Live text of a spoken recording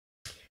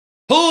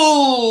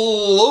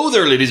Hello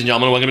there, ladies and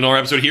gentlemen. Welcome to another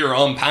episode here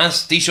on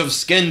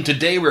PasticheofSkin.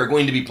 Today we're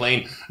going to be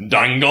playing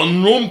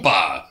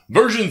DanganRonpa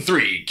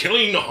V3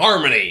 Killing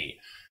Harmony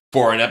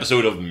for an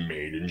episode of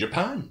Made in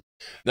Japan.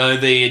 Now,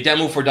 the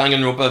demo for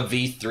DanganRonpa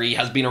V3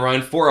 has been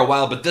around for a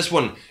while, but this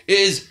one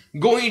is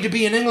going to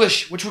be in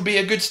English, which would be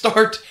a good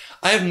start.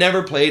 I have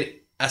never played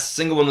a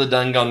single one of the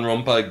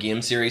Danganronpa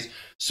game series,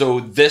 so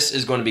this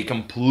is going to be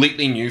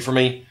completely new for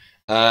me.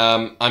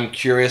 I'm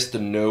curious to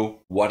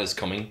know what is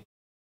coming.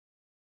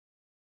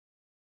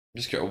 I'm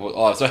just curious.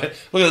 Oh, so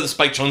look at the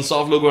Spike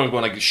Chunsoft logo and I'm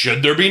going like,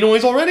 should there be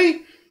noise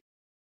already?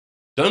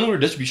 Download or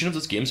distribution of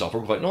this game software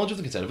without knowledge of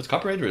the consent of its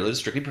copyright is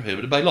strictly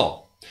prohibited by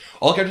law.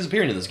 All characters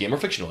appearing in this game are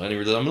fictional. Any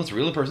resemblance to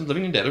real persons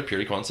living and dead are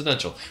purely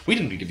coincidental. We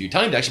didn't give you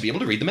time to actually be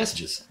able to read the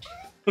messages.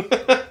 Boom,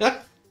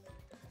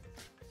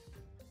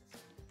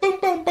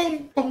 boom,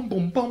 boom, boom,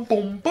 boom, boom,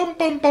 boom,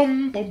 boom, boom,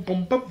 boom,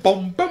 boom, boom,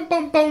 boom, boom,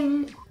 boom,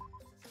 boom.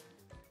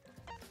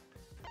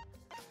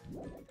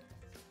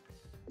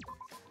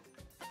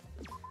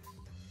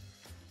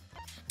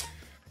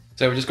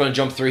 So we're just going to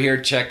jump through here,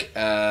 check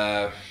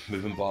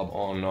moving Bob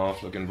on and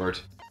off, look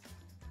invert.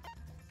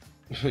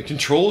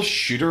 Control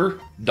shooter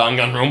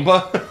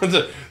Danganronpa.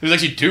 There's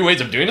actually two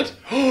ways of doing it.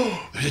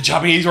 There's a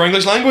Japanese or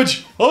English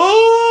language.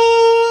 Oh!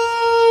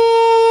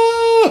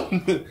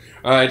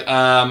 Alright,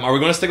 are we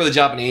going to stick with the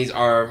Japanese?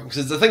 Or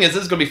because the thing is,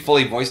 this is going to be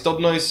fully voice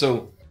dubbed now,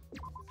 so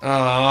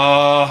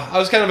I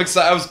was kind of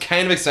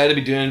excited to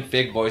be doing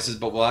fake voices,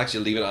 but we'll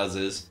actually leave it as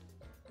is.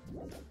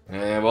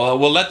 Well,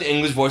 we'll let the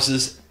English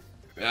voices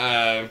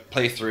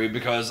play through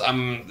because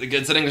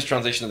it's an English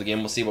translation of the game.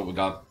 We'll see what we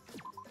got.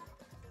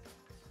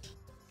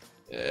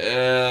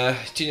 We'll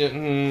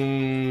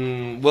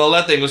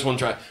let the English one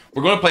try.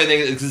 We're going to play the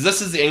English because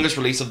this is the English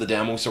release of the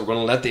demo, so we're going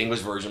to let the English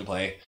version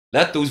play.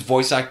 Let those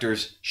voice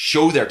actors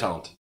show their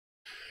talent.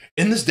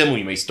 In this demo,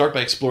 you may start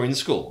by exploring the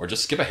school, or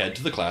just skip ahead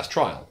to the class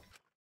trial.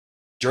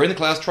 During the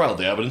class trial,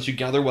 the evidence you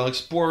gather while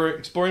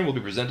exploring will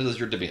be presented as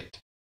your deviant.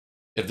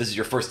 If this is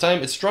your first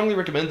time, it's strongly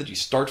recommended that you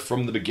start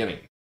from the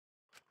beginning.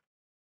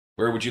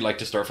 Where would you like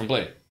to start from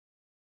play?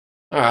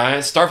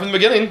 Alright, start from the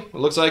beginning, it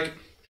looks like.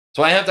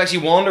 So I have to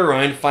actually wander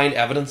around, find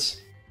evidence.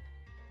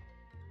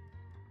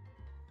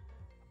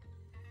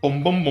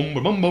 Bum bum bum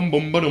bum bum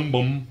bum bum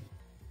bum.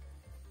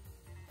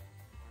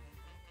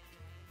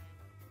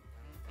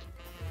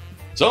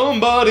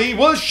 Somebody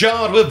was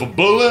shot with a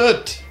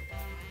bullet.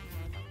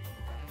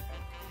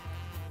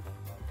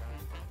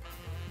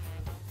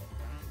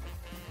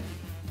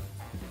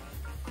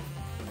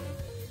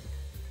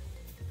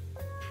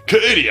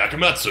 Kaede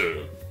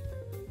Akamatsu,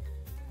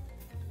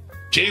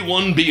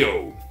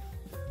 J1BO,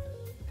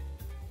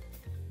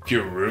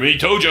 Kurumi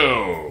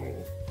Tojo,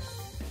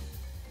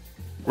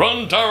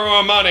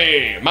 Runtaro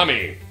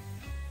Mami,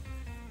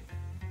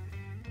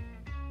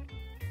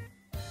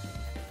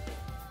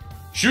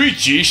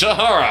 Shuichi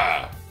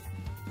Sahara,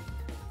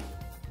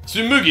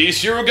 Tsumugi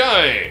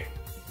Shirogai,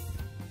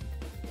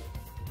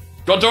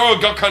 Godoro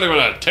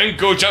Gakanagana,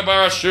 Tenko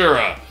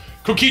Jabarashira,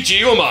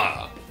 Kokichi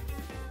Uma,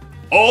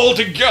 all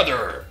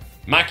together.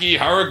 Maki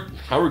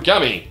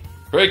Harugami,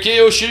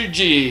 Reikeo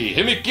Shuji,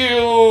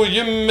 Himikyo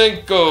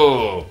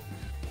Yumenko,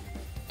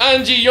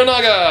 Anji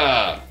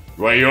Yonaga,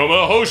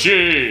 Ryoma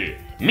Hoshi,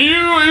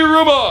 Miyu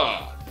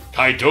Iruma,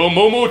 Kaito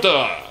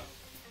Momota.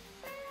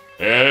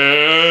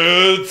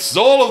 It's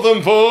all of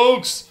them,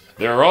 folks.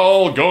 They're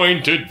all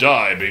going to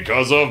die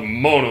because of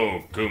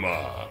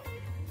Monokuma.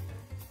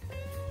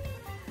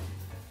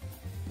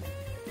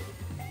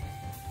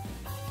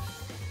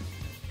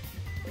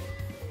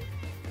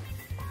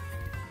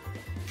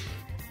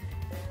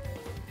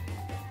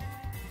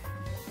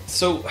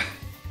 So,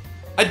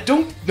 I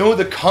don't know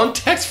the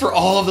context for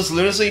all of this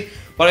lunacy,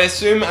 but I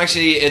assume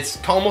actually it's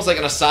almost like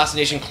an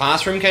assassination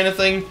classroom kind of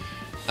thing.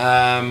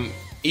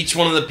 Each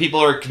one of the people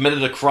are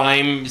committed a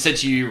crime,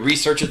 since you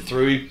research it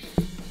through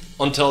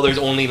until there's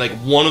only like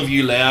one of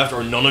you left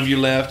or none of you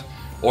left,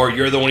 or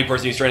you're the only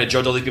person who's trying to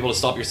judge all these people to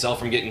stop yourself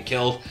from getting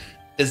killed.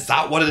 Is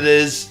that what it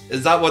is?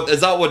 Is that what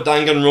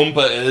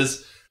Danganronpa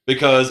is?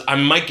 Because I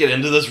might get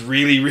into this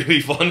really,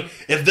 really fun.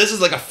 If this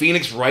is like a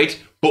Phoenix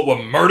Wright, but with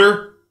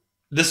murder,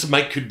 this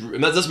might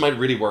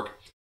really work.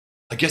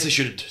 I guess I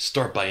should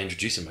start by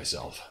introducing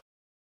myself.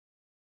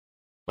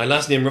 My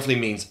last name roughly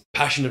means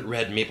passionate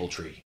red maple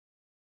tree.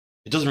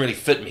 It doesn't really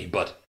fit me,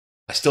 but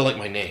I still like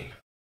my name.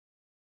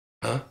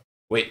 Huh?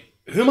 Wait,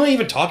 who am I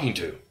even talking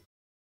to?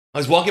 I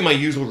was walking my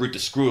usual route to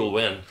school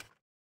when...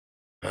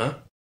 Huh?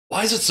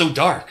 Why is it so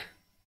dark?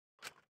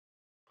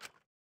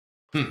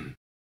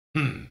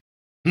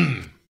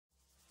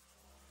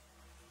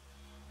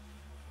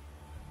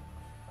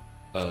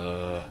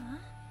 Huh?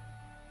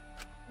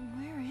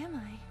 Where am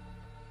I?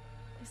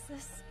 Is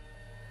this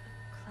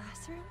a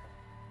classroom?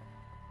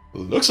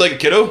 Looks like a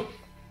kiddo.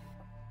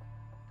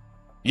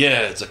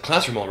 Yeah, it's a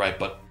classroom all right,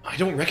 but I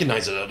don't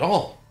recognize it at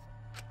all.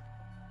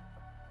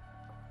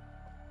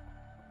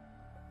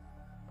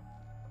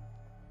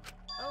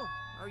 Oh,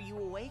 are you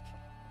awake?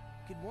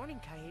 Good morning,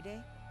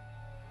 Kaede.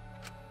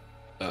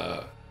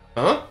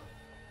 Huh?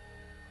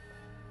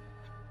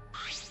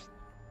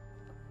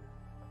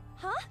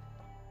 Huh?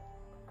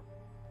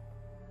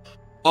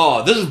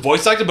 Oh, this is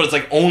voice acted, but it's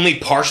like only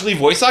partially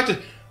voice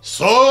acted.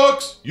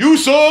 Sucks! You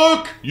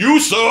suck! You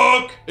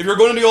suck! If you're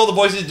going to do all the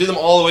voices, do them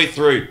all the way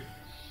through.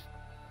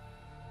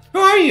 Who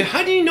are you?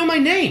 How do you know my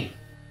name?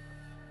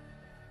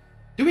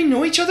 Do we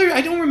know each other?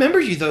 I don't remember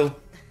you, though.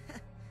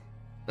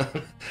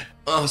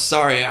 Oh,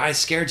 sorry, I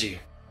scared you.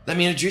 Let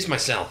me introduce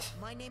myself.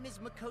 My name is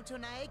Makoto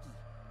Naegi.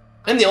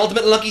 I'm the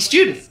ultimate lucky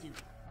student.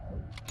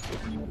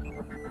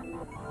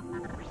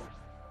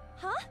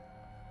 Huh?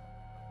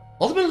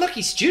 Ultimate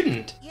lucky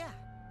student? Yeah.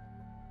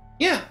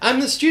 Yeah, I'm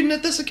the student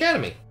at this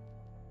academy.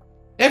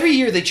 Every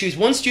year they choose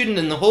one student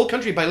in the whole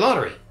country by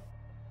lottery.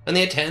 And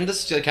they attend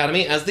this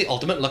academy as the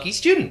ultimate lucky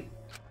student.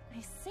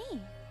 I see.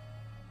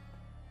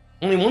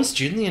 Only one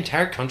student in the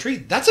entire country?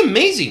 That's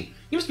amazing!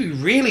 You must be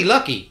really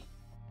lucky.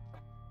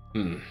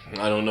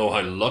 I don't know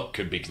how luck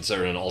could be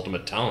considered an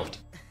ultimate talent.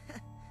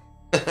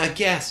 I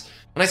guess.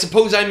 And I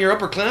suppose I'm your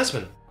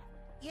upperclassman.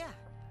 Yeah.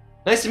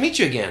 Nice to meet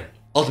you again,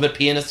 ultimate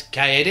pianist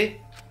Kaede.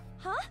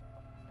 Huh?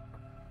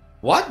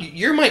 What?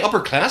 You're my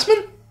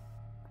upperclassman?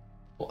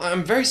 Well,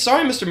 I'm very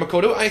sorry, Mr.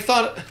 Makoto. I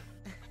thought...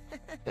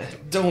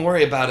 Don't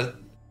worry about it.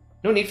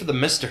 No need for the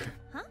mister.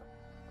 Huh?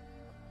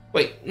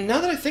 Wait,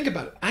 now that I think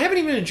about it, I haven't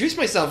even introduced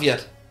myself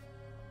yet.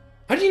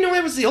 How do you know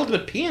I was the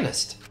ultimate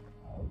pianist?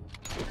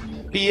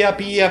 Pia,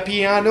 pia,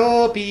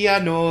 piano,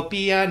 piano,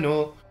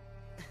 piano.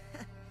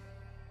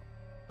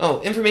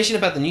 Oh, information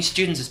about the new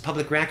students is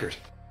public record.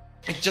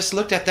 I just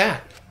looked at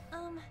that.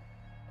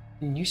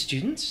 New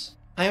students?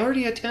 I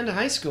already attend a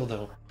high school,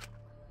 though.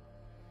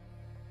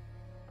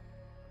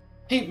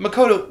 Hey,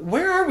 Makoto,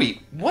 where are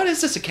we? What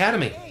is this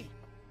academy? Hey.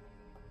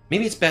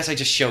 Maybe it's best I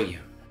just show you.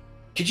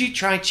 Could you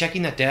try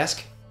checking that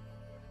desk?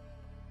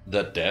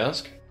 That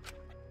desk?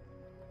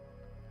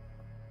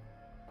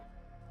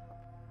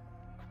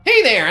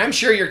 Hey there, I'm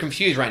sure you're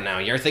confused right now.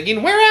 You're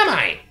thinking, where am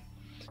I?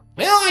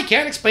 Well, I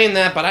can't explain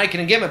that, but I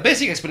can give a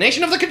basic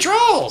explanation of the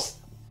controls.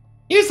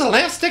 Use the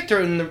left stick to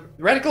turn the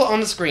reticle on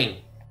the screen.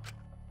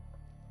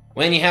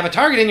 When you have a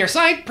target in your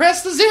sight,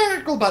 press the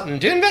circle button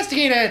to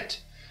investigate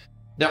it.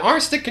 The R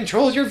stick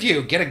controls your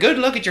view. Get a good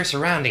look at your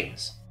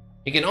surroundings.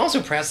 You can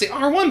also press the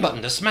R1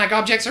 button to smack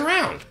objects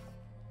around.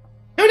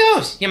 Who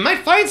knows? You might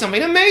find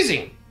something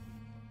amazing.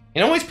 You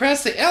can always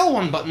press the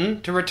L1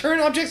 button to return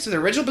objects to their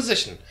original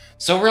position,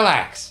 so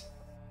relax.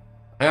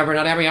 However,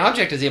 not every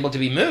object is able to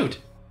be moved.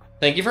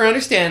 Thank you for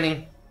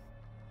understanding.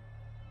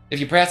 If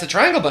you press the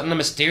triangle button, a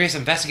mysterious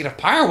investigative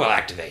power will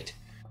activate.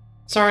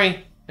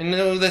 Sorry, I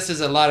know this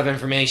is a lot of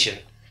information,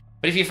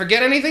 but if you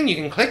forget anything, you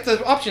can click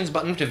the options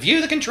button to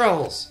view the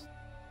controls.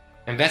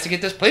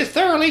 Investigate this place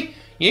thoroughly.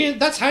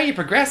 That's how you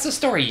progress the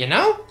story, you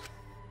know?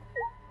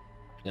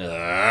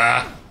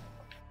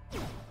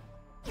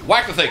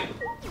 Whack the thing.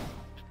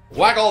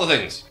 Whack all the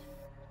things.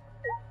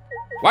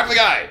 Whack the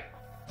guy.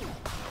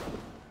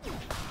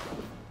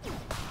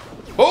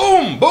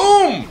 Boom!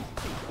 Boom!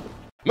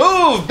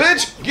 Move,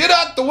 bitch! Get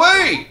out the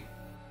way!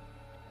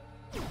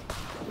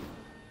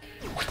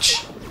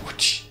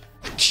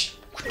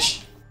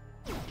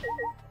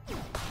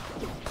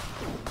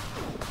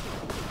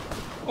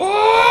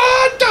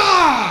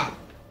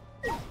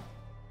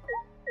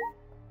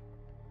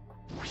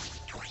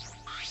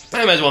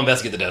 I might as well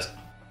investigate the desk.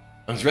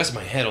 I was resting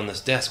my head on this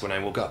desk when I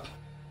woke up.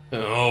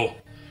 Oh,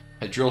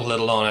 I drilled a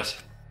little on it.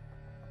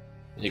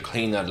 You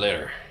clean that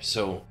later.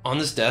 So, on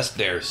this desk,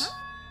 there's...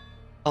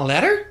 A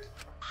letter?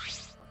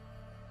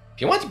 If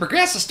you want to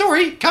progress the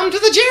story, come to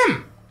the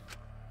gym!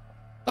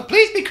 But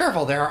please be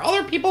careful, there are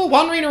other people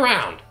wandering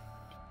around.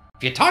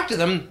 If you talk to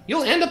them,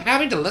 you'll end up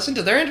having to listen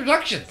to their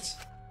introductions.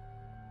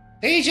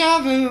 Deja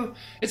vu!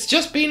 It's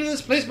just been in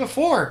this place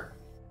before.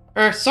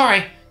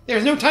 Sorry,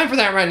 there's no time for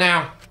that right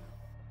now.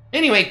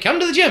 Anyway, come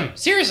to the gym.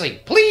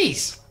 Seriously,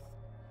 please!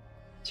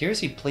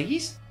 Seriously,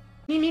 please?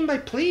 What do you mean by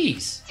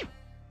please? I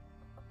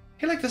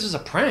feel like this is a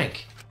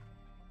prank.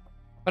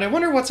 But I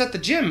wonder what's at the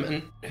gym,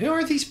 and who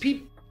are these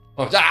people?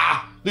 Oh,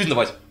 losing the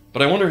voice.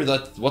 But I wonder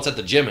what's at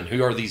the gym, and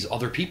who are these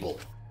other people?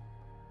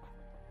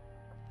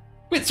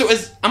 Wait, so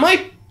am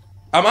I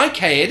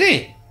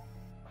Kaede?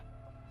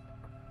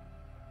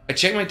 I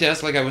checked my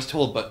desk like I was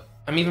told, but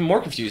I'm even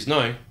more confused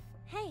now.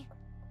 Hey.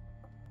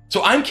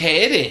 So I'm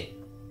Kaede.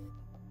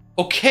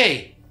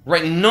 Okay,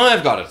 right now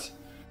I've got it.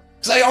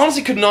 Because I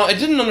honestly I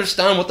didn't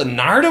understand what the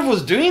narrative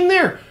was doing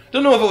there.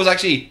 Don't know if it was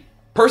actually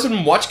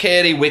person watched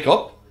Kaede wake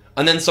up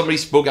and then somebody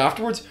spoke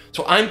afterwards.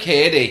 So I'm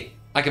Kaede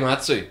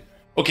Akamatsu.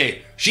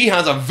 Okay, she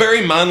has a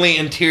very manly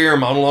interior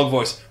monologue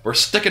voice. We're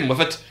sticking with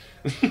it.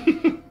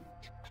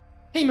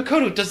 Hey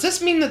Makoto, does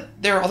this mean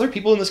that there are other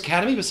people in this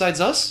academy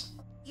besides us?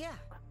 Yeah.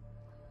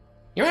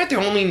 You aren't the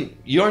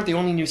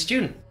only new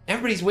student.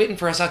 Everybody's waiting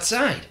for us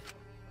outside.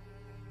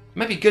 It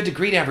might be good to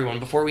greet everyone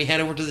before we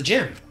head over to the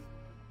gym.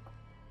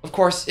 Of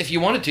course, if you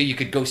wanted to, you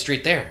could go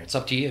straight there. It's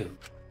up to you.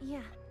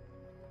 Yeah.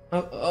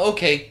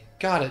 Okay,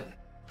 got it.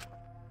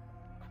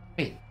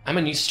 Wait, I'm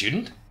a new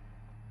student?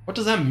 What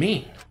does that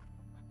mean?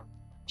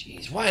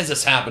 Jeez, why is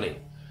this happening?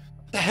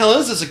 What the hell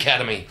is this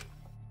academy?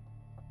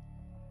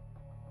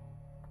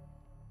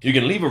 You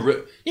can leave a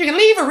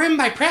room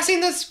by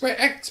pressing the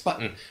X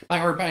button.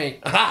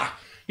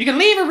 You can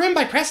leave a room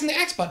by pressing the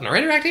X button or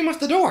interacting with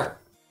the door.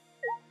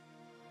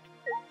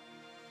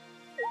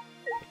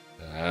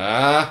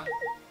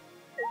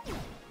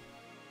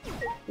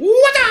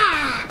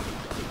 What?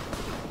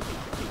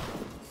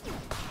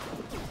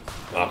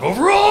 Knock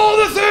over all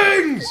the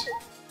things!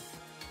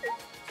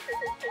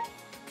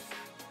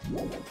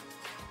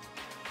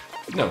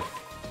 No.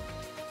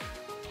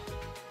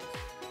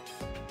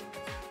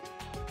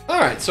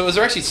 Alright, so is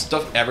there actually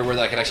stuff everywhere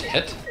that I can actually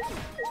hit?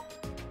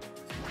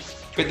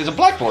 Wait, there's a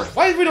blackboard.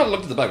 Why did we not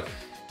look at the blackboard?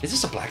 Is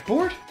this a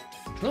blackboard?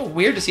 It's not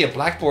weird to see a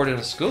blackboard in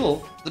a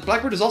school. The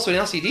blackboard is also an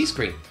LCD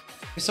screen.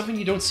 It's something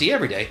you don't see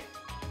every day.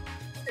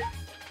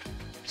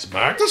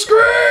 Smack the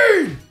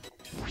screen!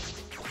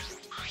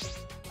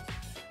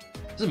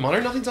 Does it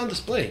matter? Nothing's on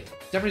display.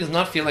 Definitely does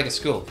not feel like a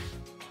school.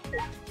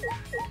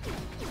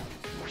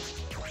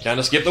 Can't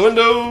escape the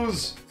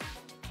windows!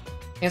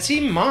 I can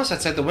see moss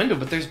outside the window,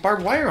 but there's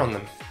barbed wire on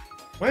them.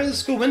 Why are the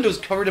school windows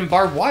covered in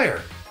barbed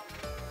wire?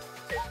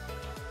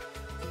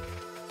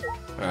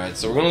 Alright,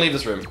 so we're gonna leave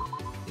this room.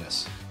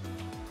 Yes.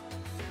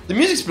 The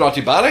music's not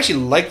too bad. I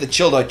actually like the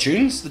chilled out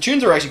tunes. The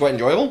tunes are actually quite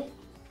enjoyable.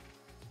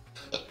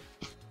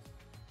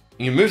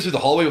 You can move through the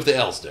hallway with the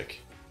L stick.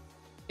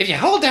 If you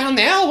hold down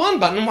the L1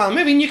 button while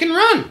moving, you can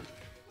run.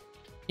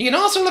 You can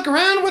also look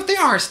around with the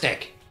R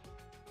stick.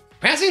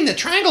 Pressing the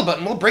triangle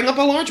button will bring up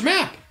a large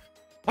map.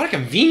 What a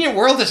convenient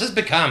world this has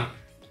become.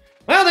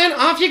 Well then,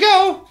 off you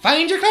go.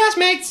 Find your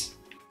classmates.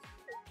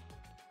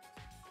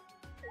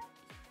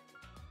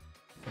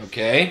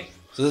 Okay,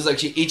 so this is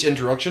actually each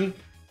introduction.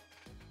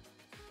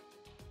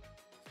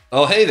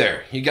 Oh, hey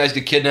there. You guys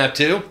get kidnapped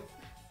too?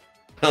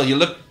 Well,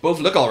 you both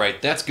look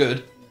alright. That's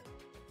good.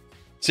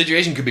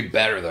 Situation could be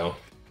better though.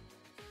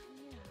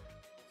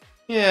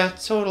 Yeah,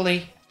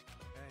 totally.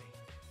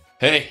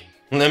 Hey,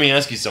 let me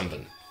ask you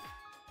something.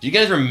 Do you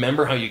guys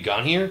remember how you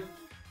got here?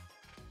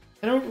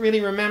 I don't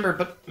really remember,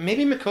 but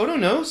maybe Makoto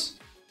knows?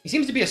 He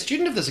seems to be a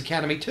student of this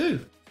academy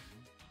too.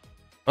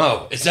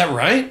 Oh, is that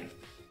right?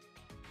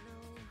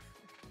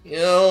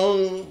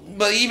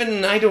 But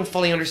even I don't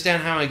fully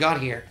understand how I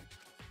got here.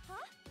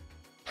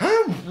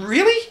 Huh?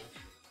 Really?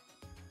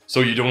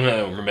 So you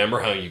don't remember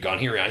how you got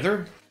here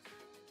either?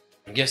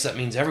 I guess that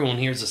means everyone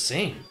here is the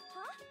same.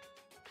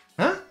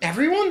 Huh?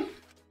 Everyone?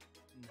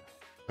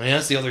 I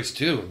asked the others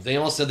too. They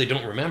all said they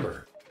don't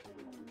remember.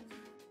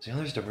 The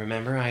others don't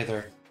remember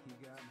either.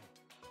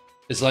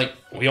 It's like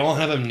we all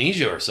have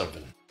amnesia or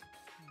something.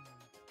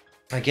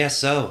 I guess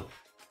so.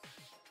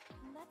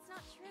 That's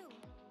not true.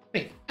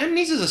 Wait,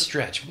 amnesia's a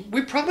stretch.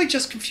 We're probably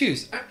just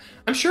confused.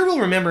 I'm sure we'll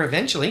remember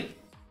eventually.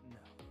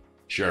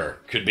 Sure,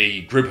 could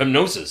be group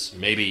hypnosis,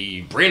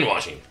 maybe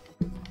brainwashing.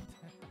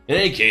 In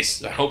any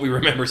case, I hope we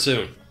remember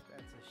soon.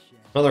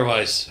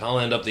 Otherwise, I'll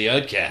end up the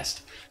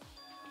outcast.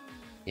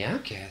 The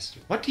outcast?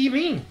 What do you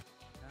mean?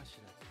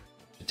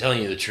 To tell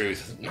you the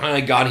truth, how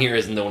I got here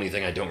isn't the only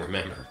thing I don't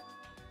remember.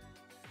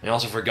 I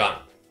also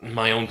forgot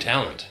my own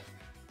talent.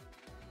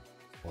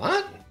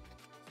 What?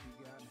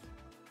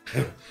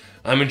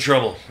 I'm in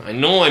trouble. I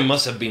know I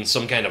must have been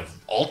some kind of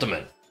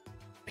ultimate.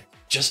 I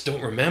just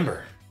don't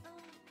remember.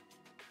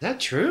 Is that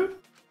true?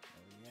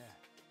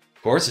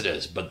 Of course it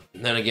is, but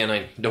then again,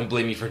 I don't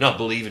blame you for not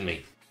believing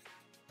me.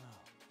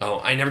 Oh,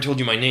 I never told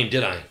you my name,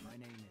 did I?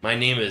 My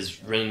name is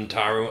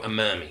Rentaro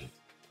Amami. I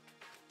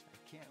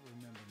can't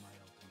remember my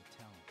ultimate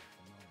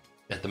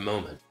talent At the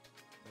moment.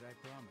 but I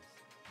promise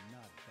I'm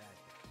not a bad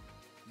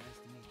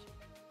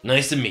guy.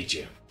 Nice to meet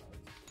you.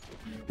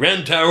 Nice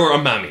to meet you. Rentaro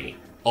Amami.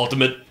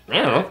 Ultimate... I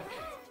don't know.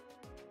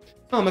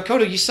 Oh,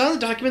 Makoto, you saw the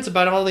documents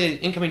about all the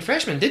incoming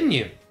freshmen, didn't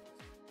you?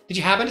 Did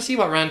you happen to see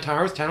what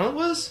Rantaro's talent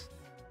was?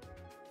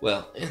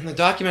 Well, in the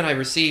document I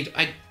received,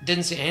 I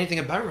didn't see anything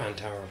about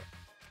Rantaro.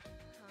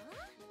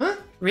 Huh?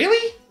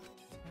 Really?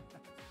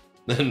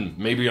 Then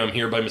maybe I'm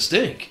here by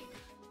mistake.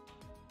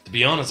 To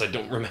be honest, I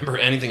don't remember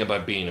anything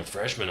about being a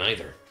freshman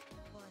either.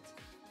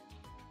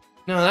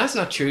 No, that's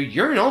not true.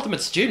 You're an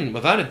ultimate student,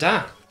 without a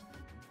doubt.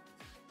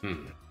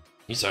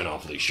 You sound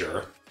awfully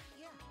sure.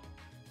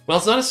 Well,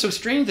 it's not so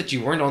strange that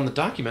you weren't on the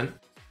document.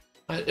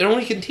 It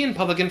only contained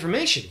public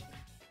information.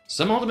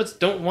 Some ultimates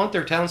don't want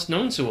their talents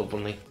known so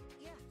openly.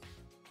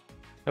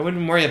 I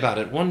wouldn't worry about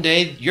it. One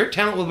day, your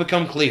talent will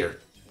become clear.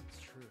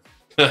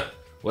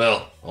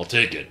 Well, I'll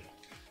take it.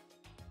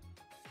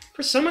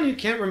 For someone who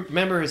can't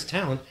remember his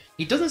talent,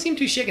 he doesn't seem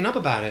too shaken up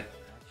about it.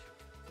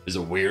 Is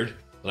it weird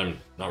that I'm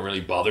not really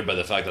bothered by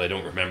the fact that I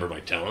don't remember my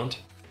talent?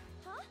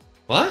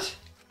 What?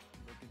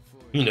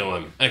 You know,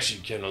 I'm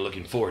actually kind of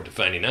looking forward to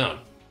finding out.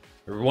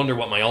 I wonder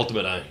what my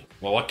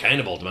what kind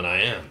of ultimate I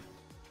am.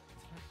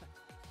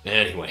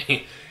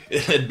 Anyway,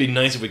 it'd be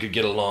nice if we could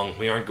get along.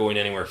 We aren't going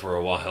anywhere for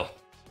a while.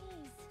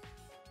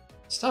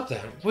 Stop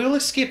that. We'll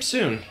escape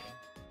soon.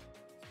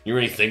 You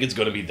really think it's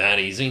going to be that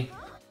easy?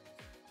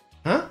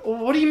 Huh?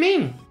 What do you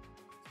mean?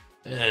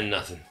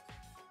 Nothing.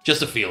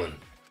 Just a feeling.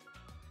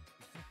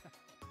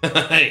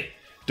 Hey,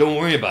 don't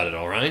worry about it,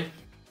 alright?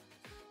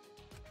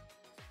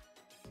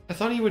 I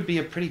thought he would be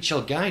a pretty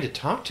chill guy to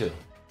talk to.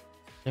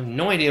 I have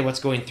no idea what's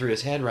going through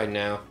his head right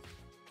now.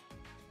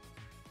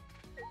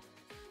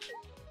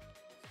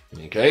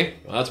 Okay,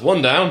 well, that's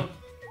one down.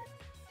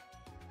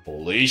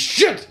 Holy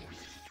shit!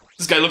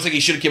 This guy looks like he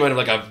should have came out of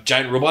like a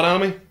giant robot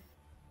army.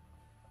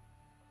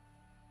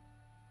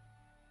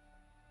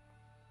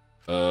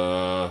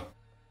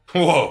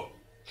 Whoa!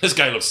 This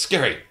guy looks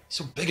scary. He's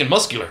so big and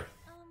muscular.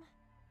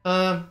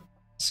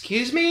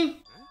 Excuse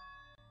me?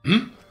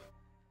 Hmm?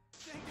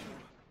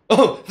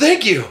 Oh,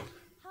 thank you!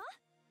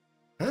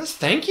 Huh?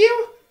 Thank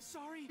you?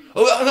 Sorry.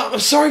 Oh, I'm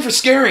sorry for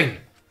scaring.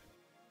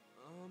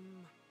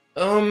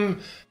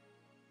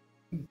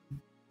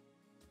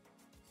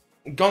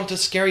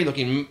 Gonta's scary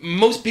looking.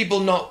 Most people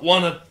not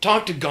want to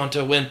talk to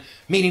Gonta when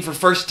meeting for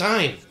first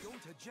time.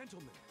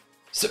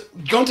 So,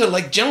 Gonta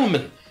like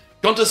gentlemen.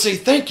 Gonta say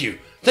thank you.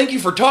 Thank you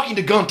for talking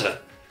to Gonta.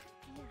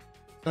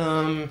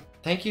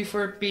 Thank you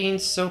for being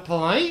so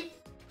polite?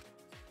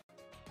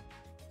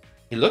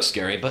 He looks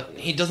scary, but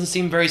he doesn't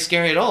seem very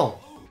scary at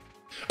all.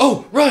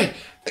 Oh, right!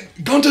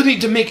 Gonta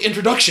need to make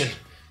introduction.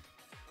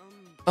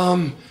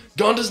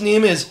 Gonta's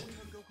name is...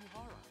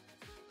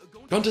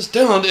 Gonta's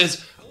talent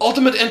is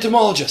Ultimate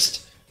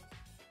Entomologist.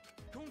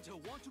 Gonta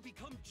want to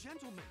become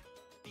gentlemen.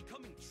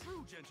 Becoming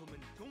true gentlemen,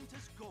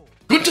 Gonta's goal.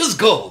 Gonta's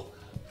goal!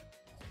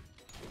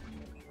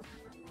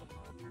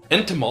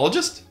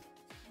 Entomologist?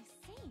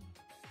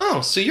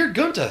 Oh, so you're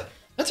Gonta.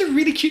 That's a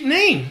really cute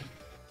name.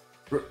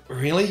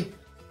 Really?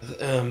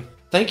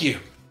 Thank you.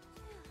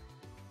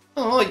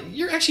 Oh,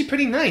 you're actually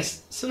pretty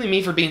nice. Silly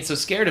me for being so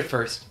scared at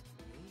first.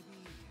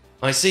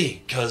 I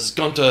see, cause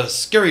Gonta's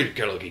scary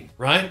looking,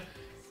 right?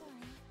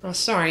 Oh,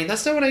 sorry,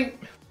 that's not what I...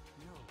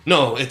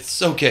 No,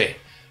 it's okay.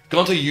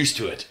 Gonta used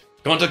to it.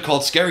 Gonta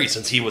called scary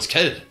since he was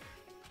kid.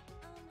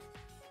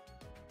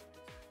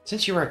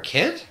 Since you were a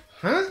kid?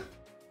 Huh?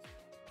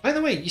 By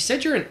the way, you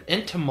said you're an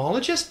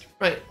entomologist?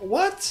 Right,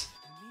 what?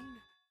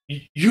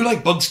 You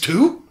like bugs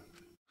too?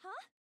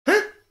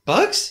 Huh?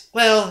 Bugs?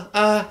 Well,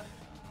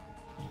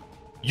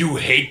 You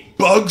hate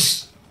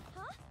bugs?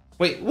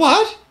 Wait,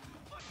 what?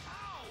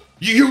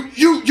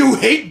 You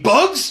hate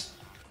bugs?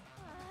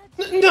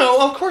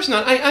 No, of course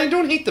not. I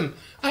don't hate them.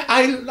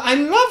 I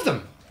love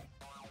them.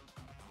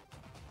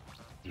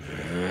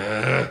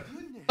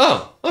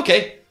 Oh,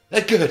 okay.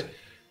 That's good.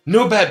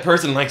 No bad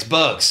person likes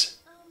bugs.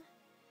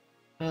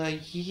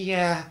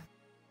 Yeah.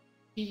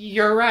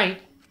 You're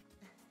right.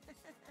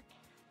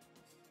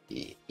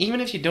 Even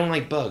if you don't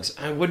like bugs,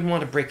 I wouldn't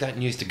want to break that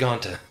news to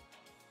Gonta.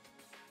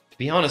 To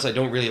be honest, I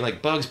don't really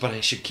like bugs, but I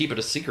should keep it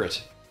a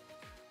secret.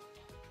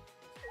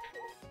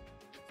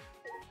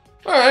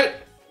 Alright,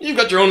 you've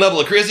got your own level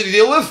of crazy to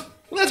deal with.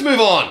 Let's move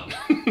on.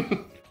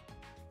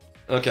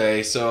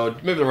 Okay, so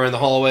moving around the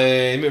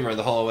hallway,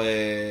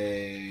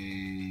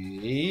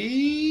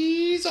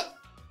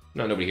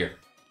 No, nobody here.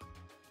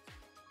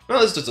 Well,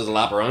 this just does a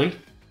lap around.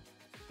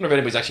 I wonder if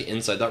anybody's actually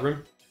inside that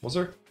room. Was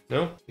there?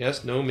 No?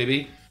 Yes? No?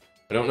 Maybe?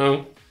 I don't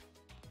know.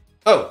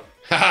 Oh!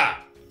 Haha!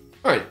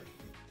 Alright.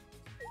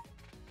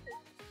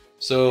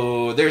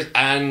 So, there's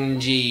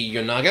Angie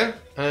Yonaga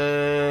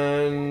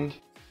and...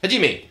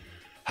 Hajime!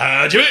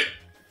 Hajime!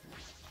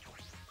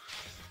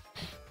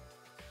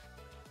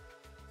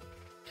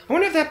 I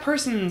wonder if that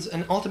person's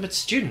an ultimate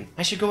student.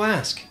 I should go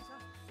ask.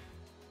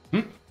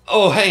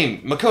 Oh,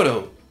 hey,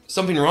 Makoto.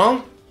 Something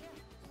wrong?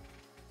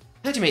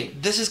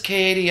 Hajime, this is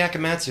Kaede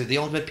Akamatsu, the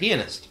ultimate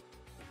pianist.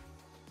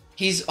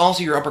 He's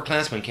also your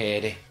upperclassman,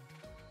 Kaede.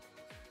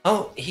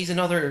 Oh, he's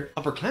another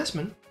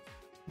upperclassman?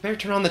 Better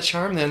turn on the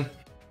charm then.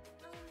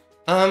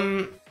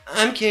 I'm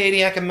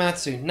Kaede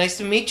Akamatsu. Nice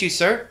to meet you,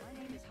 sir.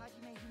 My name is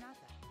Hajime Hinata.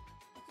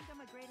 I think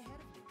I'm a grade ahead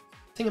of you.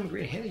 I think I'm a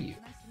grade ahead of you.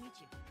 Nice to meet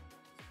you.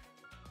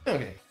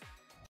 Okay.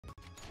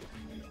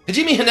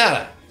 Hajime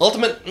Hinata,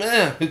 ultimate...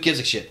 who gives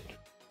a shit?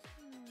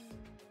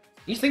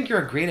 You think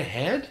you're a grade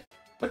ahead?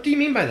 What do you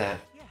mean by that?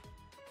 Yeah.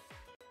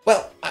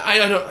 Well, I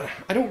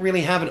don't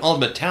really have an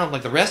ultimate talent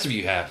like the rest of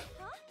you have.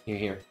 You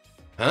hear?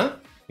 Huh?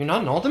 You're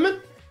not an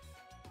ultimate?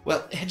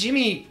 Well,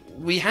 Hajime,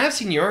 we have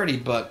seniority,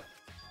 but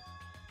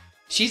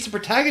she's the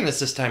protagonist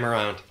this time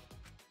around.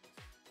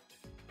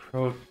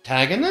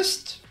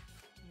 Protagonist?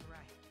 You're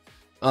right.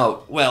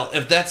 Oh, well,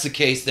 if that's the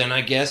case, then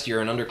I guess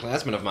you're an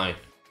underclassman of mine.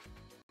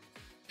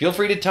 Feel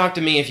free to talk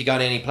to me if you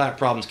got any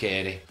problems,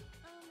 Kaede.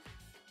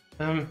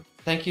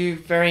 Thank you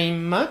very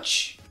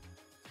much.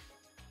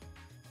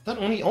 I thought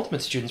only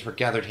ultimate students were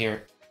gathered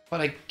here,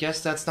 but I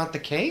guess that's not the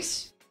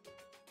case?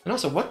 And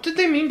also, what did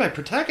they mean by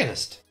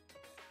protagonist?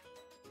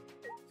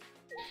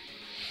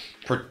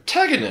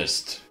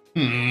 Protagonist?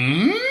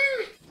 I'm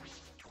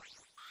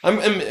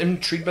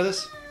intrigued by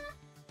this.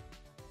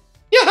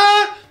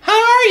 Yeah, how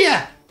are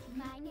ya?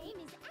 My name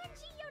is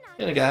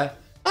Angie Yonaga. Yonaga.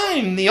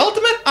 I'm the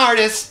ultimate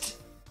artist.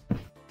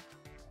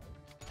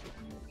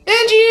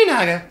 Angie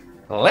Yonaga,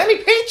 let me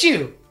paint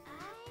you.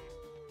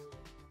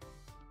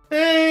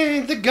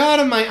 Hey, the god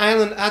of my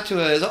island,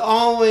 Atua, is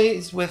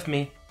always with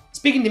me,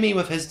 speaking to me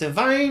with his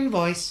divine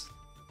voice.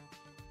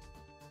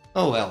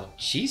 Oh well,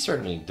 she's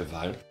certainly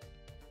divine. Do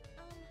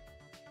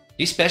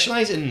you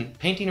specialize in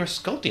painting or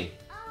sculpting?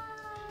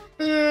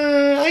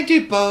 I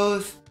do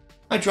both.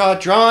 I draw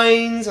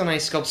drawings and I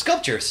sculpt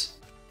sculptures.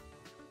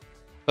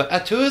 But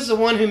Atu is the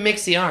one who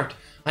makes the art.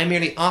 I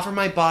merely offer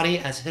my body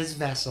as his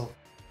vessel.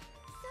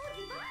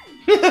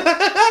 So divine.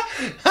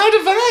 How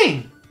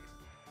divine!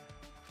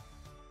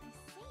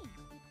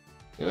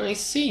 I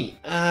see.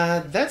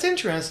 I see. That's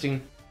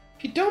interesting.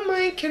 If you don't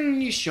mind,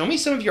 can you show me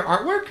some of your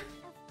artwork?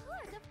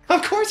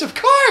 Of course. Of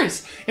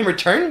course! In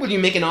return, will you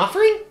make an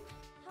offering?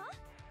 Huh?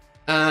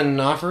 An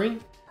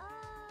offering?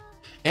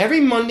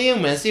 Every Monday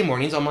and Wednesday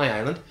mornings on my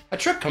island, a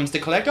truck comes to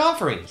collect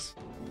offerings.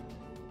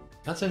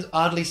 That sounds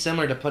oddly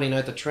similar to putting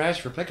out the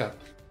trash for pickup.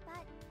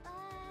 But...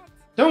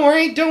 Don't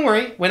worry, don't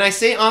worry. When I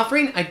say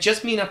offering, I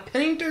just mean a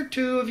pint or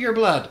two of your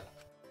blood.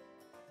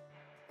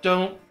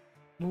 Don't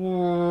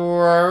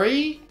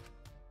worry.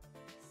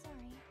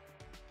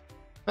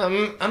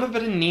 Sorry. I'm a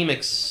bit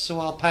anemic, so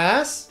I'll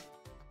pass.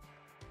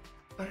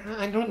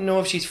 I don't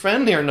know if she's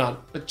friendly or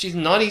not, but she's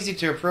not easy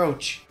to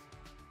approach.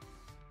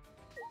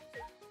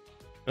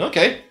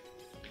 Okay.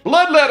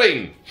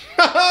 Bloodletting!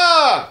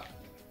 Ha-ha!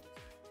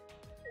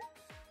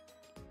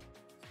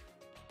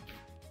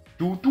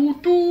 Do.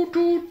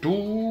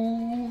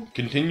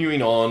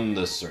 Continuing on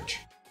the search.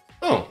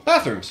 Oh,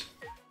 bathrooms.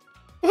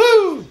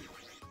 Woohoo!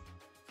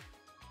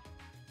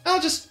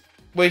 I'll just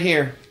wait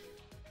here.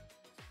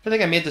 I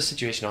think I made the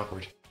situation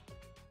awkward.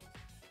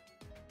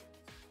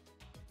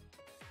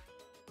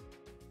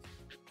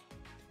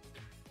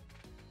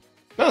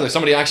 Oh, there's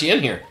somebody actually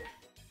in here.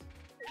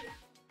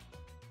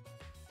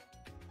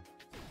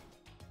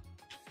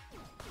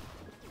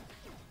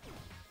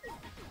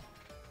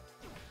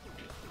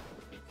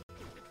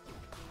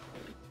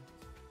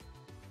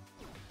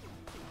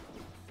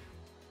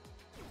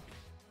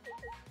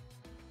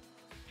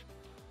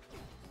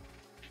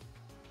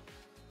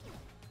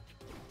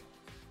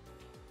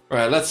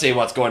 Alright, let's see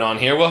what's going on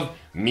here with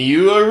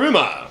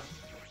Miuruma.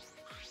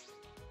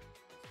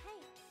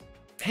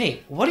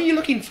 Hey, what are you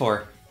looking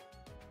for?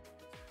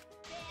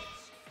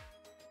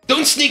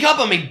 Don't sneak up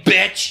on me,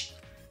 bitch!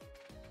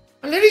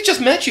 I literally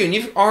just met you and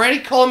you've already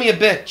called me a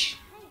bitch.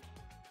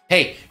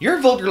 Hey, your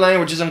vulgar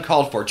language is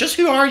uncalled for. Just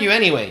who are you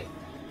anyway?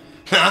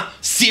 Huh?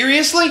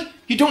 Seriously?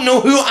 You don't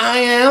know who I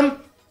am?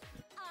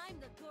 I'm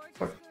the gorgeous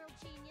girl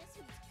genius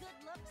whose good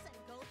looks and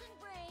golden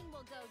brain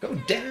will Go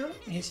down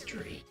in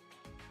history.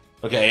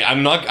 Okay,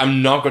 I'm not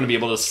going to be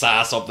able to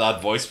sass up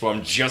that voice, so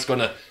I'm just going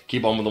to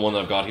keep on with the one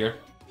that I've got here.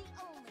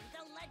 The only,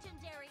 the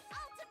legendary,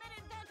 ultimate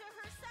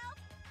inventor herself,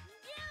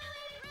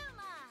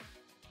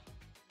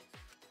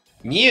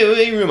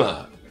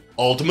 Miuruma,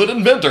 ultimate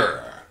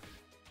inventor.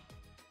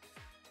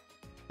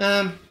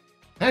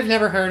 I've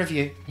never heard of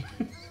you.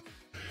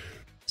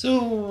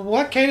 So,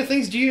 what kind of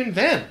things do you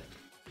invent?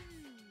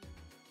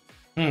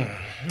 I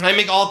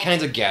make all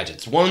kinds of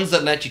gadgets. Ones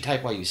that let you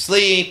type while you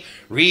sleep,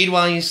 read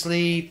while you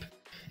sleep,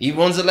 even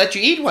ones that let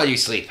you eat while you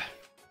sleep.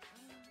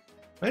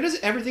 Why does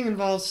everything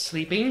involve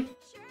sleeping?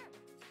 Sure.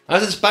 I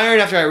was inspired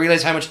after I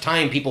realized how much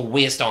time people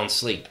waste on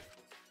sleep.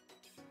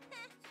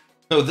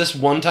 So this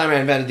one time I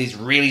invented these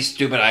really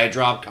stupid eye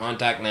drop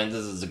contact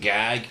lenses as a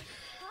gag.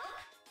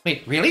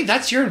 Wait, really?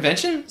 That's your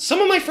invention? Some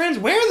of my friends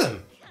wear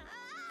them.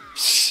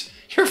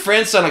 Your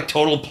friends sound like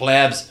total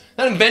plebs.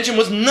 That invention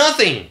was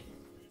nothing. It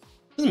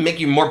doesn't make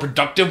you more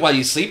productive while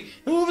you sleep.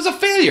 It was a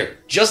failure,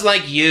 just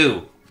like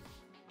you.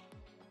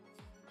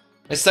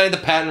 I signed the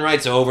patent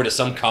rights over to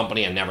some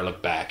company and never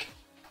looked back.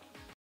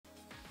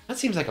 That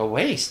seems like a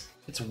waste.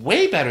 It's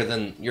way better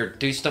than your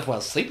do stuff while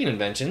sleeping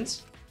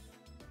inventions.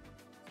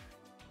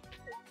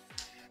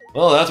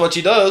 Well, that's what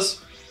she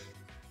does.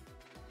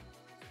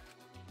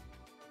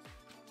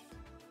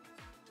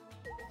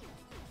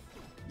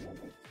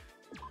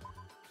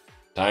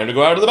 Time to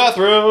go out to the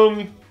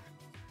bathroom.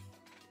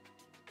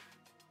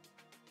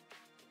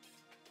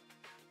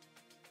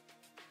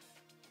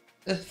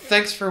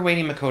 Thanks for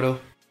waiting, Makoto.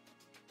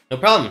 No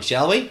problem,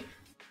 shall we?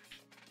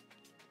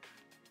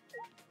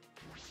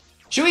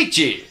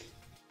 Shuichi!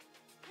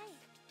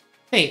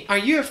 Hey, are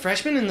you a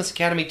freshman in this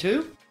academy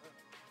too?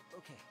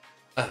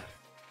 Okay.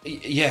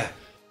 Yeah.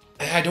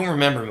 I don't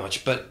remember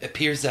much, but it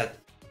appears that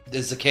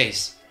is the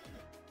case.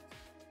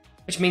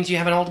 Which means you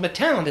have an ultimate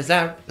talent, is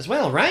that as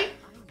well, right?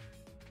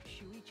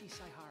 Shuichi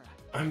Saihara.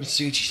 I'm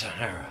Shuichi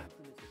Sahara.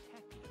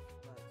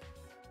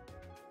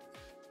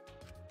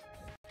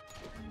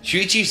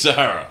 Shuichi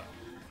Sahara,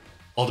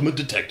 ultimate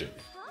detective.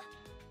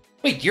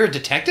 Wait, you're a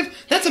detective?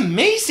 That's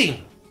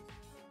amazing!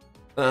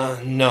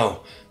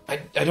 No. I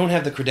don't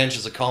have the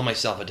credentials to call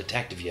myself a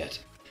detective yet.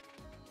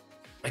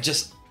 I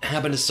just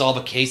happened to solve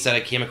a case that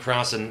I came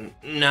across and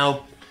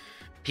now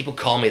people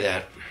call me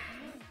that.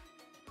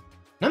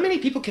 Not many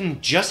people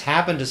can just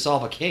happen to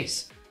solve a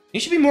case.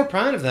 You should be more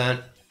proud of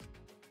that.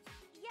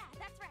 Yeah,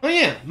 that's right. Oh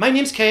yeah, my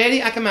name's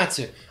Kaede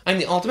Akamatsu. I'm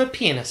the ultimate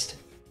pianist.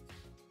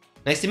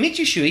 Nice to meet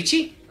you,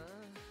 Shuichi.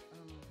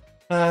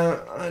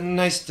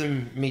 Nice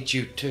to meet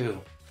you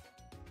too.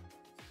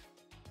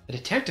 A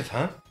detective,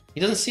 huh?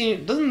 He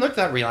doesn't look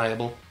that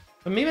reliable.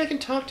 But maybe I can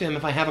talk to him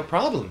if I have a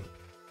problem.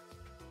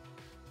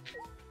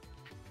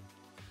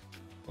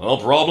 Well,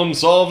 problem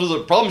solved is a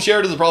problem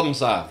shared is a problem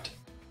solved.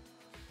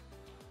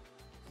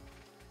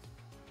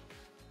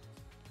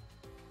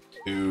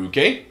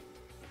 Okay.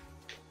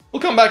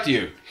 We'll come back to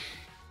you.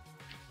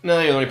 No,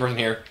 you're the only person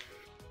here.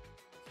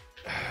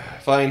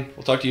 Fine,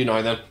 we'll talk to you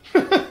now then.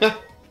 What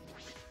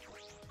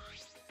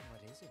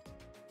is it?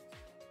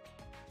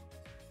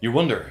 You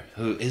wonder,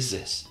 who is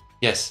this?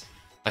 Yes,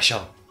 I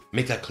shall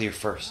make that clear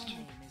first.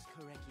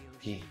 My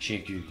name is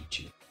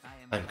Shiguichi.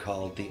 I am I'm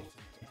called the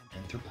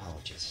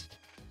anthropologist.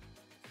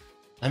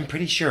 I'm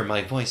pretty sure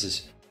my voice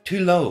is too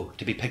low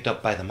to be picked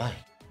up by the mic.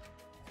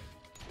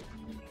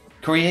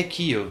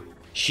 Korekiyo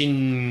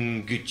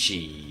Shinguchi?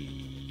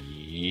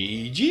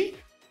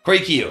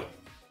 Korekiyo.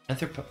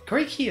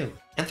 Korekiyo.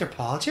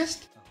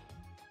 Anthropologist?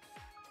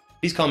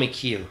 Please call me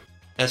Kiyo.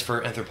 As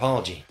for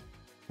anthropology,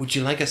 would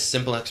you like a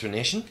simple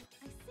explanation? I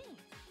see.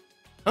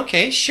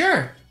 Okay,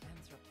 sure.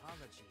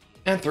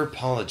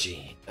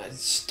 Anthropology. Anthropology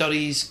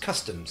studies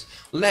customs,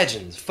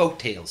 legends,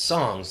 folktales,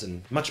 songs,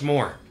 and much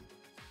more.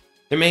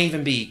 There may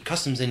even be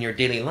customs in your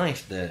daily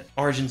life, the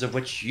origins of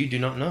which you do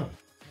not know.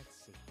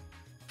 Let's see.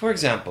 For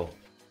example,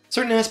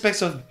 certain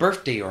aspects of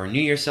birthday or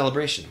New Year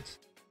celebrations.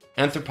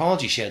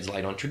 Anthropology sheds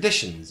light on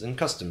traditions and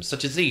customs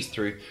such as these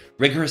through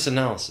rigorous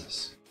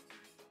analysis.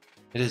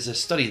 It is a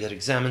study that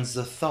examines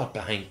the thought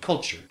behind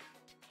culture,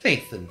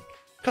 faith, and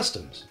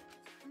customs.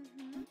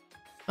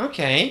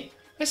 Okay,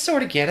 I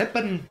sort of get it,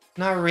 but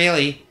not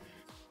really.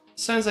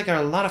 Sounds like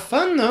a lot of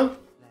fun, though.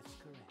 That's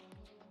correct.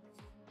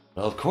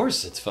 Well, of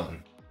course it's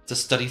fun. It's a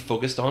study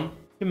focused on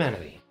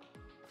humanity.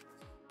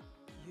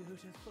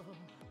 Beautiful.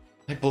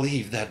 I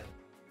believe that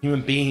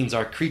human beings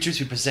are creatures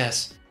who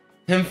possess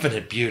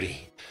infinite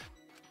beauty.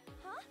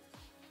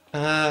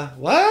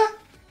 What?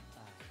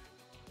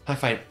 I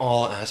find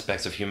all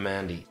aspects of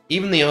humanity,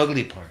 even the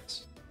ugly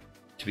parts,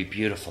 to be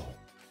beautiful.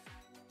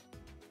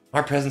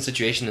 Our present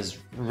situation is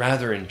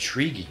rather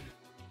intriguing.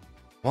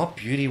 What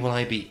beauty will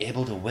I be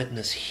able to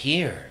witness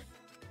here?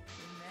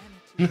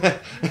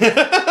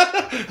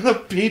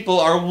 The people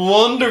are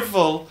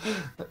wonderful!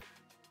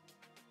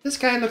 This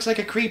guy looks like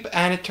a creep,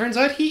 and it turns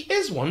out he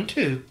is one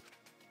too.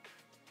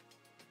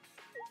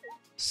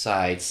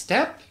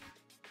 Sidestep.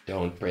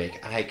 Don't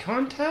break eye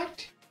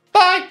contact.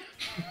 Bye!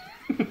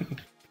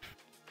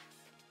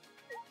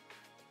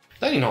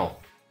 Dining hall.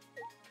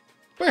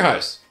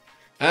 Warehouse.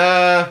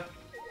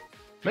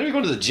 Maybe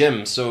go to the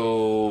gym,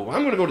 so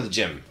I'm gonna go to the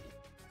gym.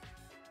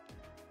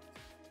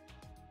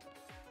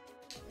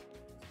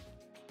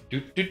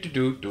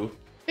 Do.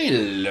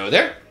 Hello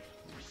there.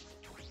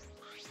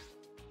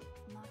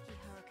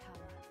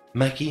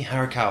 Maki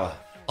Harakawa,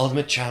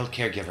 ultimate child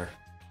caregiver.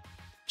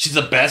 She's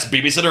the best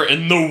babysitter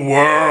in the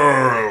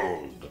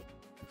world.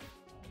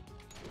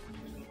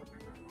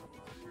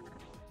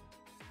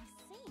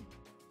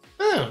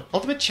 Oh,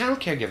 ultimate child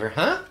caregiver,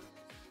 huh?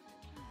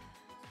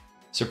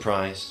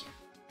 Surprise.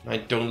 I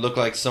don't look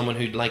like someone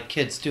who'd like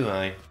kids, do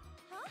I?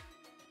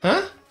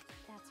 Huh? That's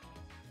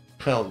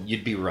right. Well,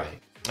 you'd be right.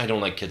 I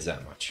don't like kids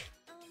that much.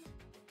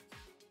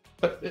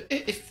 But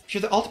if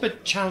you're the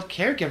ultimate child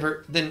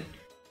caregiver, then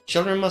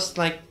children must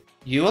like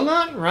you a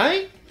lot,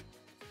 right?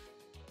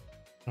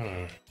 I don't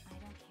care.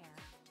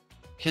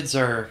 Kids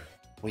are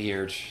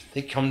weird.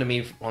 They come to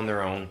me on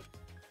their own.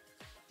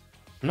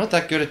 I'm not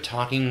that good at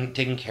talking,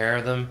 taking care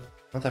of them.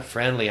 Not that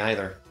friendly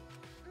either.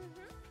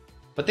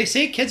 But they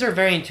say kids are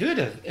very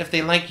intuitive. If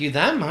they like you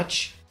that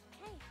much,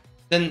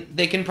 then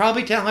they can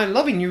probably tell how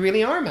loving you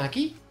really are,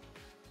 Maki.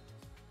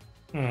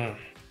 Yeah,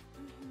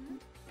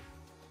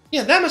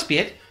 that must be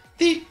it.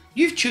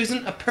 You've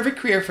chosen a perfect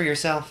career for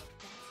yourself.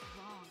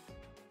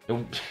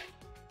 It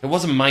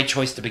wasn't my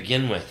choice to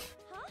begin with.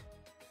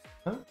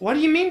 Huh? What do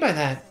you mean by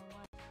that?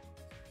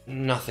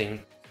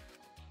 Nothing.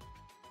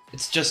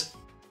 It's just,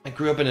 I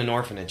grew up in an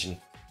orphanage and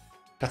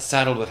got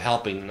saddled with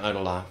helping out a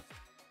lot.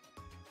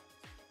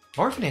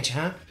 Orphanage,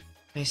 huh?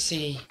 I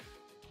see.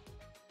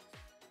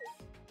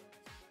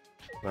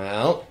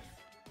 Well,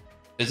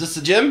 is this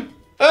the gym?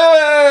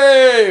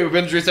 Hey! We've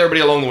introduced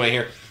everybody along the way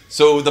here.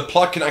 So the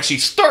plot can actually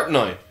start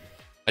now.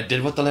 I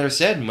did what the letter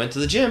said and went to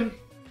the gym.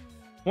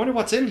 Wonder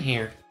what's in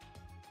here.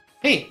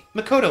 Hey,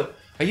 Makoto,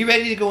 are you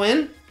ready to go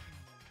in?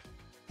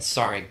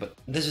 Sorry, but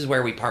this is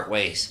where we part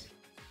ways.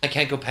 I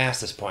can't go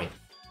past this point.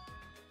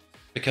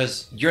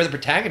 Because you're the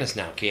protagonist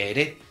now,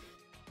 Kaede.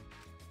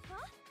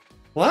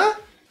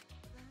 What?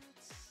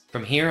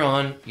 From here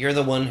on, you're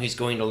the one who's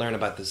going to learn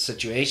about the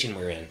situation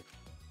we're in.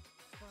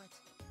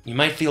 You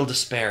might feel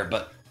despair,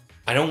 but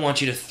I don't want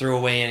you to throw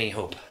away any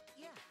hope.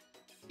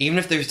 Even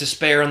if there's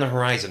despair on the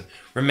horizon,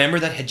 remember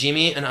that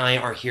Hajime and I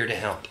are here to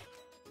help.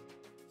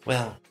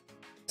 Well,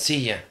 see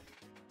ya.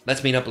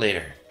 Let's meet up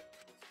later.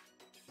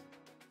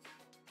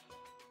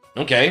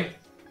 Okay.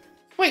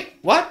 Wait,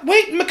 what?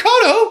 Wait,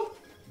 Makoto!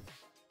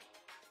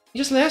 He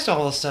just left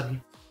all of a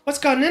sudden. What's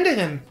gotten into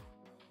him?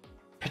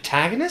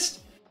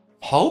 Protagonist?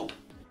 Hope?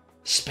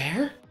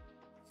 Despair?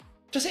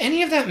 What does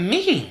any of that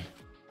mean?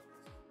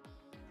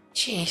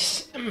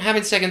 Jeez, I'm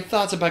having second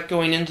thoughts about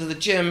going into the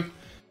gym.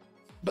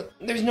 But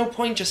there's no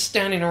point just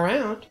standing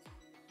around.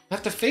 I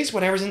have to face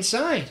whatever's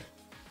inside.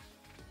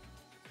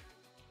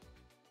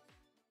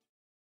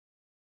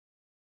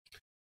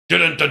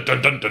 Dun dun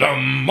dun dun dun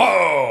dun!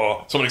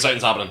 Oh! Something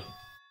exciting's happening.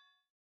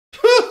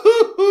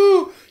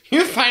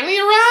 You finally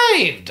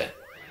arrived!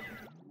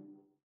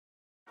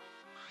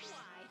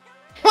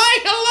 Why,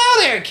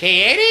 hello there,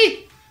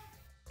 Katie!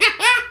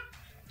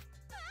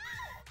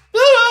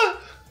 Whoa,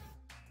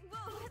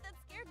 that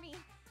scared me.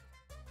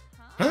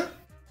 Huh?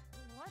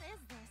 What is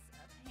this? A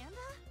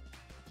panda?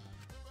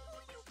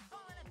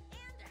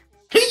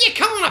 Who you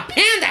calling a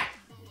panda?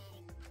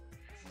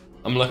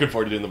 I'm looking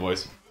forward to doing the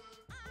voice.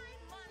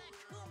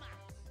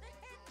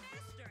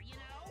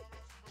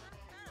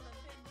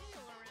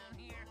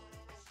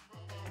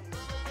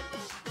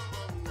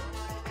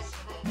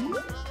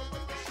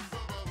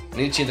 I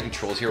need to change the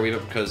controls here a wee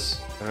bit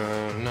because,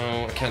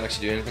 no, I can't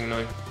actually do anything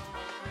now.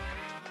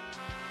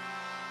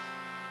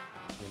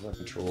 Where's my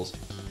controls?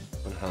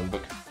 On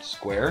handbook.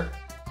 Square.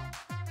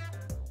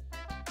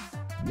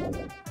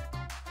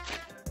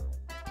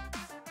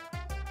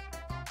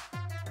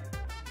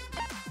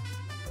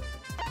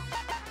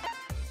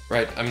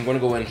 Right, I'm going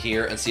to go in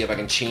here and see if I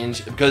can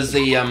change, because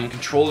the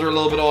controls are a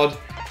little bit odd.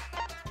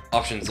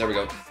 Options, there we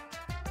go.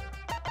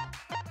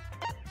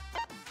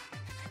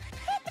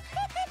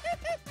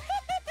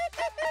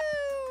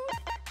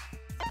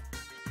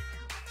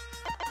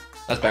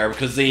 That's better,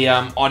 because the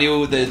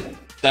audio, the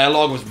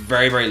dialogue was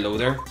very, very low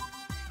there.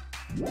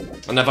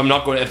 And if I'm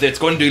not going, if it's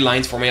going to do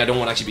lines for me, I don't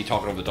want to actually be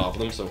talking over the top of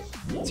them, so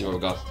let's see what we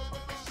got.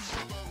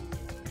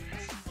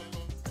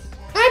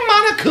 I'm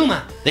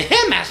Monokuma, the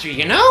headmaster,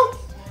 you know?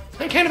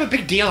 I'm kind of a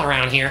big deal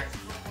around here.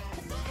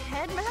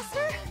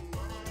 Headmaster?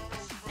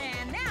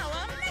 And now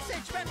a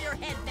message from your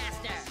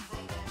headmaster.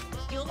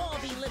 You'll all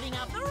be living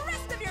out the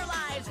rest of your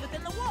lives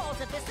within the walls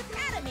of this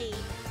academy.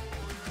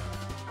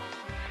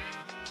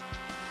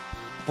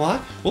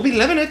 What? We'll be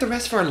living out the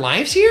rest of our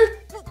lives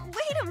here?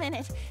 Wait a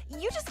minute.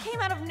 You just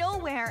came out of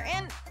nowhere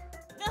and...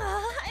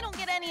 I don't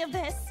get any of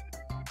this.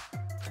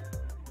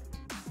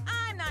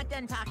 I'm not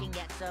done talking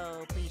yet,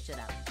 so please shut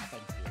up.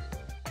 Thank you.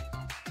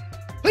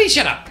 Please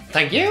shut up.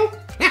 Thank you.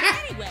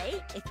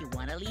 Anyway, if you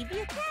want to leave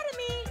the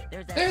academy,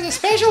 There's a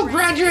special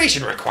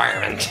graduation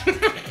requirement. I'll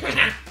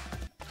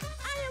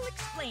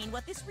explain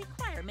what this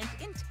requirement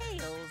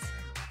entails.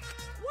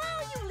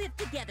 While you live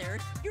together,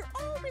 you're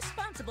all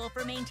responsible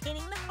for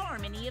maintaining the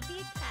harmony of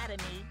the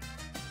academy.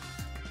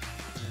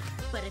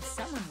 But if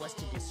someone was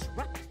to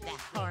disrupt that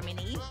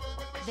harmony,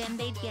 then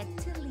they'd get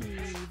to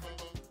leave.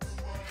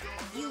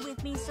 You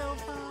with me so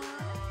far?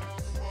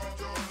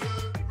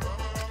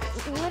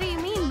 What do you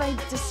mean by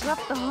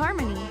disrupt the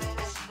harmony?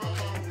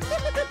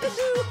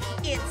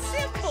 It's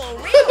simple,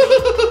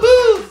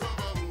 really.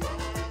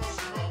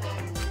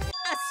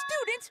 A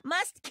student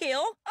must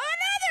kill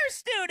another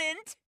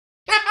student.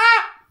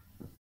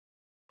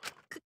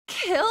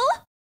 Kill?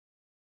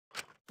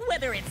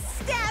 Whether it's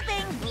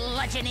stabbing,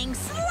 bludgeoning,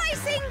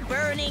 slicing,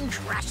 burning,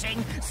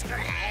 crushing,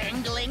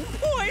 strangling,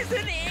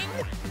 poisoning.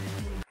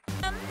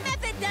 The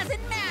method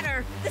doesn't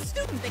matter. The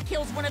student that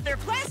kills one of their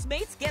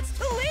classmates gets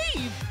to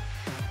leave.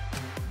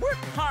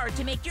 Work hard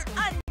to make your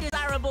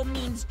undesirable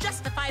means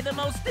justify the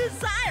most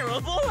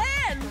desirable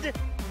end.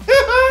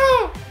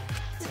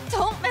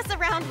 Don't mess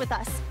around with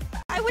us.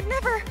 I would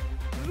never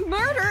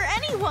murder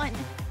anyone.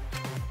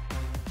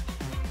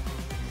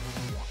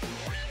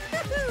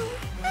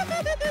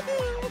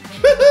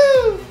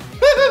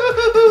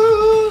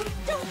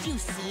 Don't you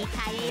see,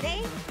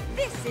 Kaede?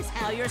 This is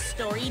how your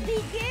story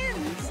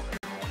begins.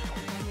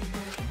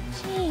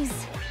 Jeez.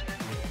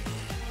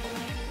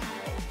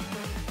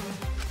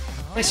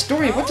 My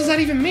story, what does that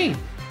even mean?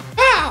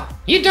 Oh,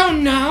 you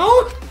don't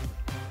know?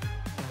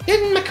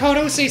 Didn't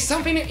Makoto say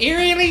something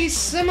eerily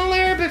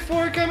similar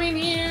before coming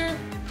here?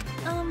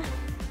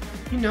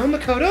 You know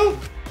Makoto?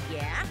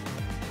 Yeah?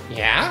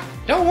 Yeah?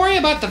 Don't worry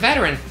about the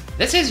veteran.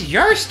 This is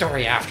your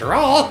story after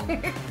all.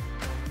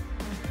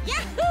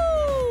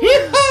 Yahoo!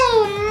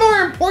 Yoo-hoo!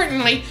 More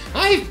importantly,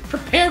 I've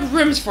prepared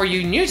rooms for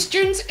you new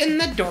students in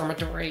the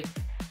dormitory.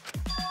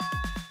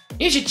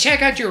 You should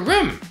check out your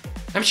room.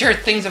 I'm sure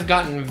things have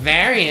gotten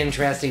very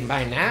interesting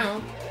by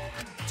now.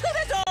 To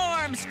the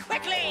dorms,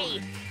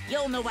 quickly!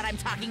 You'll know what I'm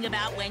talking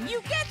about when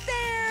you get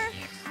there.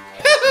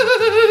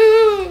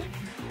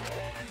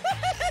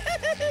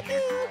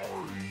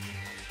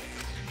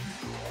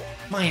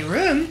 My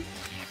room?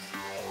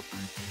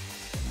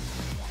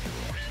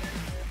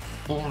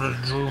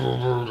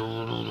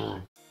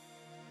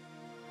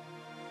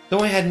 Though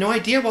I had no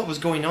idea what was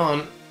going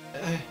on,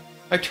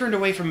 I turned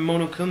away from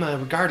Monokuma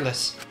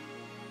regardless.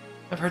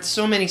 I've heard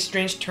so many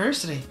strange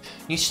terms today.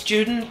 New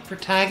student,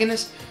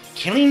 protagonist,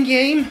 killing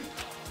game.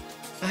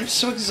 I'm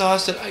so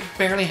exhausted, I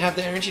barely have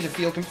the energy to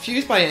feel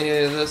confused by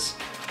any of this.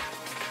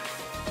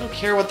 I don't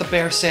care what the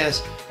bear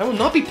says. I will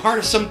not be part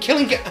of some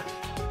killing game.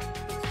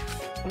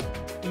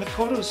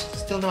 Makoto's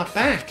still not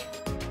back.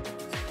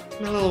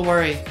 I'm a little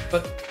worried,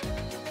 but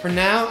for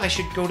now, I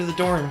should go to the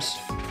dorms.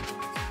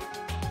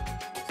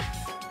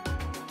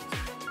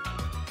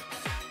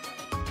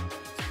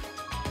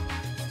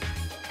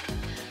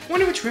 I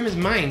wonder which room is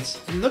mine.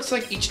 It looks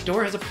like each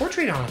door has a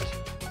portrait on it.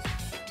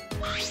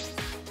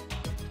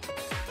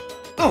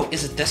 Oh,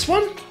 is it this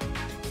one?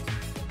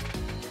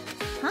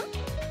 Huh?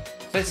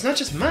 But it's not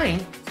just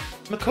mine.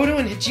 Makoto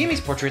and Hajime's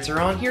portraits are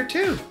on here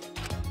too.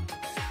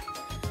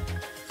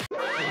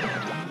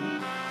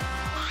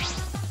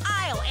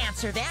 I'll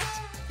answer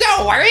that.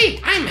 Don't worry,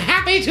 I'm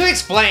happy to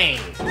explain.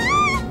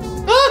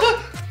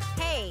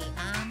 Hey,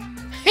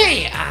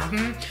 Hey,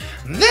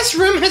 this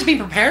room has been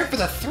prepared for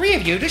the three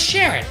of you to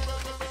share it.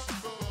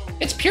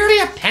 It's purely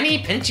a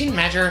penny-pinching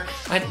measure.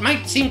 It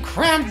might seem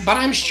cramped, but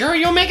I'm sure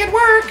you'll make it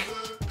work.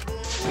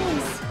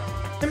 Please.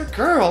 I'm a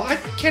girl. I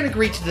can't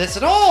agree to this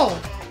at all.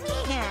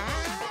 yeah.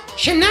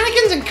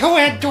 Shenanigans in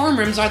co-ed dorm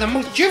rooms are the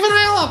most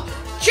juvenile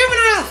of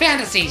juvenile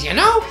fantasies, you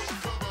know?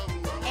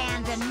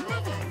 And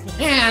another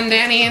thing. And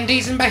any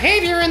indecent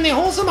behavior in the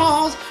wholesome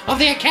halls of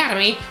the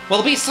academy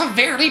will be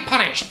severely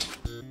punished.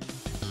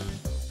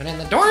 But in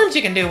the dorms,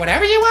 you can do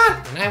whatever you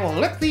want, and I will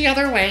look the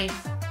other way.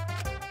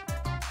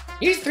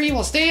 You three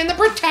will stay in the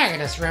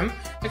protagonist room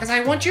because I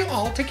want you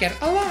all to get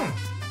along.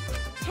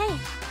 Hey,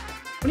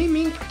 What do you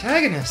mean,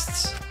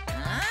 protagonists?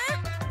 Huh?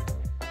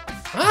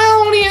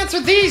 I'll only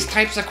answer these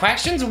types of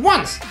questions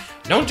once.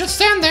 Don't just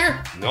stand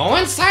there. Go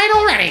inside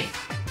already.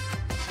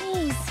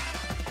 please.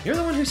 You're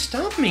the one who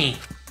stopped me.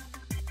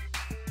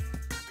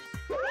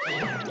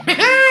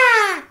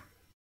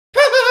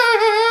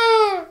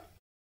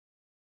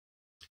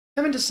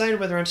 Haven't decided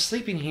whether I'm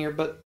sleeping here,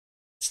 but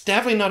it's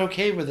definitely not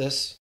okay with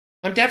this.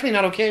 I'm definitely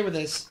not okay with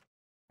this.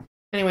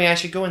 Anyway, I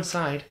should go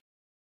inside.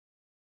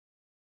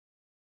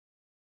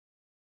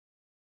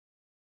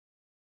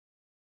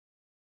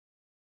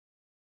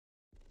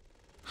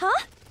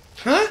 Huh?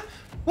 Huh?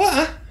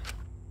 What?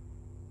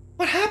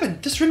 What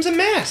happened? This room's a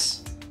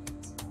mess.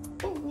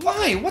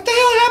 Why? What the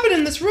hell happened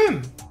in this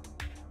room?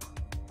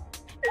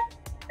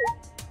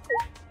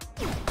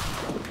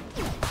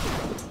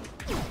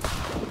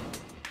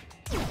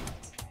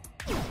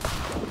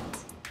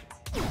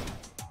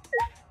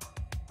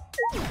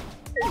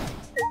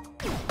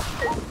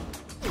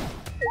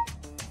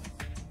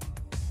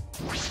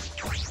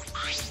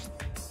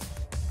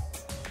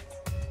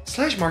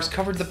 Slash marks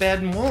covered the bed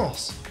and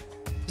walls.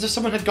 As if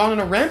someone had gone on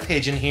a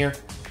rampage in here.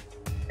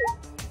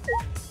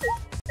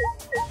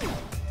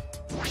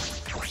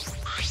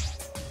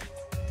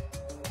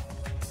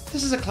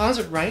 This is a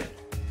closet, right?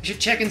 We should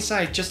check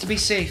inside just to be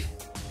safe.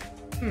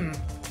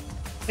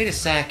 Wait a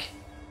sec.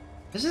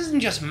 This isn't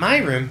just my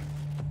room.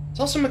 It's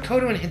also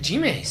Makoto and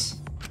Hajime's.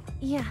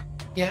 Yeah.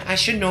 Yeah, I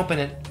shouldn't open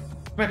it.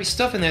 There might be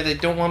stuff in there they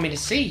don't want me to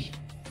see.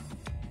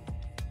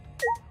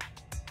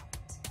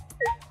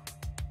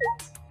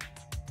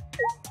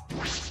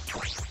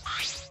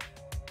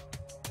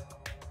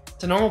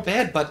 It's a normal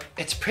bed, but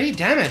it's pretty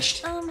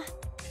damaged. What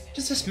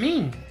does this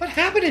mean? What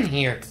happened in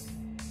here?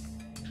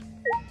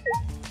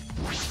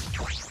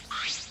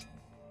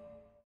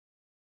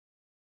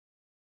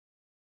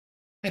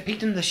 I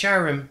peeked into the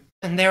shower room,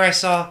 and there I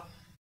saw...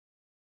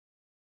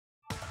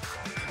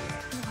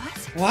 What?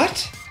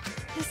 What?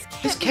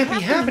 This can't be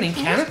happening,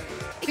 can it?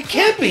 It It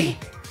can't be!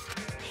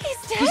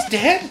 He's dead? He's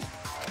dead?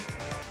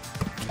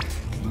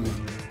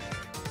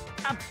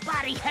 A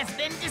body has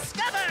been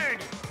discovered!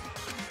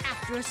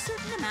 After a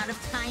certain amount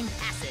of time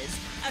passes,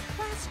 a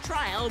class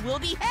trial will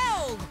be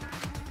held!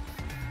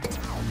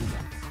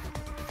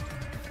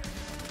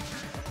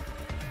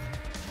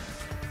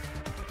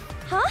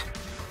 Huh?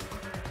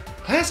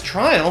 Class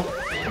trial?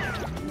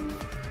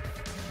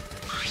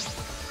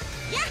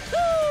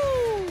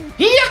 Yahoo!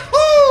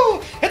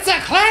 Yahoo! It's a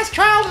class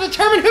trial to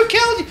determine who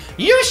killed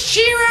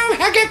Yushiro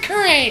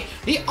Hagakure,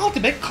 the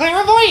ultimate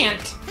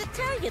clairvoyant. To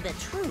tell you the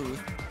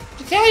truth,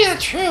 To tell you the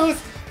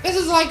truth, this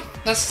is like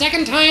the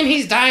second time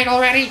he's died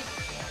already.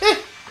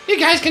 You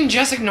guys can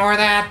just ignore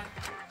that.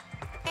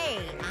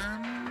 hey,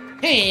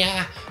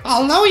 Hey,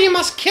 although you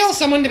must kill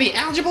someone to be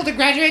eligible to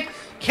graduate,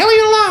 killing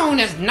alone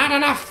is not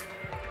enough.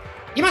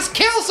 You must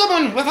kill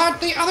someone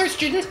without the other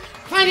students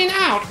finding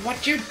out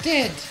what you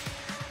did.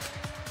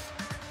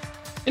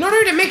 In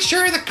order to make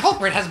sure the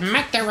culprit has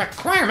met their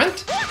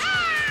requirement,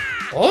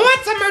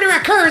 once a murder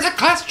occurs, a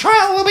class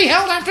trial will be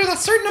held after a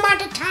certain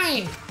amount of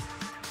time.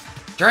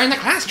 During the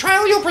class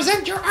trial, you'll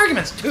present your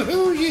arguments to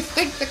who you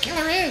think the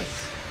killer is.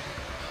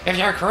 If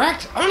you're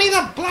correct, only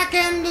the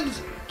black-ended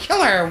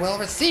killer will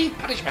receive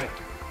punishment,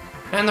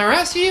 and the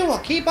rest of you will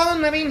keep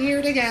on living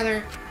here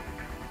together.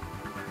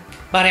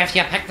 But if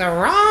you pick the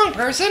wrong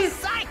person,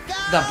 psycho!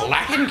 the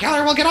blackened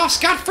killer will get off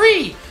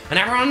scot-free, and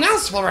everyone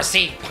else will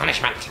receive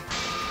punishment.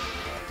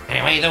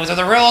 Anyway, those are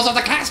the rules of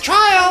the class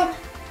trial.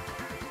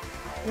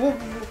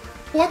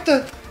 What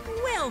the?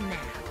 Well now,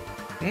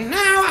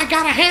 Now I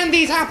gotta hand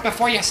these out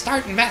before you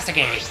start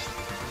investigating.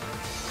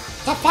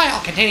 It's a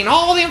file containing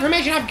all the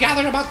information I've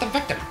gathered about the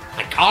victim.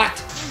 I call it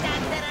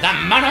the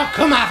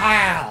Monokuma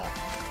file.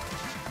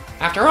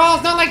 After all,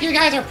 it's not like you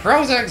guys are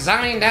pros at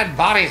examining dead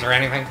bodies or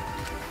anything.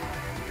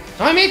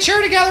 So I made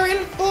sure to gather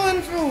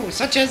info,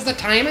 such as the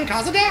time and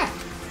cause of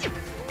death.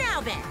 now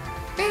then,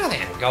 Now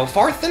then, go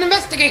forth and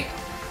investigate.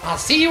 I'll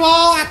see you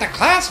all at the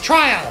class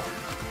trial.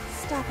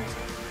 Stop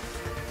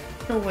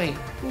it. No,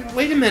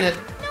 wait a minute.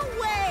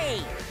 no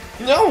way!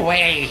 No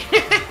way!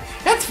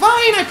 That's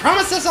fine, I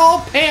promise this will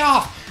pay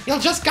off. You'll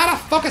just gotta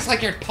focus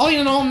like you're pulling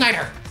an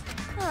all-nighter.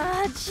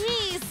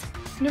 Jeez.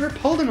 I've never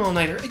pulled an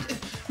all-nighter.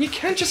 You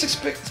can't just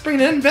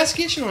spring an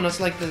investigation on us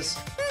like this.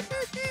 Talking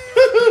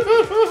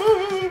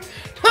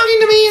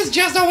to me is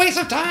just a waste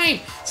of time.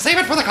 Save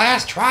it for the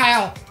class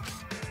trial.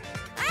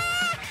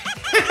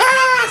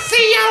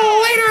 See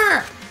you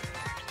later.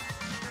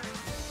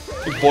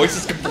 Your voice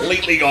is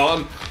completely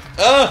gone.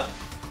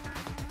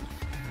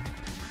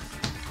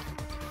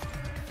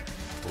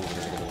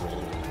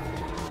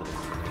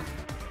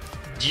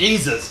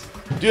 Jesus.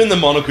 Doing the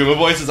Monokuma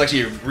voice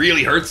actually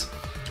really hurts.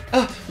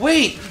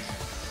 Wait.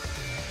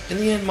 In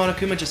the end,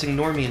 Monokuma just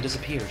ignored me and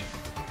disappeared.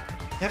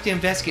 I have to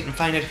investigate and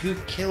find out who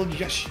killed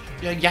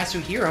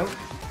Yasuhiro.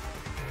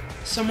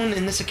 Someone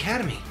in this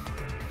academy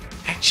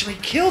actually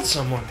killed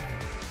someone.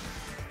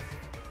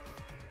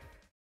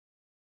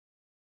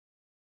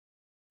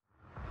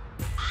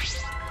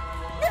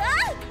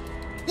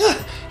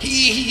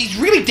 He's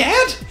really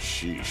dead?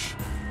 Sheesh.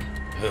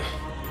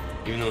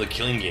 Even though the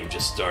killing game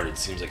just started,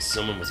 seems like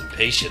someone was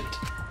impatient.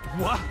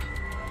 What?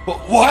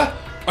 What?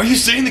 Are you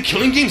saying the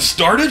killing game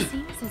started?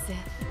 Seems as if...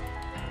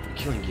 The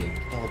killing game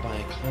followed by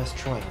a class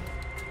trial.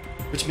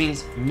 Which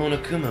means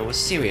Monokuma was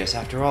serious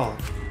after all.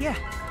 Yeah.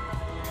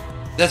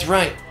 That's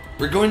right.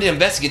 We're going to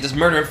investigate this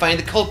murder and find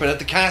the culprit at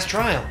the class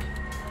trial.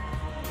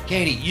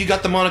 Katie, you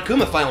got the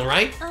Monokuma file,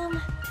 right?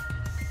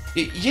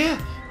 Yeah.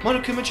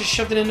 Monokuma just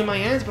shoved it into my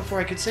hands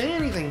before I could say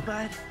anything.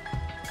 But...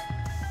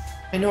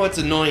 I know it's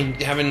annoying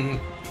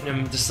having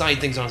him decide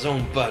things on his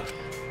own, but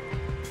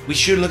we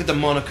should look at the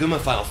Monokuma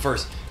file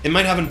first. It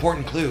might have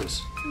important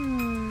clues.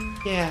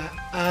 Yeah,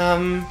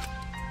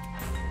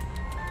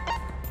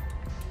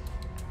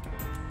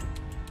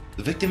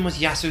 The victim was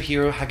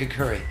Yasuhiro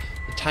Hagakure.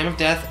 The time of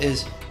death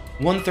is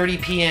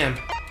 1:30 p.m.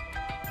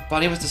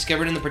 Body was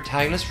discovered in the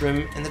protagonist's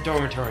room in the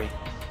dormitory.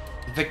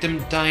 The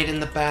victim died in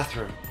the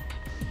bathroom.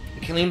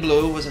 The killing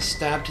blow was a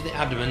stab to the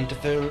abdomen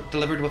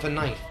delivered with a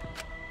knife.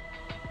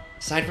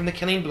 Aside from the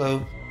killing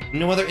blow,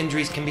 no other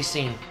injuries can be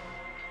seen.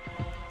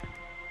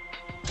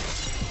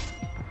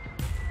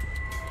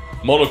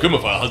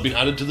 Monokuma file has been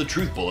added to the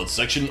Truth Bullets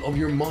section of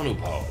your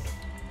monopod.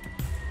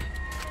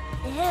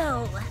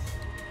 Ew.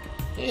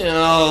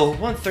 Ew,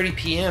 1:30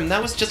 p.m.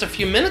 That was just a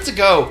few minutes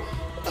ago.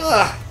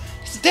 Ugh,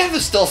 his death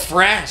is still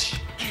fresh.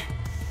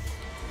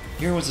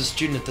 Hiro was a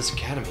student at this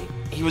academy.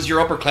 He was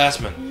your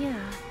upperclassman. Yeah.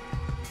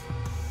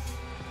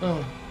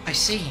 Oh, I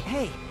see.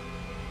 Hey.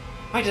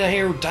 Why did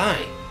Hiro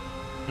die?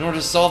 In order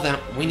to solve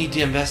that, we need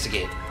to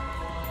investigate.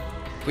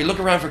 If we look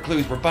around for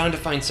clues, we're bound to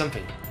find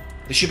something.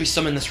 There should be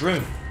some in this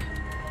room.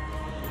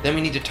 Then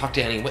we need to talk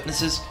to any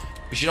witnesses.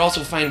 We should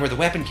also find where the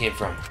weapon came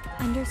from.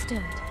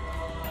 Understood.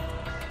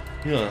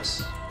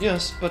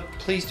 Yes, but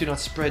please do not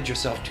spread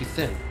yourself too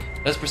thin.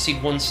 Let's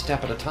proceed one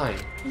step at a time.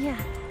 Yeah.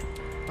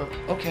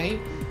 Okay,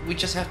 we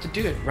just have to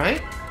do it,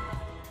 right?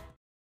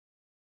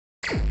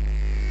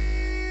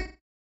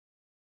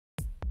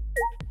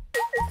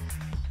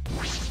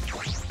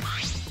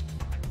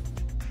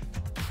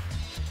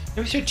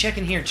 Maybe we should check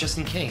in here just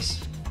in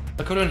case.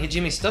 Makoto and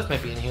Hajime's stuff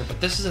might be in here,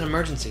 but this is an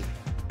emergency.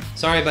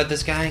 Sorry about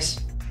this, guys.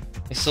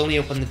 I slowly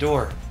opened the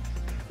door.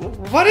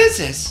 What is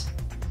this?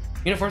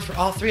 Uniforms for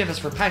all three of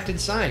us were packed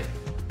inside.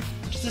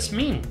 What does this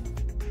mean?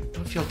 I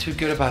don't feel too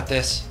good about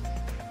this.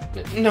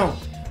 No,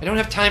 I don't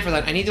have time for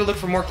that. I need to look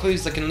for more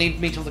clues that can lead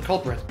me to the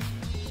culprit.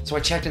 So I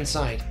checked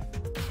inside.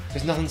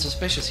 There's nothing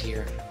suspicious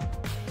here.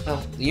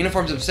 Well, the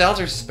uniforms themselves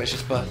are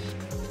suspicious, but...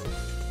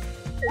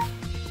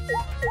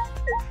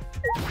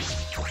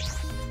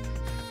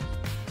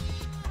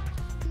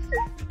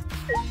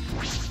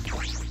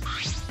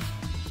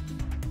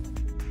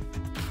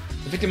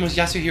 The victim was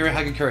Yasuhiro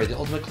Hagakure, the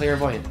ultimate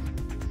clairvoyant.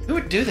 Who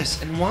would do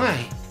this, and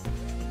why?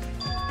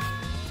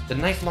 The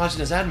knife lodged in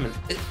his abdomen.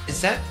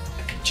 Is that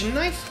a kitchen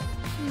knife?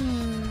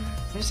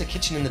 There's a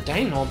kitchen in the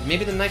dining hall.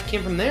 Maybe the knife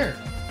came from there.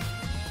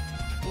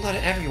 Blood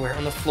everywhere,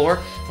 on the floor,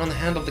 and on the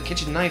handle of the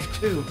kitchen knife,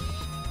 too.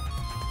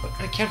 But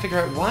I can't figure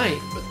out why,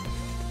 but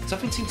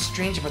something seems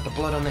strange about the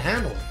blood on the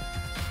handle.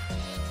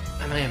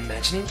 Am I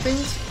imagining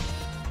things?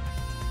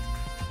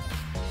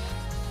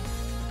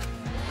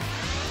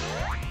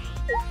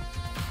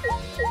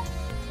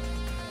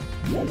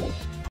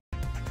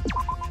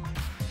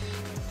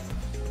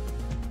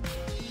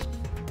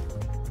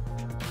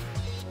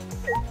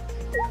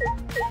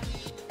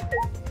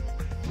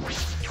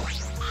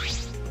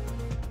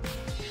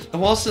 The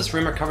walls of this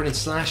room are covered in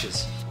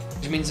slashes,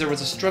 which means there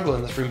was a struggle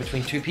in this room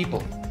between two people.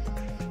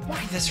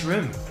 Why this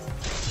room?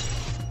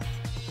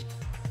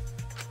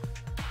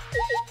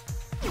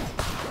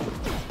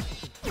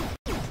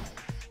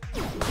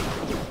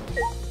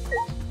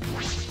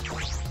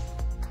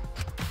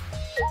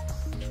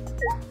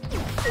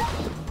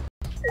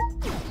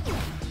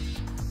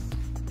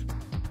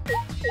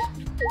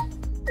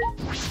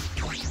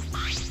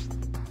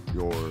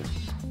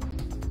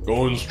 You're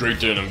going straight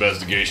to an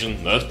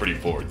investigation? That's pretty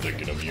forward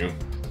thinking of you.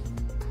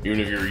 Even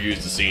if you're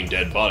used to seeing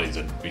dead bodies,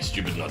 it'd be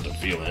stupid not to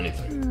feel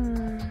anything.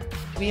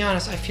 To be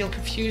honest, I feel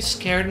confused,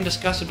 scared, and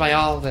disgusted by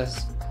all of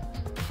this.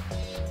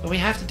 But we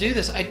have to do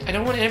this. I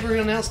don't want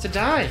everyone else to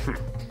die.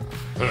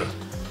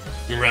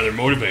 You're rather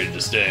motivated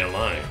to stay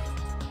alive.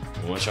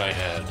 I wish I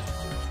had.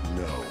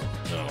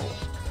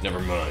 Never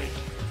mind.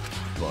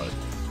 But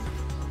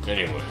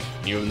anyway,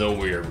 even though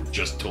we were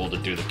just told to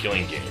do the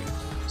killing game,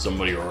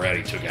 somebody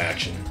already took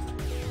action.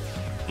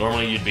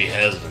 Normally you'd be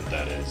hesitant,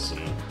 that is,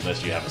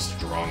 unless you have a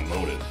strong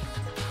motive.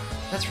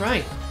 That's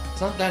right.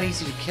 It's not that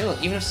easy to kill,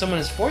 even if someone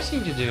is forcing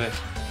you to do it.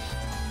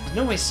 There's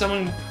no way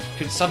someone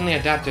could suddenly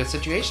adapt to a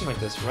situation like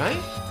this, right?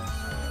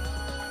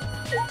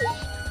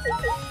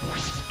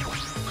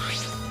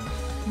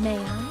 May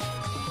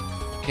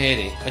I?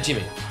 Katie,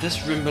 Jimmy,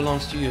 this room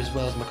belongs to you as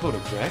well as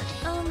Makoto, correct?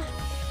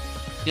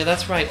 Yeah,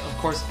 that's right. Of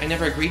course, I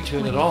never agreed to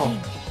it at all.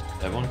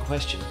 I have one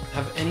question.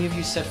 Have any of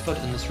you set foot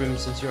in this room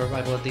since your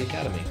arrival at the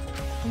academy?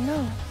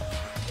 No.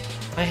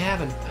 I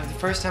haven't. The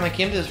first time I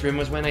came to this room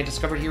was when I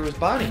discovered Hiro's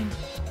body.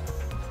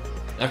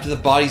 After the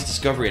body's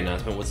discovery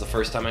announcement was the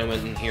first time I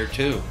went in here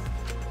too.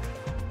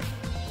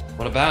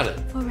 What about it?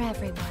 For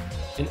everyone.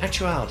 In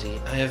actuality,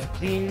 I have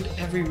cleaned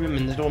every room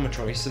in the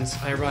dormitory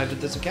since I arrived at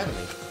this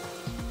academy.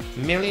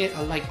 Merely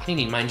a light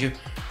cleaning, mind you,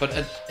 but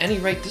at any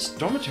rate, this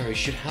dormitory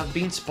should have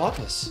been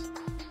spotless.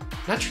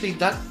 Naturally,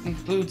 that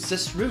includes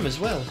this room as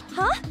well.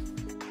 Huh?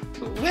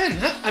 When?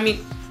 Huh? I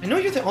mean, I know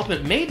you're the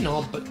ultimate maid and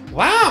all, but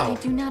wow!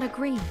 I do not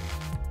agree.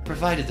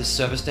 Provided this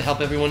service to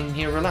help everyone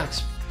here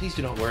relax. Please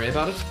do not worry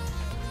about it.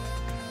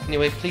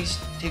 Anyway, please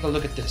take a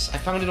look at this. I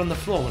found it on the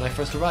floor when I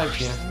first arrived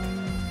here.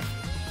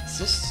 Is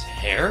this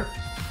hair?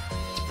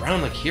 It's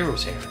brown like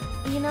Hiro's hair.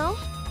 You know?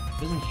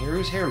 Isn't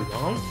Hiro's hair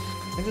long?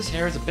 I think this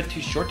hair is a bit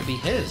too short to be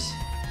his.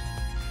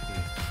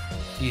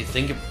 Do you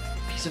think a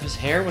piece of his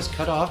hair was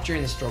cut off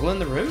during the struggle in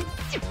the room?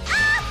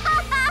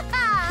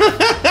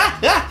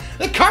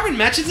 The carbon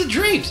matches the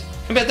drapes!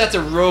 I bet that's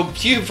a rogue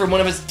pube from one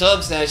of his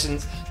tub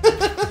sessions.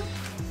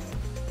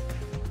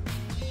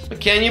 But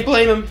can you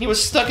blame him? He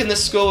was stuck in the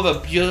skull of a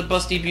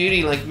busty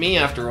beauty like me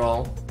after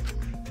all.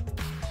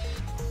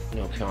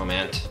 No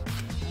comment.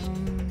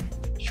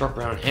 Short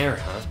brown hair,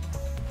 huh?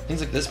 Things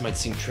like this might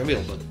seem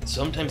trivial, but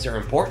sometimes they're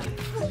important.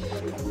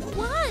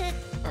 What?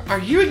 Are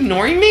you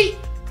ignoring me?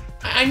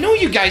 I know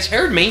you guys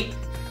heard me.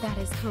 That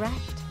is correct.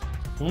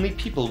 Only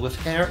people with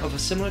hair of a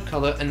similar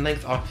color and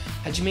length are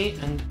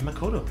Hajime and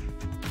Makoto.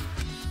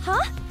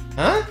 Huh?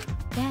 Huh?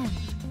 Ben.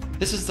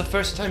 This is the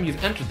first time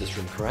you've entered this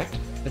room, correct?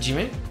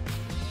 Hajime?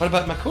 What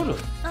about Makoto?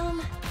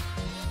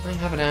 I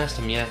haven't asked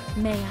him yet.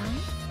 May I?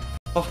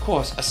 Of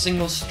course, a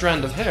single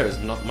strand of hair is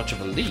not much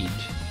of a lead.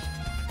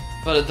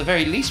 But at the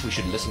very least, we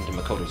should listen to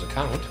Makoto's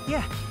account.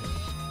 Yeah.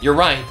 You're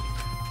right.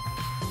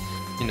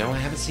 You know, I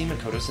haven't seen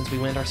Makoto since we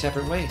went our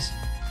separate ways.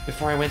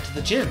 Before I went to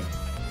the gym.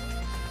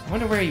 I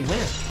wonder where he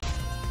went.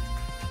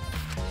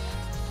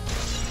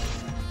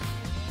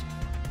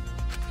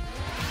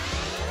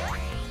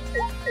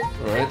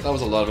 Alright, that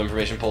was a lot of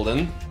information pulled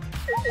in.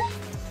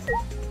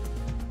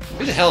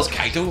 Who the hell is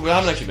Kaito? We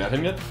haven't actually met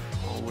him yet.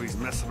 Always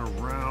messing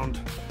around.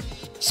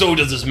 So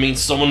does this mean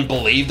someone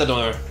believed that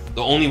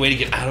the only way to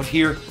get out of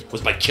here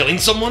was by killing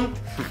someone?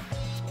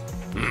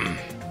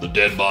 The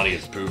dead body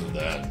is proof of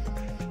that.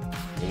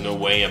 There's no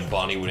way a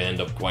body would end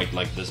up quite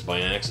like this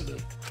by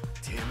accident.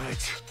 Damn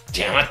it.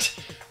 Damn it!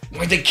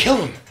 Why'd they kill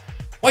him?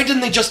 Why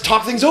didn't they just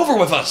talk things over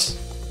with us?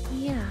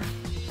 Yeah.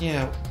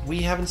 Yeah,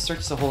 we haven't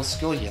searched the whole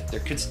school yet. There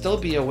could still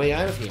be a way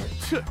out of here.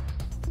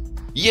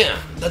 Yeah,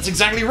 that's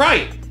exactly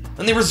right.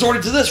 And they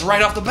resorted to this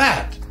right off the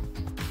bat.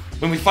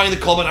 When we find the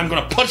culprit, I'm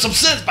gonna punch some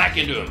sense back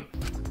into him.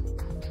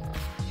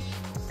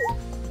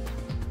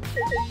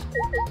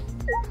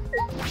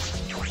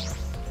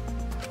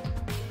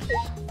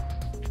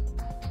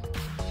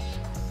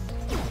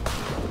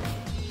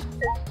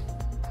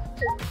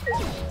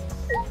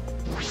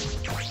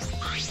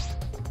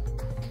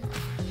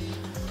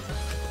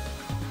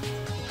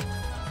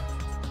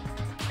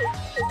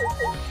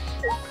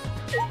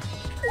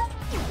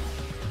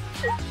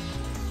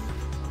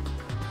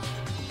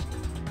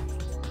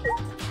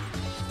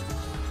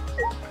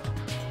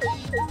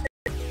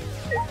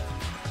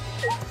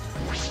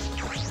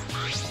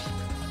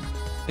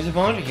 There's a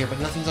monitor here, but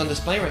nothing's on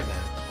display right now.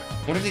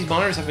 What if these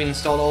monitors have been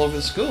installed all over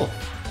the school?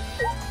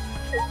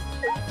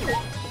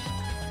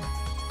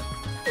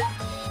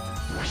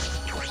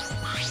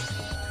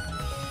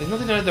 There's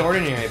nothing out of the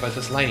ordinary about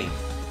this lighting.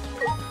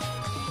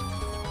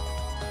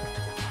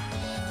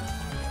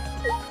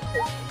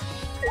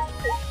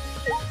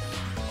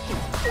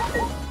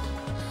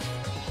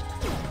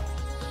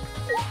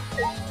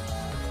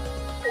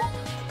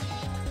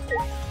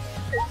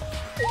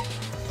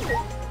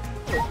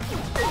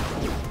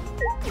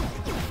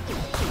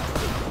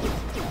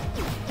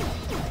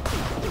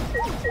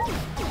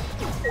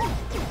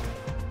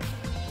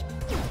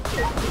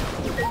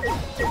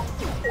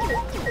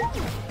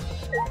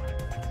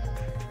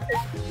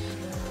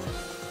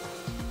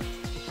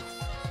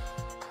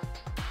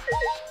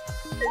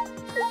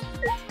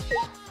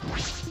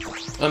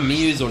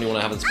 Miyu's the only one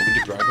I haven't spoken to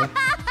directly.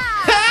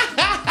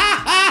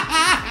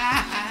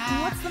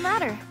 What's the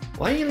matter?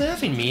 Why are you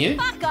laughing, Miyu?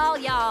 Fuck all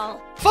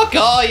y'all. Fuck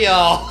all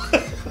y'all!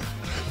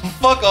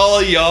 Fuck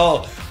all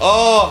y'all!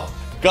 Oh,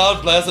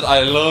 God bless it,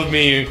 I love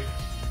Miyu.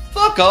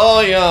 Fuck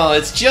all y'all,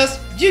 it's just,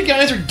 you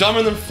guys are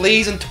dumber than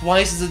fleas and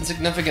twice as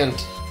insignificant.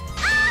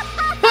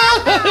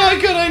 How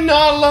could I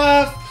not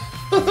laugh?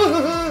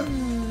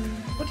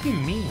 What do you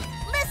mean?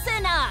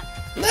 Listen up!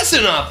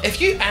 Listen up!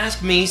 If you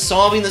ask me,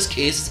 solving this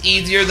case is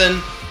easier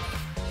than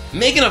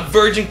making a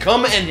virgin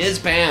come in his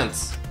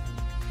pants.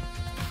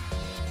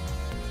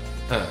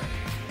 Huh.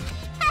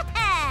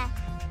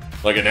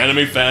 Like an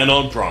anime fan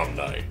on prom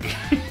night.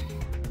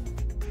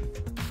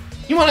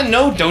 You want to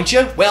know, don't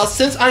you? Well,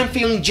 since I'm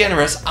feeling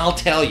generous, I'll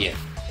tell you.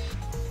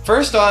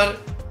 First off,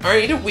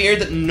 aren't it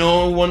weird that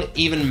no one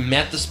even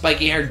met the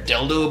spiky-haired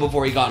dildo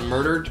before he got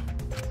murdered?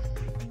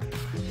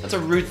 That's a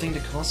rude thing to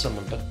call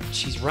someone, but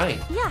she's right.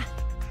 Yeah.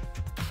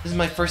 This is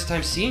my first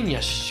time seeing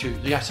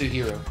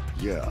Yasuhiro.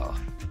 Yeah.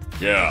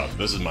 Yeah,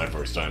 this is my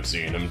first time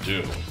seeing him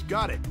too.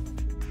 Got it.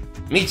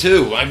 Me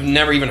too, I've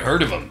never even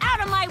heard of him.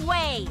 Out of my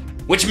way!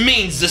 Which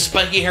means the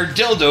spiky-haired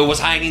dildo was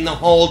hiding the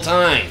whole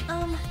time.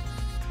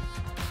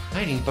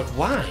 Hiding, but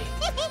why?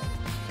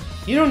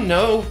 You don't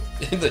know.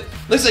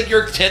 Looks like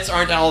your tits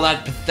aren't all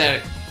that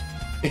pathetic.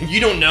 You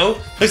don't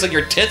know? Looks like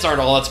your tits aren't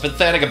all that's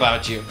pathetic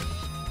about you.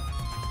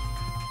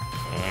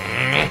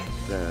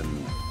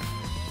 Then.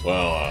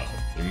 Well,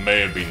 you may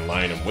have been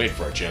lying in wait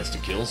for a chance to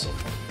kill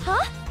someone.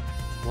 Huh?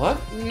 What?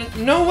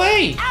 No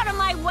way! Out of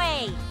my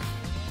way!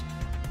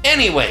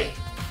 Anyway,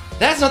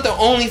 that's not the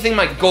only thing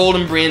my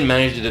golden brain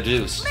managed to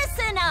deduce.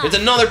 Listen up! There's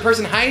another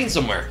person hiding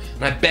somewhere,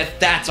 and I bet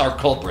that's our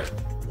culprit.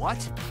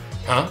 What?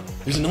 Huh?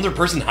 There's another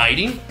person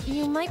hiding?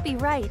 You might be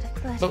right,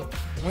 but... But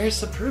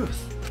where's the proof?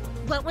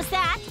 What was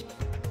that?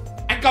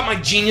 I got my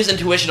genius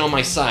intuition on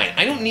my side.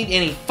 I don't need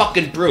any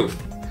fucking proof.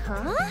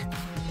 Huh?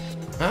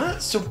 Huh?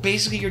 So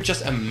basically you're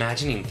just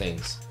imagining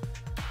things.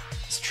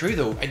 It's true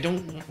though, I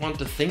don't want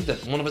to think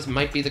that one of us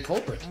might be the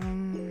culprit.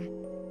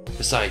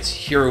 Besides,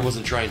 Hiro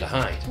wasn't trying to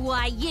hide.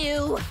 Why,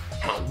 you...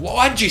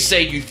 What'd you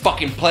say, you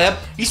fucking pleb?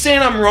 You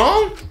saying I'm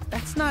wrong?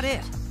 That's not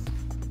it.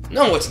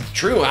 No, it's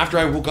true. After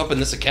I woke up in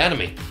this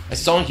academy, I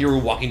saw Hiro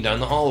walking down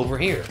the hall over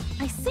here.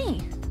 I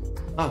see.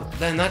 Oh,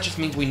 then that just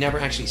means we never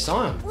actually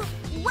saw him.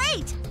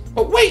 Wait!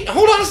 Oh, wait,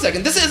 hold on a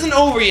second. This isn't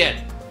over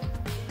yet.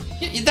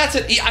 That's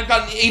it. I've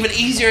got an even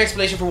easier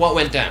explanation for what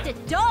went down.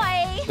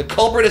 Doy! The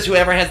culprit is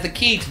whoever has the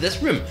key to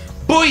this room.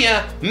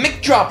 Booyah!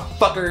 Mic-drop,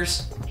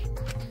 fuckers!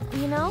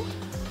 You know?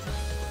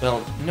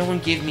 Well, no one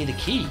gave me the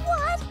key.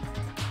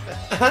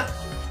 What?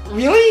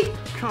 Really?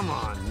 Come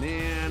on,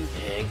 man.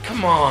 Man,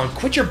 come on,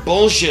 quit your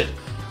bullshit.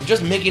 You're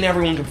just making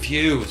everyone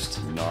confused.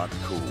 Not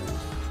cool.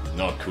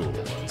 Not cool.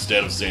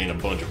 Instead of saying a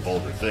bunch of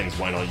vulgar things,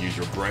 why not use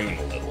your brain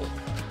a little?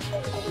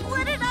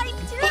 What did I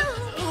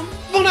do?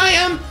 But I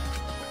am...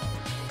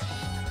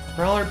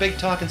 For all her big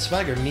talk and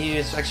swagger, Miyu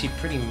is actually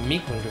pretty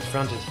meek when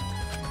confronted.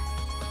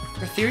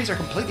 Her theories are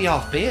completely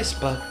off base,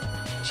 but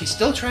she's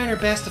still trying her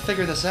best to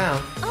figure this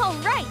out. Oh,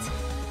 right.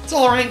 It's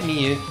alright,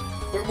 Miyu.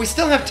 We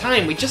still have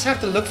time, we just have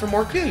to look for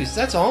more clues,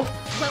 that's all.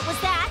 What was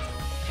that?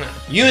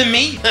 You and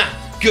me?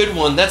 Ha, good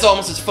one, that's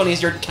almost as funny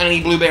as your tiny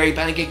blueberry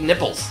pancake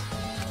nipples.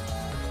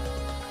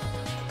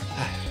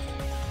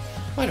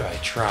 Why do I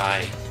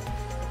try?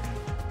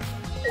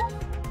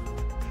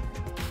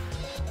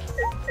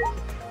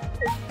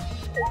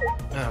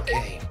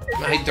 Okay,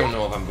 I don't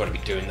know if I'm going to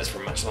be doing this for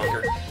much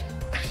longer.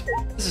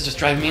 This is just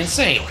driving me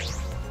insane.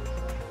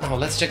 Oh,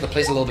 let's check the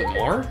place a little bit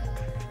more.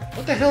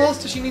 What the hell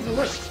else does she need to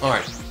look?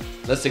 Alright,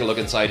 let's take a look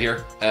inside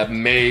here.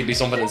 Maybe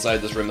something inside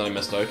this room that I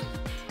missed out.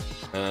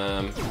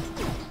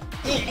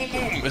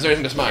 Is there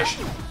anything to smash?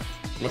 I'm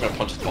not gonna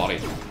punch his body.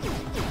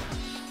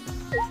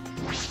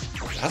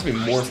 There has to be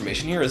more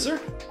information here, is there?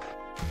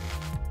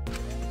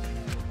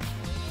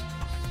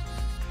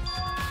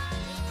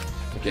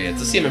 Okay, it's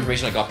the same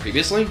information I got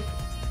previously.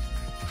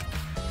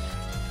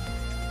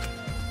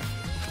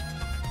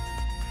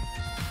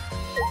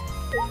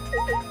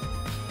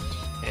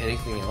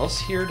 Anything else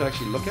here to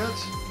actually look at?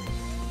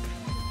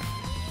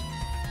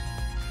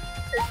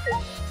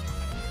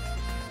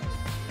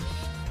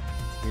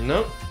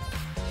 No.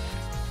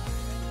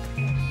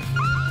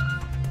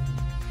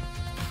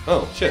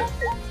 Oh, shit.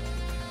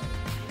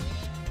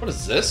 What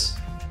is this?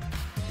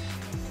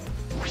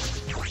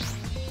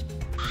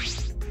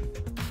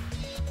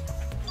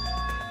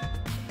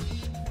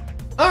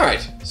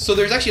 Alright, so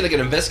there's actually like an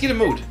investigative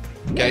mode.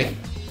 Okay.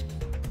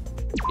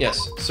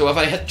 Yes, so if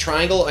I hit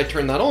triangle, I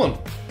turn that on.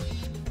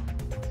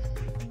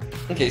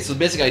 Okay, so the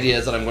basic idea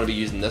is that I'm going to be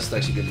using this to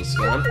actually be able to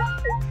scan.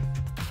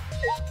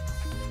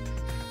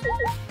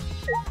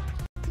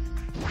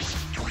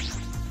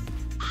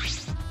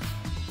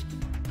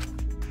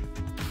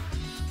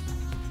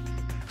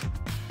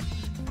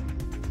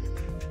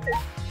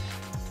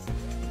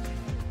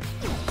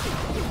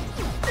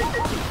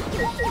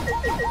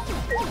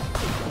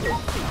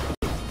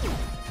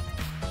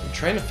 I'm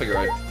trying to figure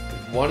out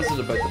what is it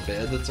about the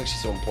bed that's actually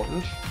so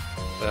important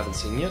that I haven't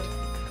seen yet.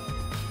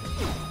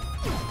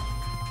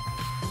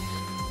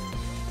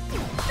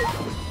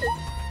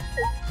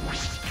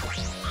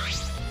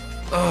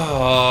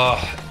 Oh,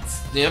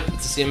 yep,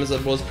 it's the same as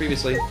it was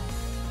previously.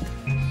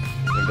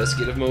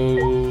 Investigative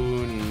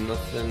mode,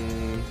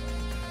 nothing.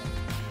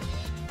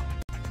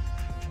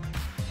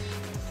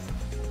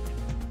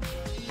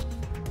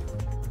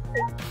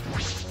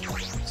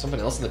 something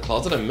else in the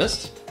closet I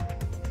missed?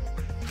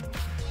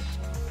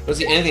 Don't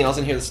see anything else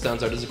in here that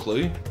stands out as a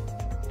clue.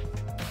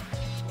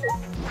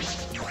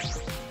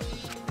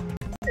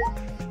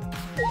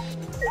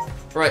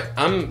 Right,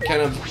 I'm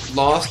kind of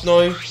lost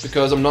now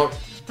because I'm not...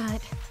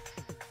 But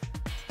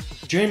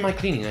During my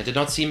cleaning, I did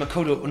not see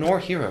Makoto nor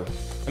Hiro.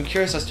 I'm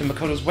curious as to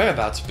Makoto's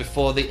whereabouts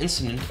before the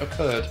incident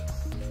occurred.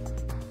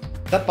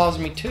 That bothers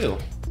me too.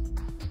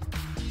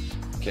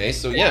 Okay,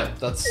 so yeah,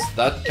 that's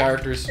that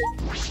character's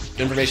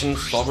information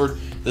covered.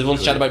 This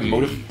one's chat about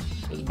motive.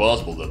 It's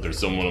possible that there's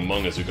someone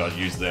among us who got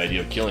used to the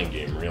idea of killing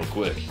game real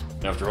quick.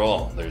 After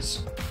all,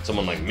 there's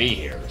someone like me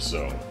here,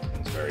 so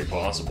it's very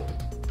possible.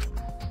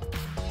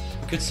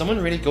 Could someone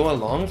really go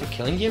along with a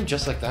killing game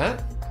just like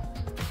that?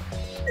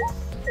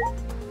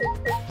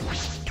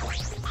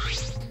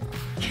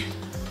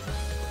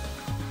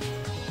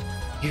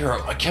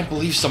 Hiro, I can't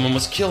believe someone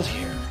was killed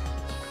here.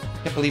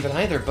 I can't believe it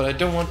either, but I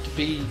don't want to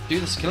do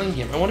this killing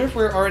game. I wonder if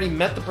we already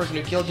met the person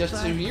who killed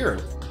Hiro.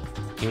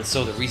 Even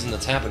so, the reason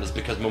that's happened is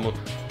because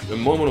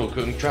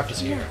Momono trapped us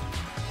here.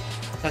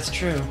 That's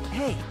true.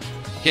 Hey,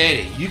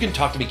 Katie, you can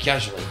talk to me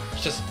casually.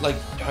 It's just like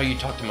how you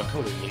talk to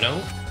Makoto, you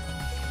know?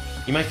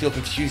 You might feel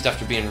confused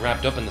after being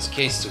wrapped up in this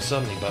case so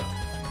suddenly, but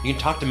you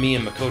can talk to me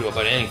and Makoto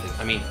about anything.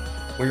 I mean,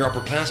 we're your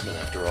upperclassmen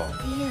after all.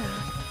 yeah.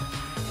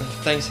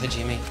 Thanks,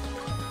 Hajime.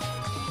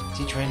 Is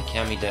he trying to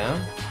calm me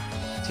down?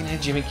 Seeing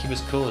Hajime keep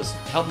his cool is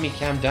helping me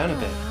calm down a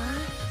bit.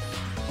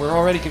 We're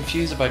already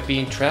confused about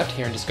being trapped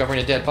here and discovering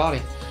a dead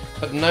body,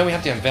 but now we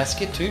have to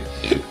investigate too?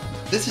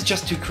 This is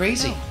just too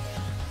crazy.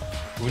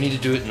 We need to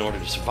do it in order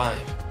to survive.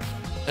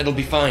 It'll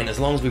be fine as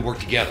long as we work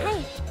together.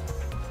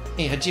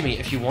 Hey Hajime,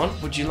 if you want,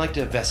 would you like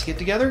to investigate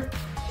together?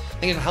 I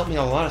think it'll help me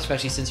a lot,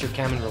 especially since you're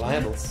calm and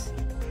reliable.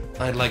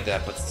 I'd like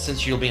that, but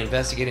since you'll be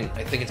investigating,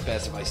 I think it's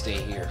best if I stay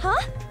here.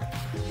 Huh?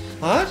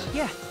 What?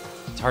 yeah.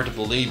 It's hard to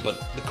believe, but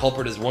the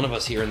culprit is one of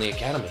us here in the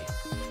academy.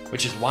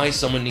 Which is why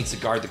someone needs to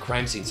guard the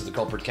crime scene so the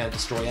culprit can't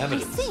destroy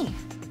evidence.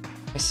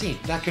 I see.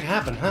 That could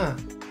happen, huh?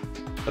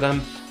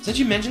 But, since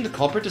you mentioned the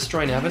culprit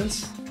destroying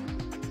evidence,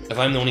 if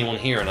I'm the only one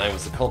here and I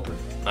was the culprit,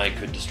 I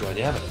could destroy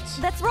the evidence.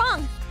 That's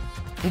wrong.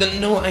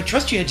 No, I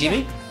trust you,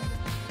 Hajime.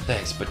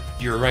 Thanks, but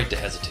you're right to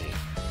hesitate.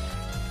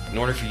 In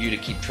order for you to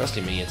keep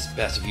trusting me, it's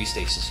best if you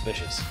stay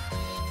suspicious.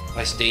 If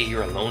I stay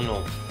here alone,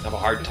 I'll have a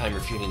hard time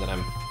refuting that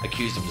I'm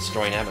accused of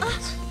destroying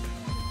evidence.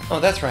 Oh,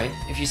 that's right.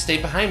 If you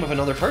stayed behind with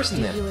another person,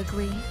 Do then. you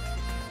agree?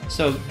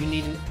 So, you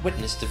need a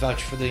witness to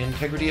vouch for the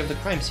integrity of the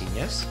crime scene,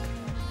 yes?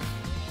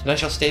 And I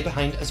shall stay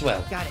behind as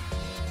well. Got it.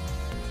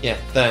 Yeah,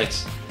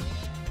 thanks.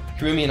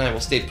 Kurumi and I will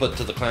stay put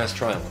to the class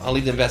trial. I'll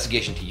leave the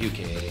investigation to you,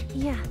 Kaede.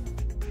 Yeah.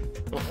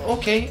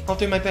 Okay, I'll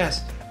do my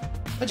best.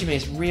 Hajime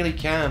is really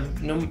calm.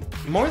 No,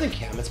 more than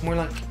calm, it's more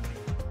like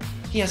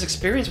he has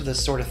experience with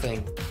this sort of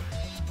thing.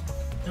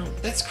 No,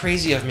 that's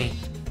crazy of me.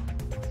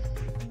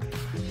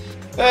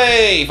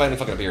 Hey, finally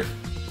fucking appeared.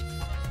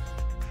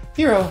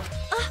 Hiro.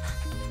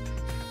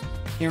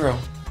 Hiro.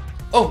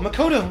 Oh,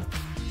 Makoto.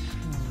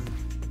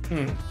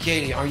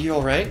 Katie, are you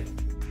alright?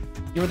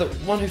 You were the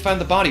one who found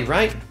the body,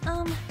 right?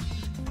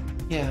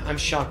 Yeah, I'm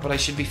shocked, but I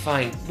should be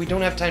fine. We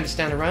don't have time to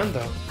stand around,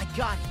 though. I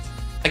got it.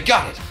 I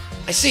got it.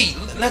 I see.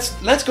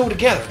 Let's go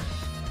together.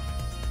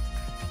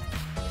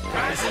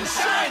 Rise and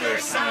shine,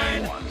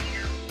 Ursine!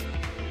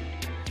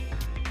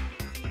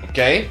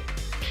 Okay.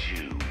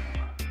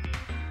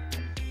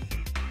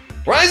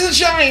 Rise and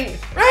shine!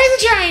 Rise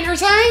and shine,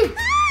 Ursine!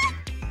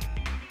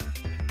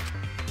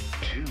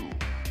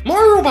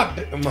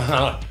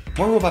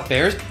 More robot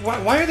bears?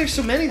 Why are there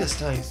so many this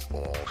time?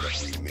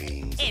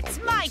 It's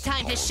my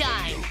time to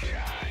shine.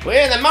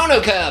 We're the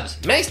Mono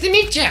Cubs! Nice to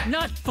meet ya!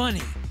 Not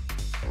funny.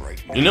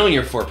 You know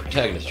you're four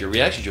protagonists. Your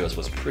reaction to us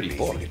was pretty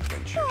boring.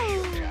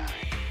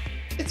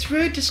 It's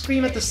rude to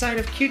scream at the sight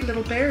of cute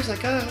little bears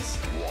like us.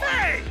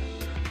 Hey!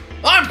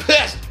 I'm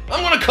pissed!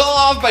 I'm gonna cool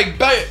off by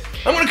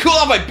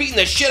beating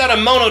the shit out of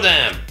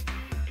Monodam!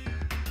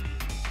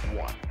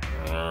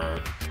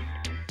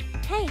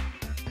 Hey,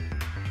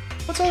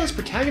 What's all this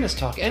protagonist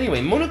talk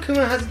anyway?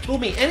 Monokuma hasn't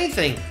told me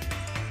anything.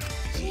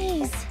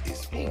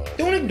 jeez.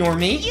 Don't ignore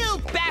me. You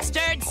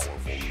bastards!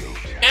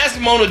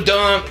 Asking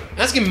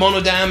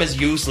Monodam is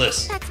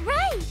useless. That's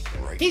right.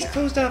 He's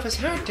closed off his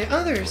heart to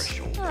others.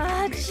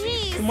 Ah,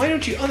 jeez. Then why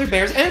don't you other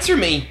bears answer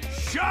me?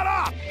 Shut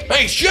up!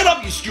 Hey, shut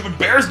up, you stupid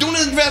bears! Don't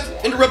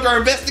interrupt our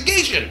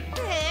investigation!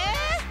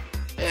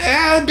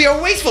 It'd be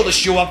wasteful to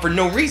show up for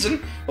no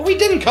reason, but we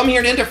didn't come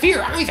here to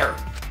interfere either.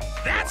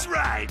 That's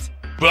right!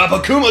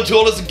 Papa Kuma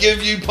told us to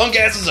give you punk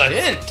asses a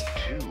hint.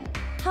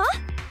 Huh?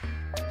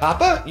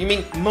 Papa? You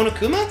mean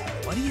Monokuma?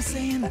 What are you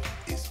saying?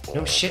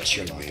 No shit,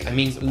 Sherlock. I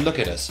mean, look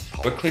at us.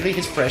 We're clearly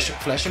his fresh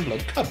flesh and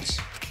blood cubs.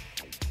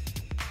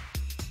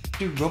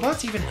 Do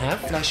robots even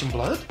have flesh and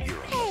blood?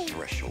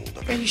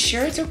 Are you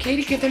sure it's okay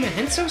to give them a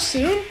hint so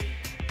soon?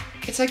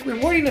 It's like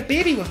rewarding a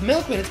baby with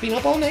milk when it's been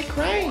up all night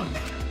crying.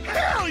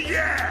 Hell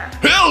yeah!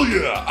 Hell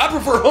yeah! I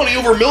prefer honey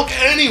over milk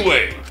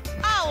anyway!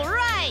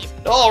 Alright!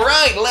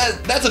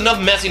 Alright, that's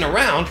enough messing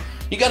around.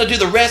 You gotta do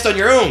the rest on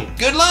your own.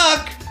 Good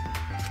luck!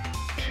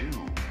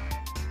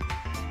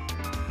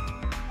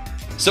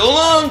 So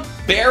long,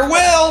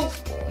 farewell!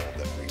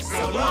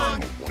 So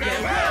long,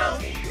 farewell!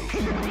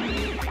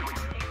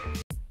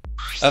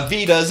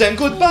 Avidas and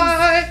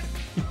goodbye!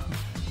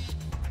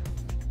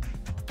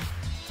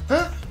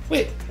 Huh?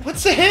 Wait,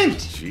 what's the hint?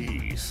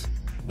 Jeez.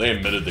 They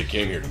admitted they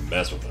came here to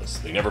mess with us.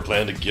 They never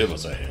planned to give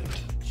us a hint.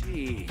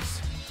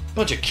 Jeez.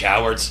 Bunch of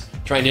cowards,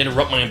 trying to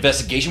interrupt my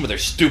investigation with their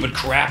stupid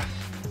crap.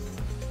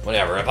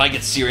 Whatever, if I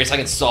get serious, I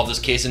can solve this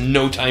case in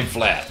no time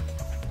flat.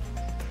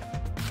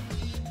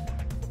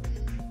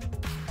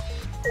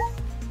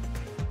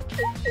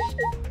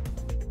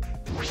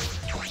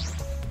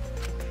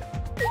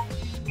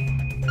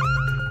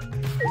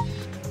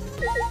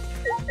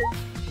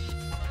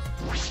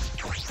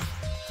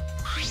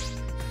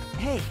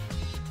 Hey,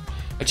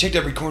 I checked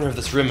every corner of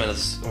this room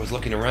as I was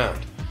looking around.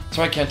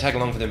 So I can't tag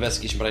along for the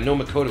investigation, but I know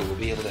Makoto will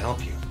be able to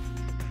help you.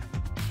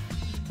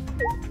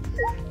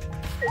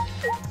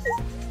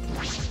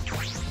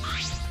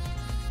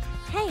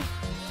 Hey,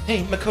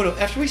 Hey, Makoto,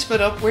 after we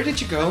split up, where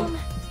did you go?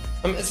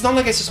 It's not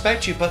like I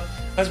suspect you, but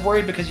I was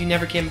worried because you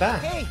never came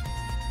back. hey!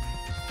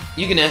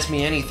 You can ask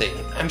me anything.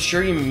 I'm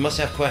sure you must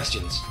have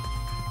questions.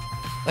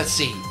 Let's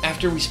see,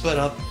 after we split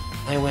up,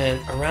 I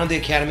went around the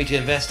academy to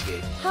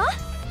investigate. huh?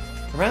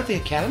 Around the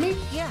academy?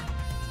 Yeah,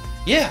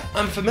 Yeah,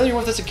 I'm familiar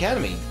with this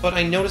academy, but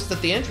I noticed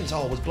that the entrance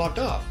hall was blocked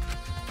off.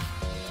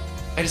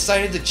 I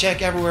decided to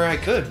check everywhere I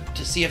could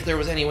to see if there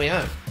was any way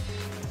out,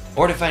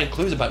 or to find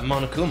clues about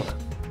Monokuma.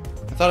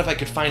 I thought if I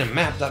could find a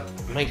map that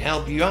might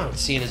help you out,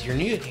 seeing as you're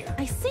new here.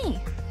 I see.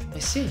 I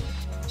see.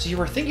 So you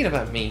were thinking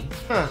about me,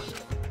 huh?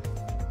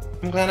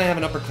 I'm glad I have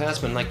an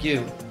upperclassman like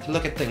you to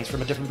look at things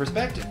from a different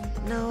perspective.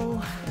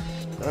 No.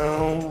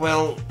 Oh,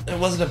 well, it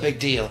wasn't a big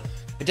deal.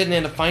 I didn't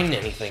end up finding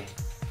anything.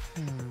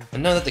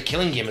 And now that the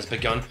killing game has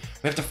begun,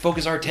 we have to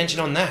focus our attention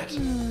on that.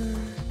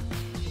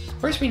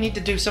 First, we need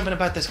to do something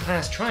about this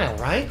class trial,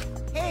 right?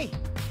 hey!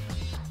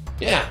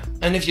 Yeah,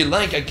 and if you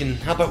like, I can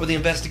help out with the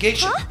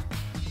investigation. Huh?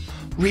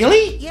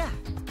 Really? Yeah,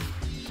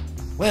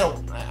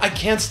 Well, I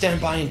can't stand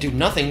by and do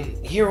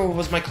nothing. Hiro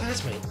was my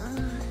classmate.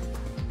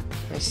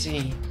 I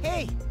see.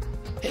 hey!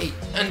 Hey,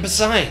 and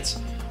besides,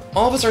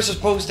 all of us are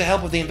supposed to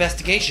help with the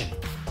investigation.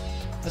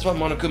 That's what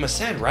Monokuma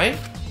said, right?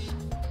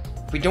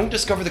 If we don't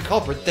discover the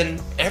culprit, then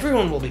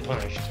everyone will be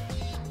punished.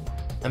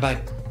 And by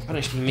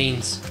punished, he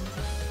means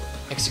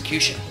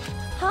execution.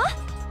 Huh?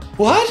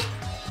 What?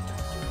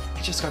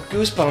 I just got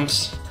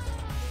goosebumps.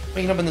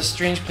 Waking up in this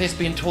strange place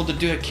being told to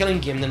do a killing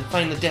game, then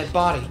find the dead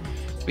body.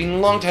 It's been a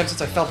long time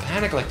since I felt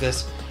panic like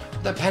this.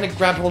 That panic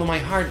grabbed hold of my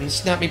heart and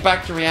snapped me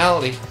back to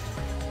reality.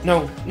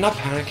 No, not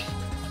panic.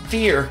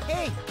 Fear.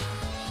 Hey!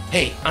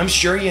 Hey, I'm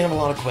sure you have a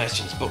lot of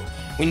questions, but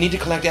we need to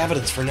collect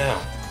evidence for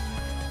now.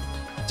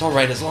 It's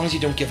alright, as long as you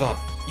don't give up.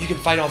 You can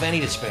fight off any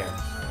despair.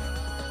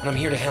 And I'm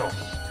here to help.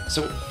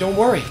 So, don't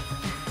worry.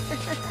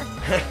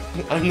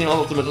 I'm the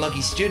ultimate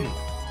lucky student.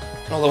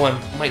 Although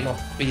I might not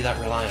be that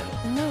reliable.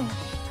 No.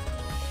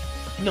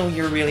 No,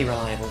 you're really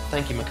reliable.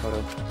 Thank you,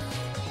 Makoto.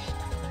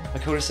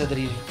 Makoto said that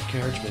he'd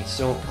encourage me,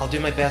 so I'll do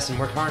my best and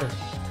work harder.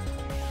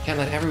 Can't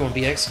let everyone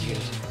be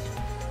executed.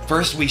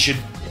 First, we should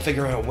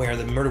figure out where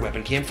the murder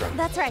weapon came from.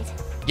 That's right.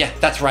 Yeah,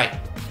 that's right.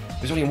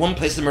 There's only one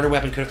place the murder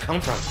weapon could have come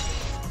from.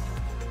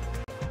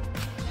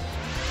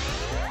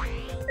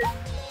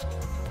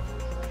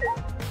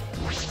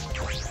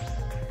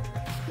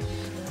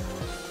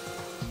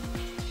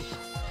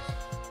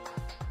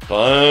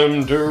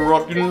 Time to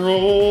rock and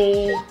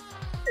roll.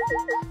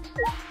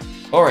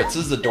 Alright, so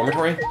this is the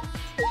dormitory.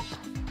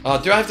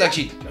 Do I have to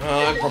actually...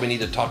 I probably need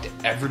to talk to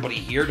everybody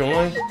here, don't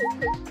I?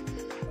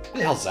 What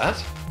the hell's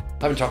that?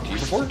 I haven't talked to you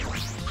before.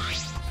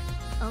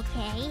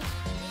 Okay.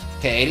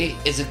 Katie,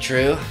 is it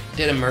true?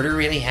 Did a murder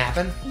really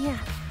happen? Yeah.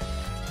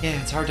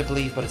 Yeah, it's hard to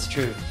believe, but it's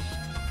true.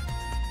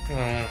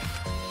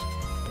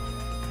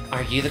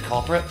 Are you the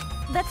culprit?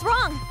 That's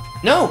wrong.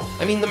 No!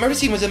 I mean, the murder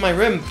scene was in my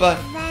room, but...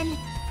 Then,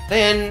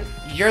 Then,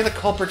 you're the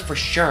culprit for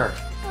sure.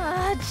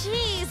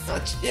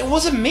 jeez. It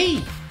wasn't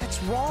me!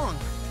 That's wrong!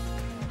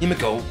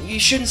 Himiko, you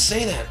shouldn't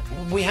say that.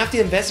 We have to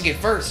investigate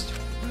first.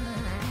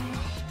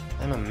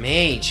 I'm a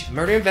mage.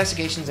 Murder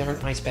investigations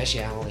aren't my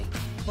specialty.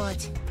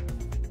 But...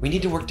 We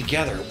need to work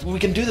together. We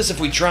can do this if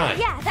we try.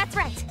 Yeah, that's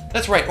right.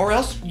 That's right, or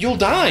else you'll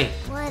die.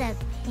 What a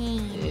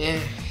pain. Eh,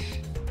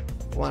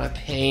 what a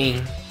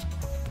pain.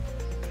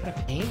 What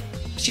a pain?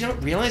 Does she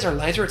not realize our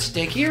lives are at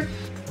stake here?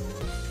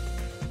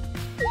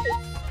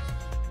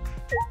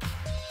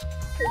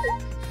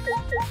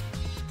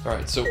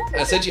 Alright, so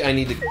essentially I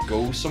need to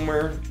go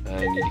somewhere.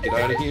 I need to get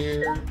out of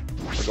here.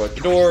 I'll go out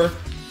the door.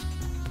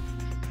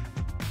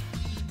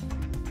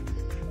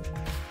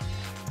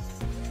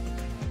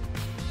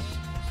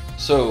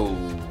 So,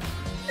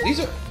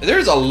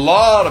 there's a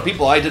lot of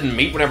people I didn't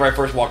meet whenever I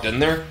first walked in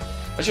there.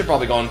 I should have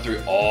probably gone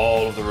through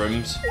all of the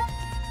rooms.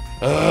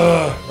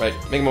 Right,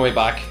 making my way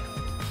back.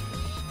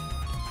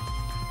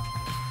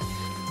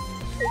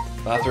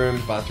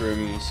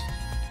 Bathrooms.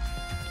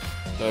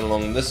 Down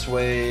along this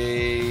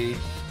way.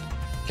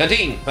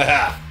 Canteen!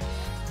 Haha!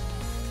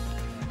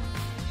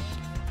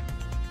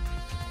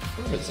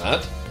 What room is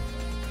that?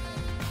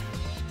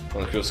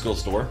 Want to go to school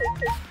store?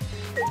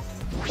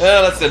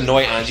 Let's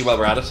annoy Angie while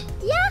we're at it.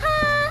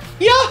 Yaha!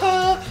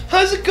 Yaha!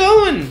 How's it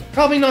going?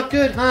 Probably not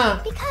good, huh?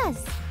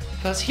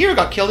 Because Hiro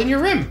got killed in your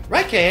room,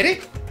 right,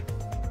 Katie?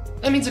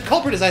 That means the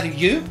culprit is either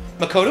you,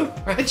 Makoto,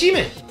 or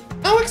Hajime.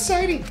 How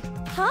exciting!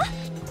 Huh?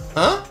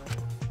 Huh?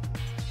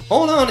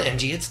 Hold on,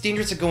 MG. It's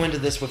dangerous to go into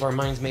this with our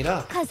minds made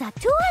up. 'Cause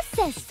Atua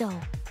says so.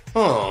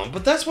 Oh,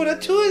 but that's what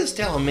Atua is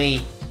telling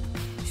me.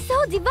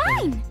 So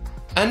divine!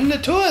 And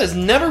Atua is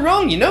never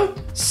wrong, you know?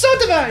 So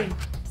divine!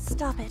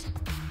 Stop it.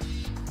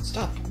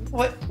 Stop.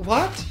 What?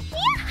 What?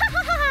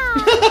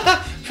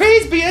 Yaha!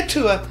 Praise be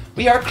Atua.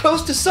 We are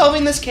close to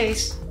solving this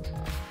case.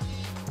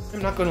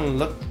 I'm not going to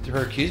look to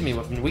her accuse me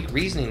with weak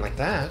reasoning like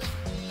that.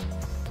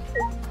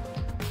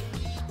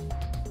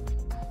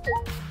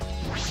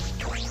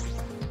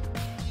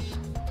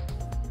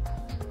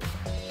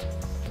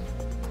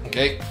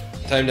 Okay,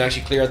 time to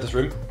actually clear out this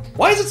room.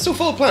 Why is it so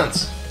full of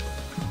plants?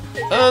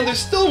 And there's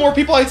still more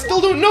people I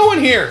still don't know in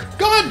here!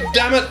 God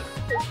damn it!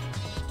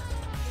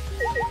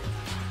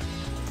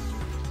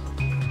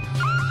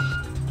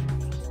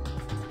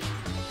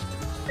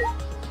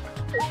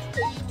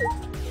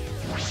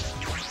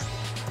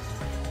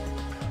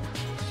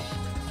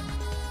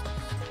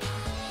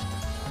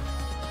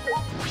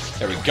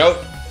 There we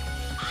go.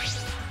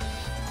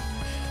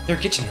 There are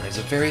kitchen knives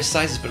of various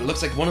sizes, but it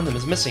looks like one of them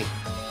is missing.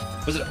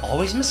 Was it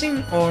always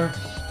missing, or...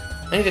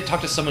 I need to talk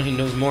to someone who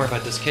knows more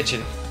about this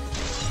kitchen.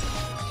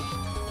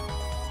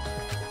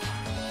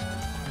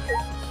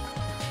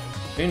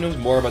 Who knows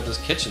more about this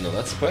kitchen, though?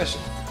 That's the question.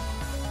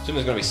 I assume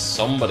there's gonna be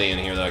somebody in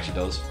here that actually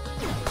does.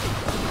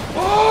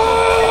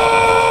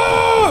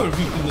 Oh!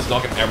 Just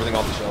knocking everything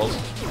off the shelves.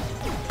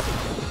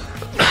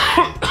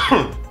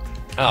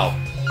 Ow.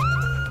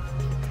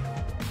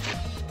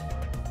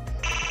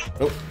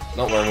 Nope,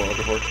 not where I'm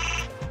looking for.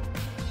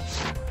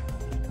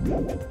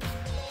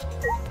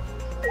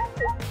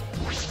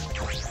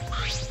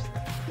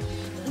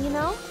 You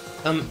know?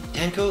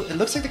 Danko, it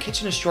looks like the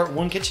kitchen is short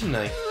one kitchen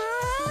knife.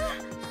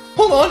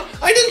 Hold on!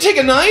 I didn't take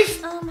a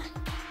knife!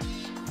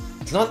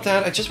 It's not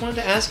that, I just wanted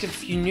to ask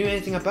if you knew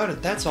anything about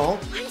it, that's all.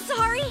 I'm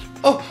sorry.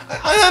 Oh,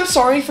 I'm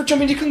sorry for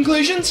jumping to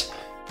conclusions.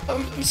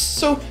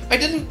 So, I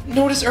didn't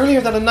notice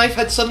earlier that a knife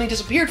had suddenly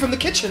disappeared from the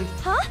kitchen.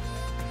 Huh?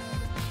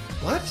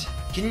 What?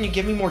 Can you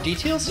give me more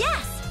details?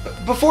 Yes.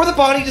 Before the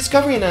body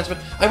discovery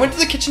announcement, I went to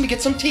the kitchen to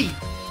get some tea.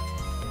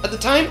 At the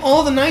time,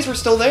 all the knives were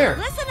still there.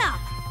 Listen up.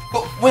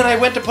 But when I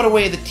went to put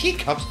away the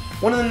teacups,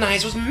 one of the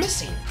knives was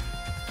missing.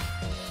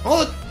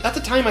 At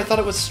the time, I thought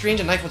it was strange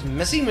a knife was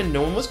missing when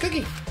no one was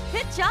cooking.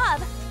 Good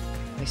job.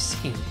 I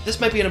see. This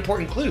might be an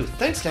important clue.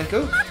 Thanks,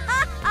 Danko.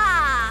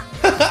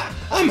 Ah.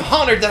 I'm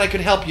honored that I could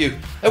help you.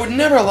 I would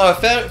never allow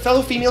a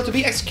fellow female to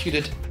be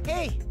executed.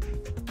 Hey,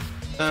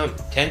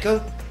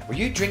 Danko, were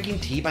you drinking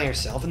tea by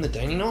yourself in the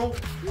dining hall?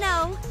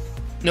 No.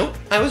 No,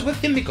 I was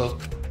with Himiko.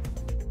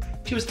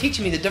 She was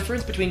teaching me the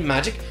difference between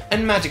magic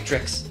and magic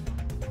tricks.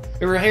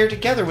 We were here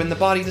together when the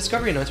body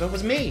discovery announcement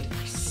was made.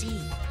 I see.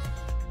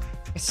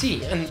 I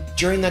see, and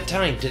during that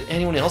time, did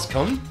anyone else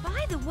come?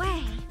 By the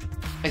way.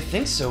 I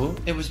think so.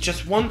 It was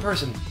just one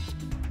person.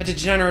 A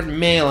degenerate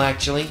male,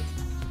 actually.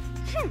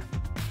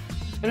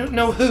 I don't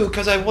know who,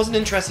 because I wasn't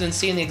interested in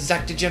seeing the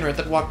exact degenerate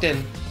that walked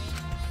in.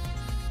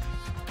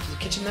 The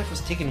kitchen knife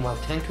was taken while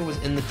Tenko was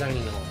in the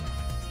dining hall.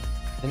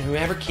 And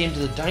whoever came to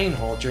the dining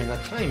hall during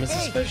that time is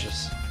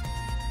suspicious.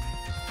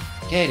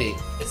 Katie,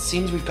 it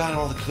seems we've got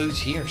all the clues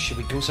here. Should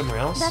we go somewhere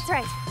else? That's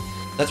right.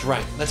 That's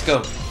right. Let's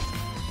go.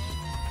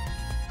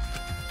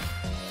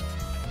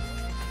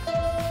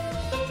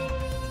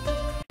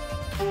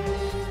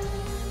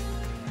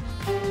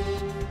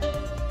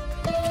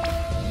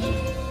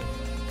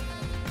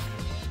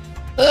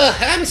 Ugh,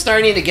 I'm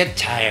starting to get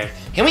tired.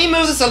 Can we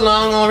move this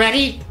along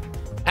already?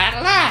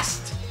 At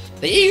last!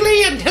 The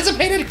eagerly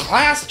anticipated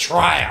class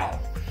trial.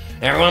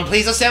 Everyone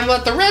please assemble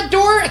at the red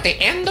door at the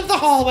end of the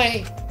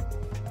hallway.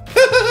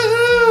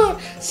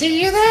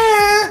 See you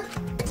there!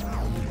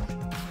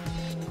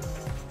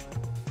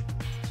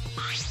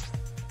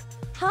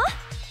 Huh?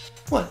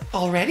 What,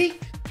 already?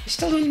 I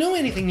still don't know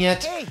anything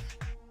yet. Hey,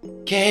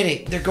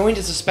 Katie, they're going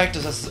to suspect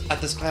us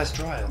at this class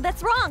trial.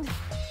 That's wrong.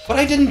 But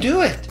I didn't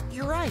do it.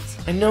 you're right.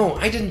 I know,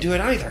 I didn't do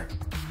it either.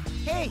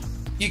 Hey,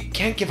 You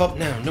can't give up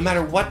now. No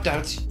matter what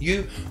doubts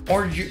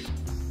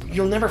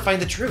you'll never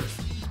find the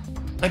truth.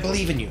 I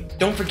believe in you.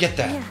 Don't forget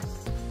that. Yeah.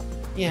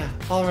 Yeah,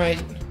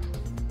 alright.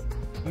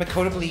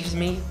 Makoto believes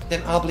me,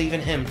 then I'll believe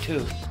in him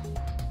too.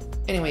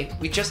 Anyway,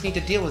 we just need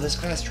to deal with this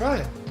class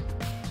trial.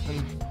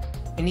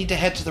 I need to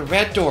head to the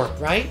red door,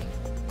 right?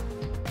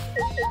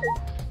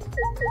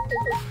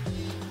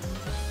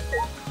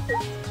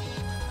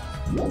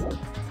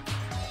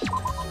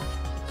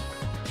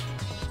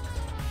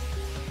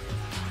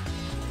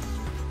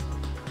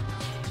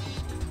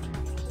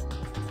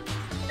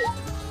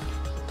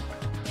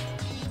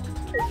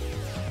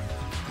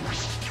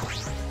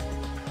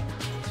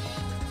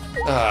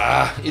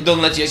 It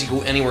doesn't let you actually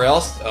go anywhere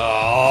else?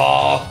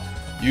 Oh,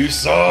 you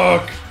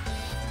suck!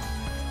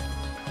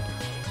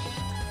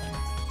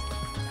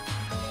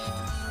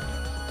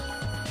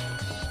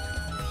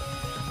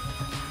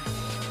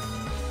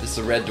 it's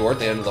the red door at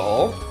the end of the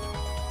hall.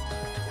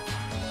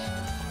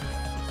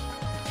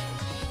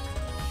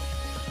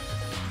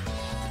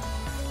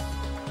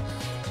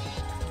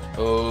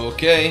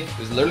 Okay,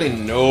 there's literally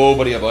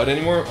nobody about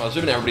anymore. I'm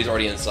assuming everybody's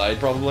already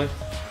inside, probably.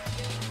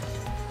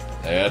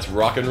 Let's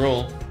rock and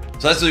roll.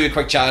 So let's do a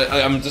quick chat.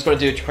 I'm just going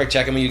to do a quick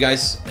check-in with you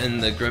guys in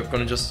the group.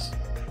 Going to just...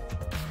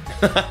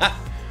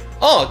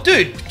 Oh,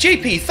 dude,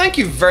 JP, thank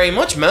you very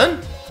much,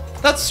 man.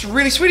 That's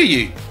really sweet of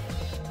you.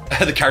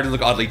 The characters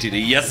look oddly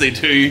 2D. Yes, they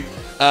do.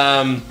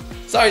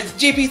 Sorry,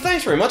 JP,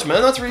 thanks very much,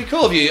 man. That's really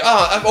cool of you.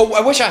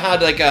 I wish I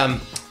had, like, I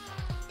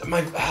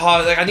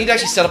need to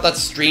actually set up that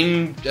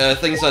stream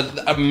thing so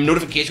that a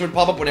notification would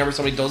pop up whenever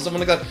somebody does something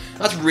like that.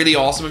 That's really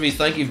awesome of you.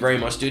 Thank you very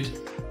much, dude.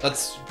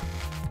 That's...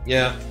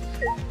 yeah.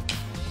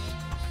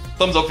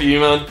 Thumbs up for you,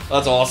 man.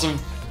 That's awesome.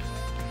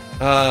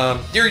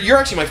 You're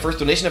actually my first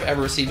donation I've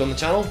ever received on the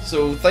channel,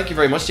 so thank you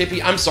very much,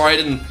 JP. I'm sorry I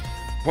didn't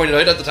point it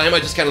out at the time. I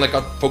just kind of like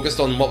got focused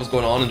on what was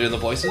going on and doing the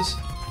voices.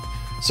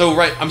 So,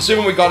 right, I'm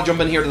assuming we got to jump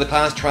in here to the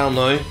class trial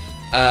now.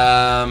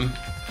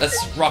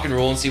 Let's rock and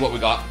roll and see what we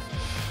got.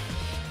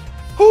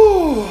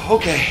 Whew,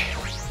 okay.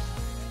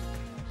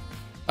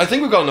 I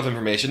think we've got enough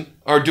information.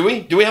 Or do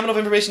we? Do we have enough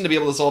information to be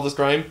able to solve this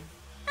crime?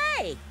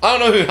 Hey! I don't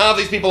know who half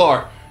these people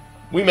are.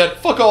 We met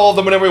fuck all of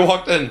them whenever we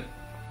walked in.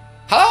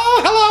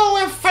 Hello, hello,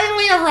 we've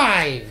finally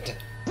arrived.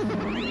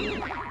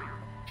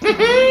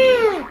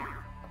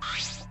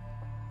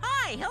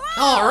 Hi, hello!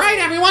 Alright,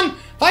 everyone,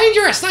 find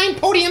your assigned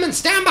podium and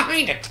stand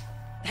behind it.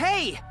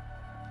 Hey!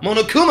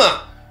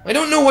 Monokuma, I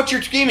don't know what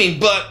you're screaming,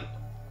 but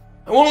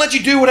I won't let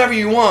you do whatever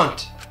you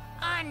want.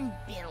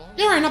 Unbelievable.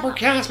 You're an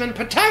upperclassman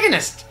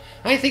protagonist.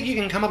 I think you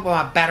can come up with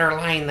a better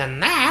line than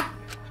that.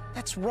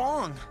 That's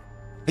wrong.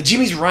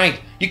 Hajime's right.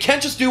 You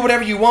can't just do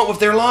whatever you want with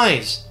their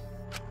lives.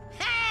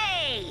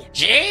 Hey!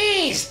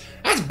 Jeez,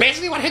 that's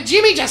basically what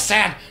Hajime just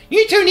said.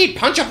 You two need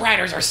punch-up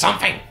riders or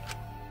something.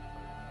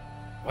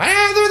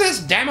 Whether this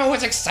demo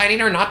is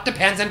exciting or not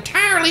depends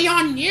entirely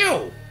on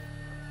you.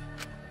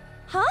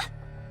 Huh?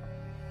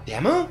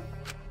 Demo?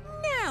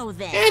 Now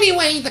then.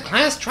 Anyway, the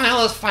class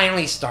trial is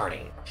finally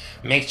starting.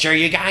 Make sure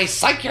you guys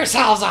psych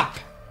yourselves up.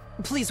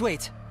 Please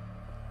wait.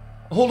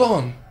 Hold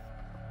on.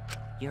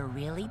 You're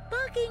really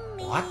bugging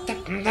me. What?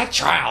 The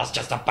trial's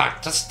just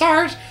about to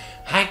start.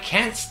 I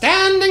can't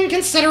stand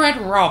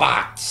inconsiderate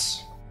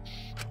robots.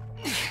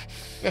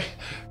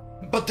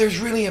 But there's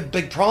really a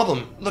big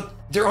problem. Look,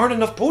 there aren't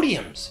enough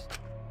podiums.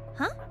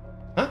 Huh?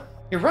 Huh?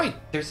 You're right.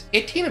 There's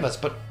 18 of us,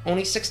 but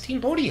only 16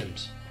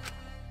 podiums.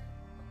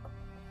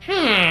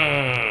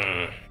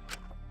 Hey!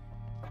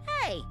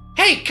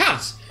 Hey,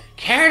 Cubs!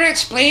 Care to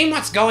explain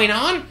what's going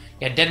on?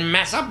 You didn't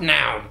mess up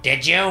now,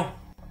 did you?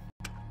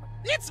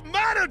 It's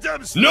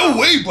Monodum's No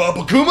way,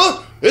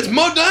 Babakuma! It's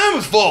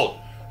Madam's fault!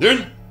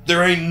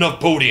 There ain't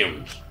enough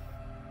podiums.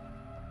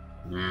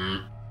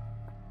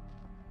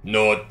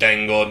 No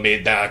tengo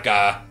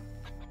midaka.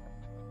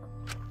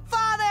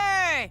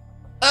 Father!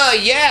 Oh,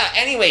 yeah,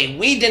 anyway,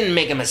 we didn't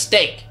make a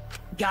mistake.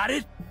 Got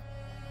it?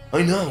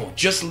 I know,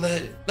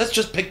 let's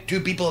just pick 2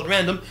 people at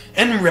random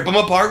and rip them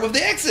apart with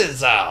the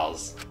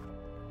exercises.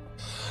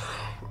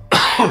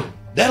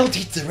 That'll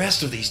teach the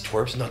rest of these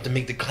twerps not to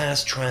make the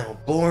class trial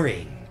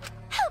boring.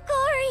 How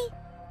gory!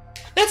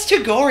 That's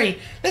too gory.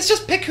 Let's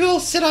just pick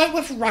who'll sit out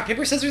with rock,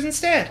 paper, scissors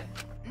instead.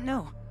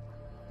 No.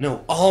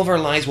 No, all of our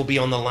lives will be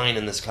on the line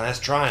in this class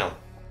trial.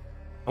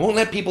 I won't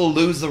let people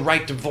lose the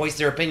right to voice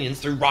their opinions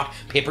through rock,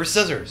 paper,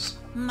 scissors.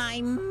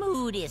 My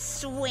mood is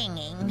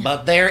swinging.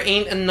 But there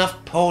ain't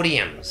enough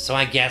podiums, so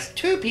I guess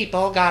 2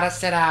 people gotta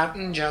sit out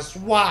and just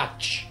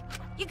watch.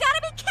 You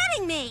gotta be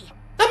kidding me!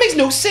 That makes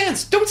no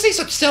sense. Don't say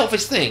such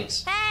selfish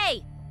things.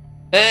 Hey!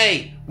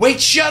 Hey,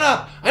 wait, shut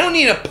up! I don't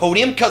need a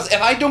podium, cause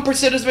if I don't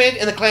participate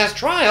in the class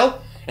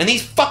trial, and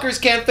these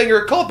fuckers can't figure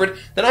a culprit,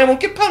 then I won't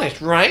get punished,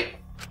 right?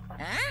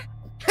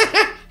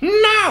 Huh?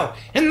 No!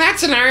 In that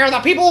scenario, the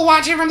people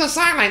watching from the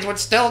sidelines would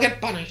still get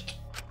punished.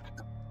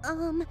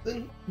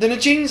 Then a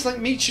genius like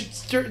me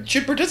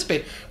should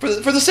participate for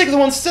the sake of the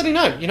ones sitting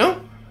out, you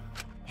know?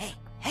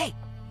 Hey!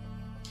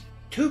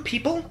 2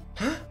 people?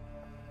 Huh?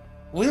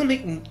 We'll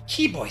make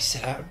Keyboy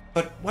sit out,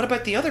 but what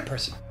about the other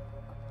person?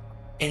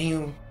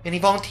 Any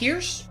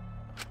volunteers?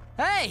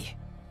 Hey!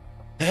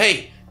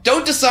 Hey,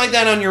 don't decide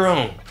that on your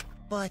own.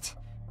 But...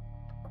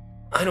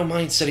 I don't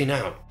mind sitting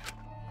out.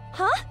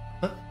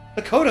 Huh?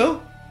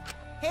 Makoto,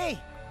 Hey!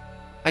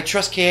 I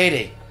trust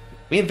Kaede.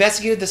 We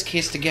investigated this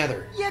case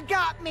together. You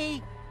got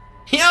me!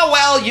 Yeah,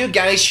 well, you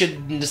guys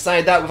should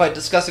decide that without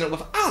discussing it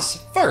with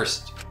us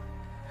first.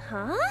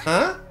 Huh?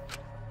 Huh?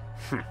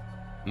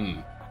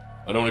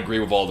 I don't agree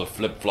with all the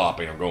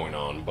flip-flopping going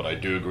on, but I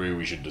do agree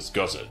we should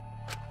discuss it.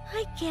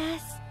 I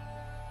guess.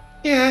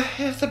 Yeah,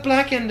 if the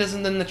black end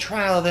isn't in the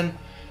trial, then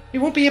we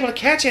won't be able to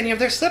catch any of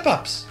their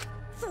slip-ups.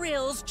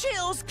 Thrills,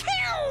 chills,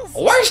 kills!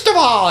 Worst of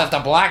all, if the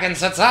black end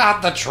sits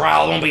out, the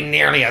trial won't be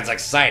nearly as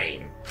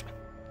exciting.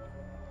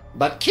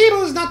 But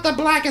Kibo's not the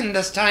black end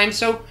this time,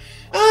 so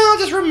I'll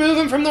just remove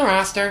him from the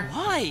roster.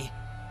 Why?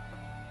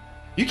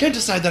 You can't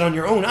decide that on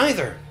your own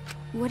either.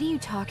 What are you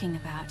talking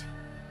about?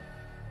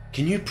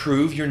 Can you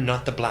prove you're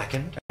not the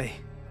Blackened? Hey,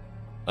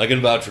 I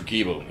can vouch for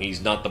Kibo.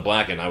 He's not the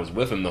Blackened. I was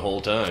with him the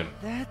whole time.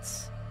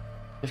 that's...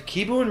 If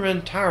Kibo and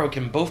Rentaro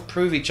can both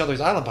prove each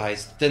other's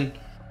alibis, then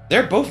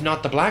they're both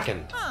not the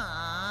Blackened.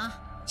 Aww.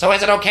 So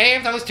is it okay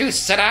if those two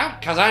sit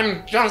out? Cause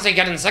I'm honestly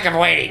getting sick of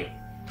waiting.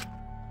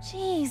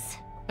 Jeez.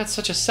 That's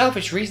such a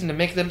selfish reason to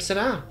make them sit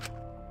out.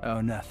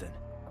 Oh, nothing.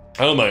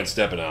 I don't mind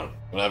stepping out,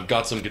 but I've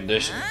got some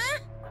conditions.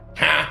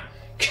 Ha!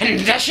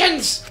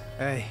 Conditions?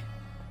 Hey,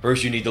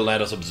 First, you need to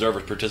let us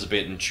observers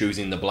participate in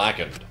choosing the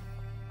Blackened.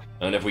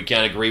 And if we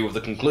can't agree with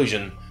the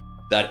conclusion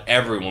that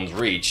everyone's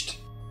reached,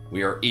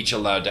 we are each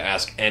allowed to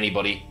ask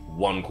anybody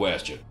one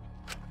question.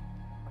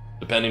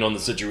 Depending on the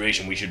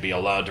situation, we should be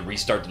allowed to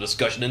restart the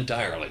discussion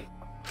entirely.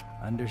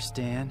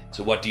 understand?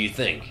 So what do you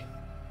think?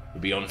 It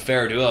would be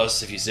unfair to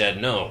us if you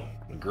said no.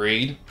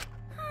 Agreed?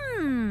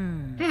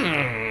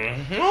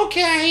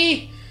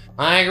 Okay.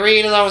 I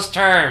agree to those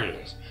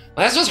terms.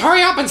 Let's just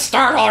hurry up and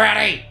start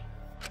already.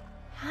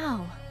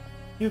 How?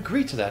 You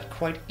agreed to that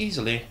quite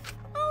easily.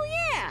 Oh,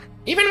 yeah.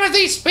 Even with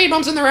these speed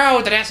bumps in the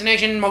road, the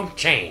destination won't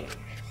change.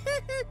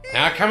 The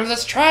outcome of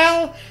this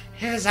trial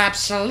is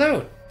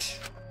absolute.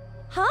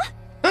 Huh?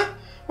 Huh?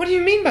 What do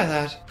you mean by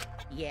that?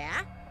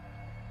 Yeah?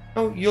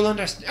 Oh, you'll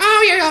understand.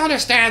 Oh, you'll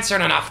understand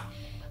soon enough.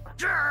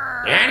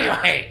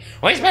 Anyway,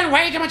 we spent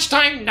way too much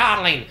time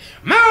dawdling.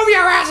 Move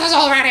your asses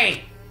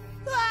already!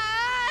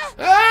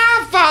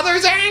 Ah,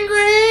 Father's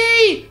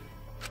angry!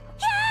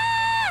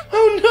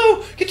 Oh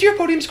no! Get to your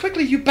podiums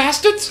quickly, you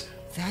bastards!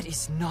 That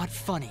is not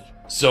funny.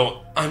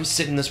 So, I'm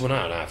sitting this one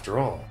out after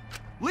all.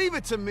 Leave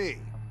it to me.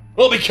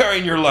 We'll be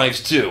carrying your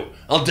lives too.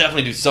 I'll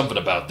definitely do something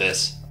about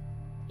this.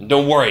 And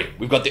don't worry,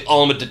 we've got the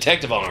ultimate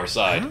detective on our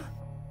side.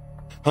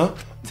 Huh?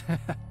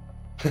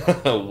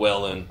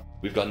 Well then,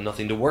 we've got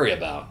nothing to worry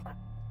about.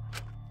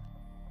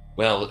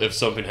 Well, if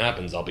something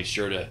happens, I'll be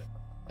sure to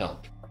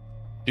help.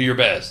 Do your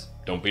best.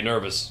 Don't be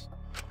nervous.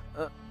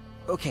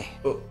 Okay.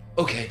 Oh,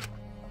 okay.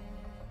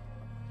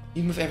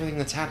 Even with everything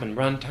that's happened,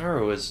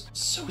 Rantaro is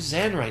so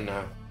zen right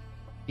now.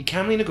 He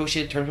calmly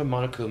negotiated terms with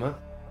Monokuma.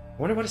 I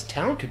wonder what his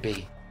talent could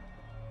be.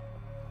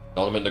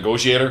 Ultimate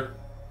negotiator?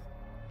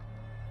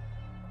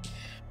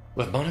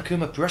 With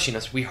Monokuma brushing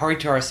us, we hurried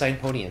to our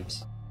assigned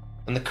podiums.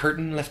 And the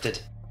curtain lifted.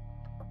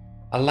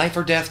 A life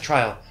or death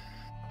trial.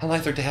 A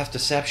life or death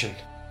deception.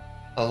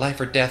 A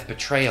life or death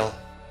betrayal.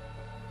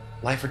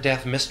 Life or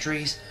death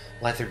mysteries.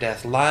 Life or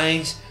death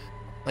lies.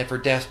 Life or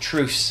death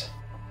truce.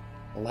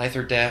 A life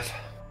or death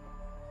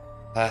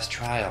last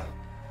trial.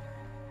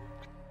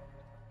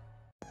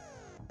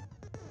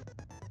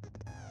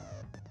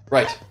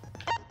 Right.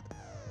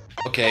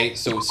 Okay,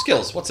 so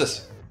skills. What's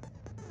this?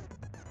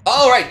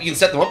 Oh, right, you can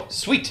set them up.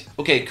 Sweet.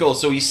 Okay, cool.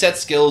 So you set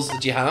skills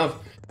that you have.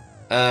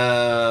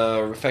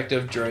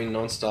 Effective during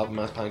non-stop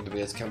mass panic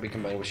device can be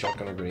combined with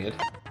shotgun or grenade.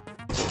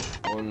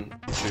 1,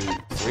 2,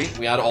 3.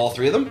 We add all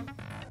 3 of them.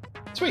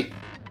 Sweet.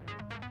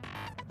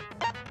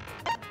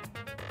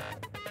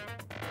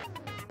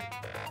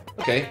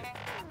 Okay.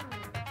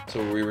 So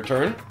we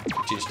return.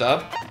 Change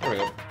tab. There we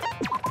go.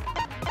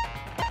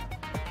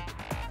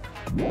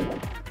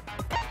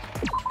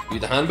 View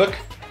the handbook.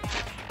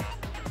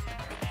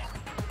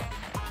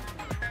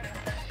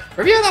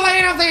 Review the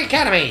layout of the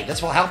academy.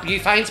 This will help you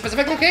find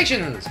specific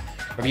locations.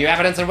 Review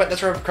evidence and witness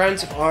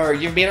crimes or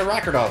you've made a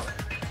record of.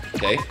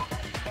 Okay.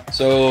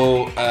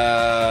 So,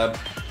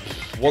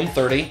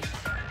 130.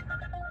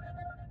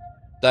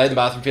 Died in the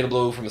bathroom, fatal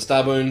blow from a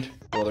stab wound.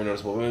 No other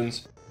noticeable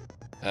wounds.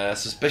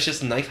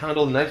 Suspicious knife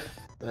handle. The knife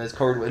is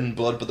covered in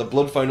blood, but the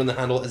blood found on the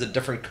handle is a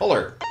different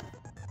color.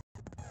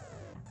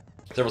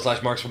 Several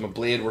slash marks from a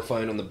blade were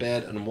found on the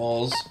bed and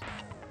walls.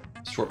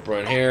 Short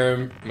brown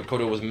hair.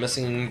 Makoto was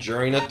missing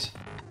during it.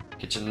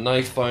 Kitchen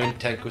knife found.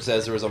 Tenko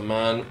says there was a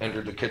man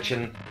entered the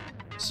kitchen.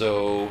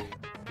 So,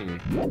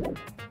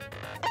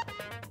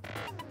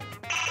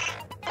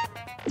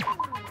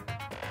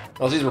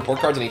 Oh, these report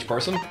cards on each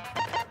person.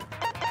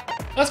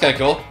 That's kind of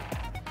cool.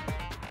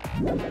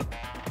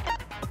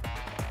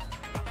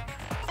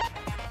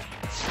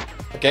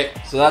 Okay,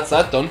 so that's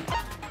that done.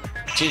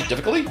 Change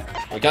difficulty?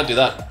 We can't do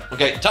that.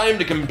 Okay, time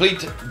to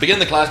begin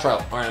the class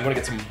trial. Alright, I'm gonna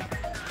get some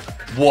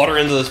water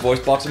into this voice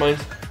box of mine.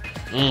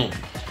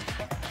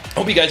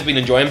 Hope you guys have been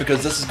enjoying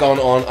because this has gone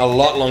on a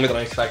lot longer than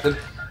I expected.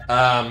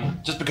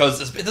 Just because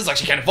this is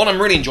actually kind of fun. I'm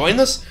really enjoying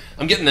this.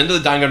 I'm getting into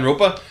the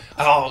DanganRonpa.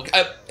 Oh,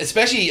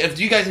 especially if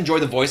you guys enjoy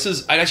the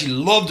voices, I would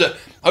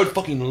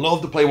fucking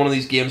love to play one of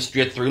these games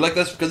straight through like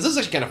this because this is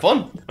actually kind of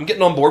fun. I'm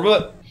getting on board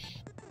with it.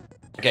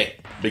 Okay,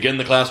 begin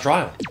the class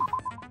trial.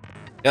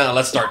 Yeah,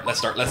 let's start. Class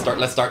trial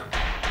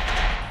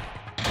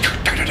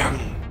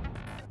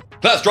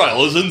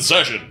is in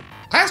session.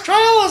 Class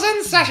trial is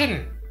in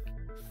session.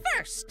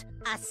 First,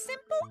 a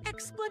simple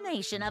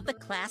explanation of the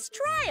class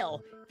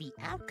trial. The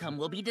outcome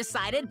will be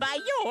decided by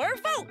your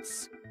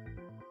votes.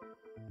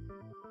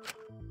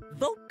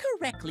 Vote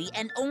correctly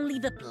and only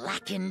the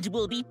blackened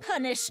will be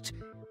punished.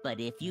 But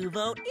if you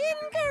vote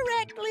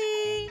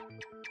incorrectly,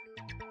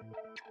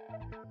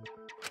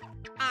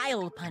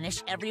 I'll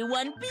punish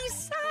everyone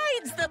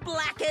besides the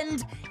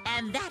blackened,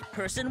 and that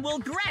person will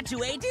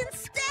graduate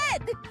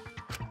instead!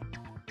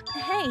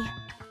 Hey,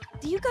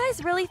 do you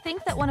guys really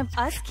think that one of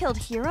us killed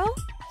Hero?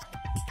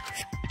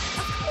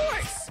 Of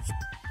course!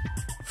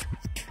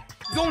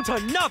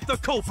 Gonta, not the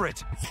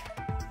culprit!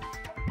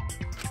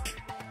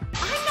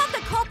 I'm not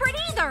the culprit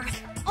either!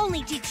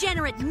 Only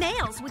degenerate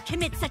males would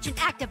commit such an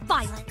act of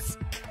violence.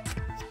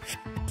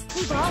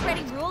 We've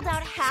already ruled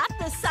out half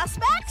the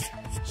suspects?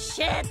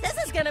 Shit, this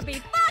is gonna be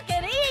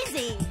fucking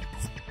easy!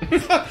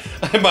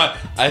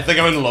 I think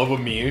I'm in love with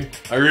Mew.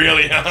 I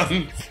really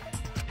am.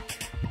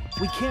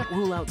 We can't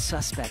rule out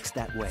suspects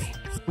that way.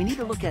 We need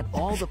to look at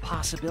all the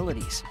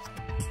possibilities.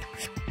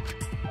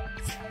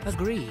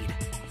 Agreed.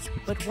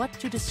 But what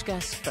to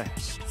discuss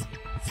first?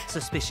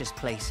 Suspicious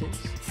places,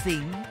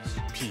 things,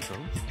 people?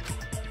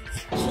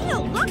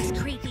 Keo looks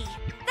creepy.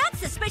 That's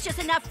suspicious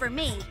enough for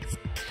me.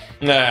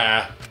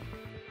 Nah.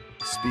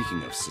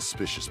 Speaking of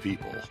suspicious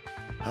people,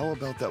 how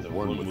about that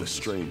one with a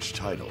strange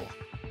title?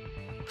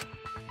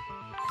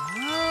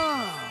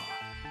 Oh,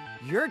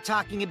 you're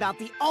talking about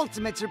the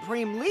ultimate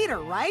supreme leader,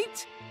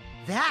 right?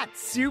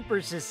 That's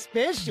super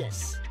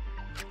suspicious.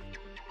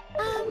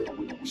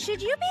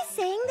 Should you be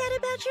saying that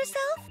about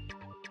yourself?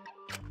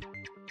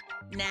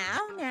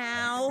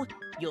 Now,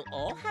 you'll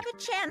all have a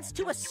chance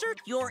to assert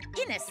your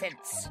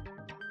innocence.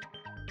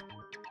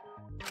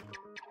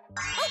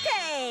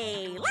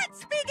 Okay,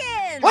 let's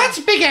begin! Let's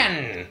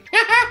begin!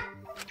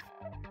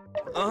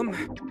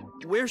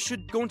 Where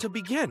should Gonta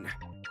begin?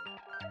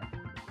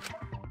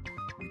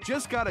 We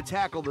just gotta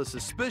tackle the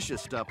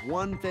suspicious stuff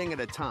one thing at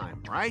a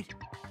time, right?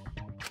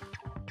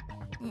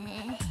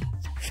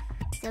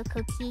 So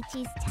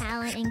Kokichi's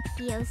talent and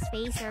Kyo's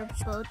face are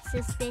both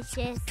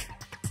suspicious.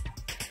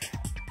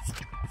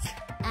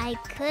 I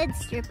could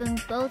strip them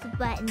both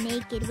butt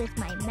naked with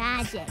my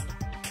magic,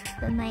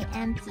 but my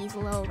MP's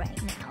low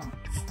right now.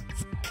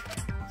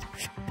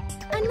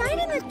 A night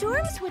in the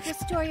dorms would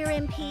restore your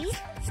MP,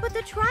 but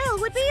the trial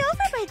would be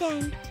over by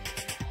then.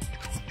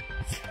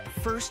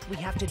 First, we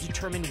have to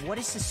determine what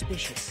is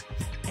suspicious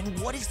and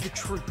what is the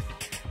truth.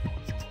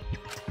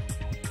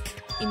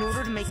 In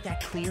order to make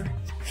that clear,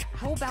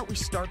 how about we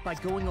start by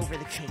going over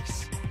the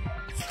case?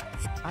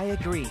 I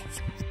agree.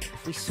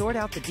 If we sort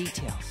out the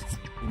details,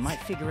 we might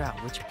figure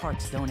out which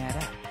parts don't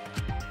add up.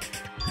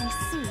 I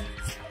see.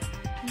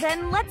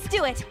 Then let's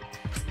do it!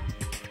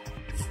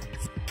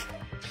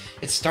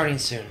 It's starting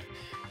soon.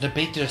 The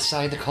debate to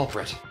decide the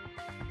culprit.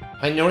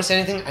 If I notice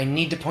anything, I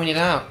need to point it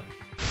out.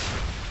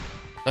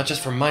 Not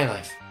just for my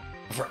life,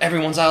 but for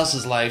everyone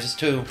else's lives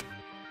too.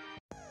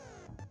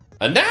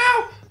 And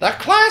now, the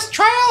class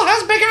trial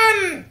has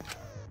begun!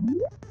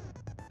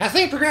 As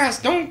things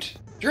progress,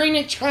 during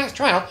each class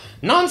trial,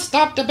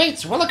 non-stop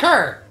debates will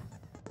occur.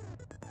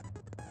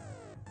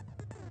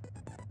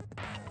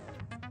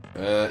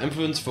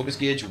 Influence, focus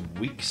gauge,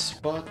 weak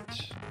spot.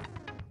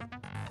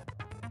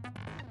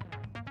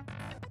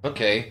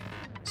 Okay,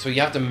 so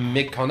you have to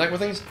make contact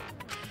with things?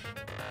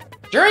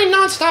 During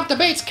non-stop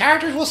debates,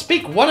 characters will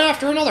speak one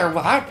after another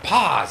without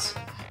pause.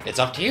 It's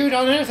up to you to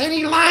unearth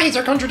any lies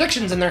or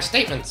contradictions in their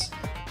statements.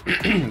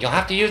 You'll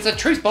have to use the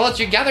truth bullets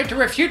you gathered to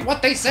refute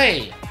what they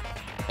say.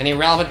 Any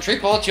relevant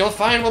truth bullets you'll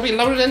find will be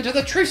loaded into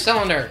the truth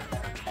cylinder.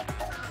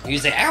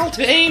 Use the L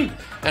to aim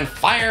and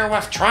fire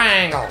with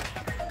triangle.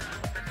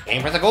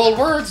 Aim for the gold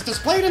words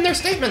displayed in their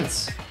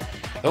statements.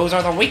 Those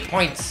are the weak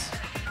points.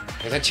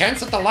 There's a chance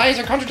that the lies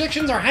or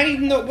contradictions are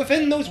hiding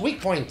within those weak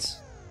points.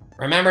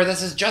 Remember,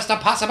 this is just a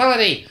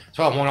possibility,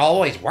 so it won't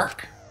always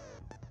work.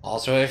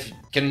 Also, it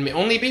can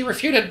only be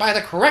refuted by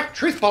the correct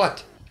truth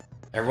bullet.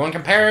 Everyone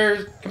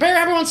compare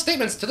everyone's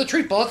statements to the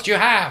truth bullets you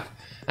have,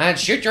 and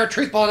shoot your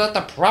truth bullet at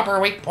the proper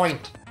weak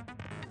point.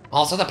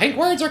 Also, the pink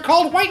words are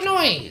called white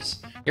noise.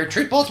 Your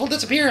truth bullets will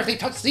disappear if they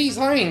touch these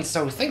lines,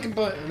 so think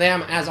about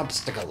them as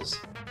obstacles.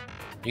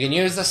 You can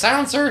use the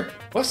silencer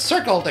with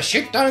circle to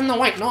shoot down the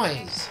white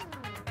noise.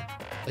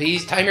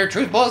 Please time your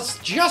truth bullets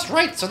just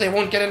right so they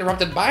won't get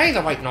interrupted by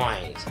the white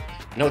noise.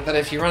 Note that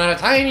if you run out of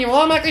time, you will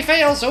automatically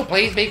fail, so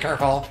please be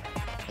careful.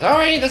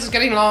 Sorry, this is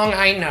getting long,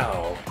 I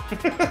know.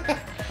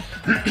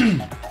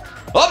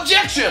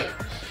 Objection!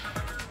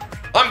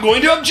 I'm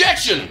going to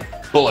objection!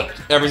 Bullet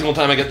every single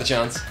time I get the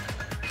chance.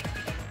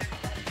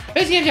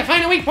 Basically, if you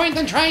find a weak point,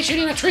 then try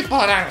shooting a truth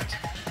bullet at it.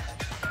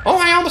 Oh,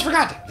 I almost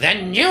forgot. The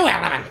new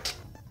element.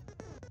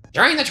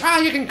 During the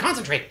trial, you can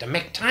concentrate to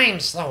make time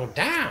slow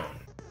down.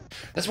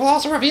 This will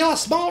also reveal a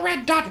small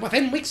red dot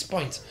within weak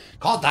points,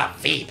 called the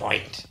V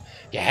point.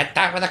 You hit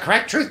that with a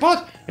correct truth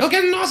bullet, you'll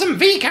get an awesome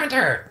V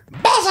counter.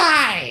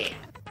 Bullseye!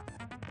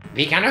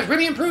 V counters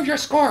really improve your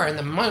score and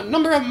the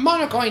number of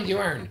monocoins you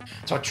earn,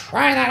 so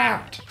try that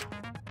out.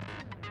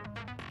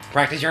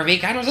 Practice your V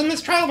counters in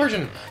this trial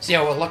version, so you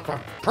will look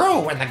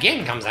pro when the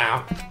game comes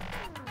out.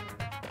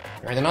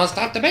 During the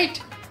non-stop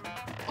debate,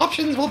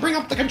 options will bring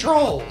up the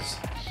controls.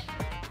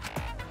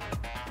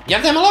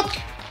 Give them a look.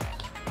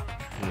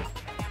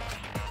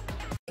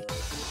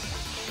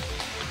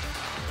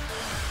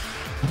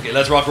 Okay,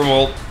 let's rock and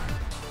roll.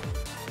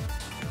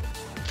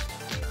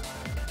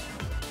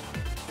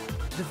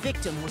 The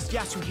victim was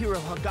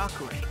Yasuhiro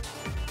Hagakure.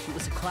 It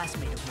was a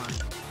classmate of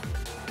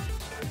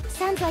mine.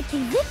 Sounds like the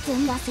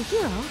victim,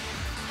 Yasuhiro,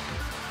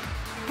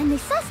 and the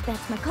suspect,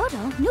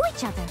 Makoto, knew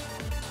each other.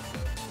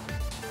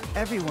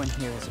 Everyone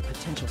here is a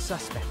potential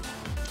suspect.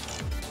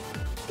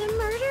 The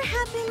murder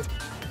happened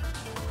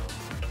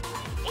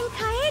in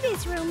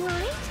Kaede's room,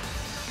 right?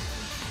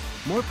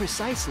 More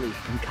precisely,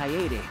 in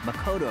Kaede,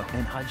 Makoto,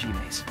 and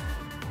Hajime's.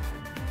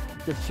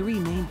 The three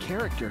main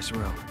characters'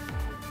 room.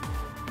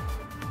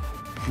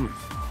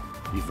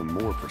 Even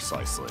more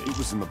precisely, it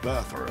was in the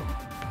bathroom.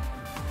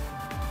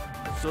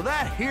 So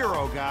that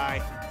hero guy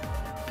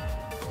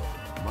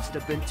must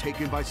have been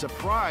taken by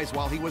surprise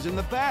while he was in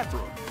the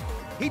bathroom.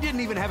 He didn't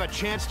even have a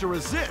chance to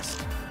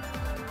resist.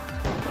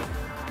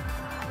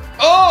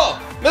 Oh!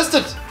 Missed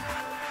it!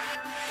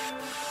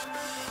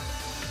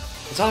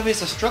 It's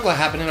obvious a struggle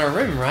happened in our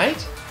room,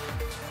 right?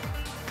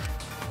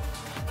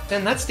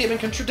 Then that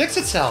statement contradicts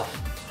itself.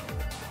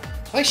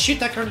 If I shoot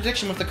that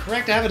contradiction with the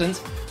correct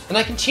evidence, then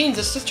I can change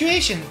the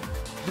situation.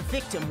 The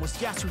victim was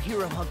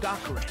Yasuhiro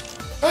Hagakure.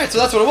 Alright, so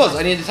that's what it was.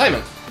 I needed to time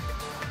it.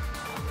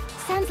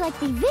 Sounds like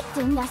the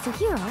victim,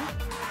 Yasuhiro,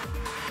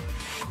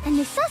 and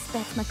the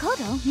suspect,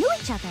 Makoto, knew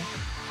each other.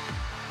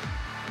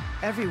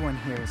 Everyone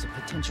here is a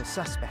potential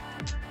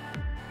suspect.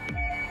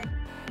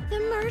 The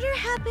murder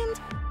happened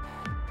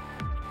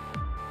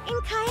in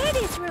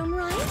Kaede's room,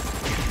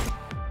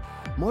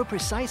 right? More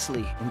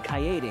precisely, in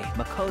Kaede,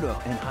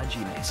 Makoto, and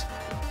Hajime's.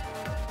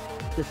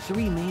 The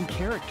three main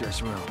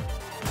characters' room.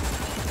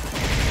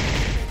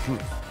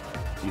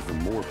 Even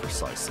more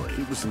precisely,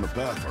 it was in the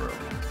bathroom.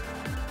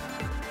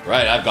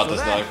 Right, I've got So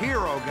this that dog.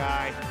 hero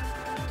guy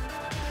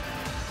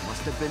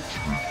must have been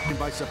taken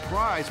by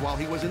surprise while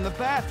he was in the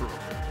bathroom.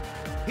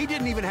 He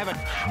didn't even have a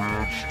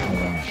chance to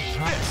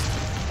resist.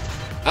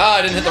 Ah,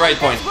 I didn't hit the right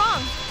point.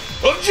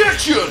 That's wrong.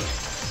 Objection!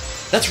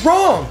 That's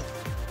wrong!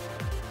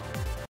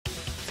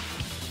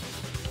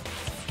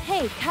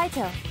 Hey,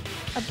 Kaito.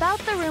 About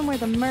the room where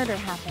the murder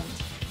happened.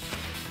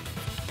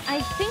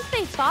 I think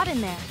they fought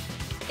in there.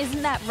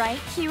 Isn't that right,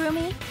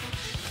 Hirumi?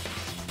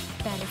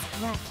 That is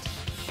correct.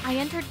 I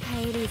entered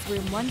Kaede's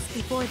room once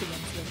before the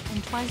incident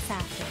and twice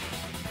after.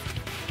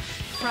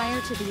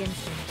 Prior to the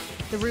incident,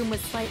 the room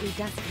was slightly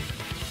dusty.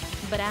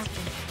 But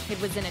after,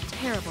 it was in a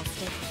terrible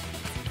state.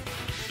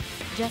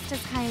 Just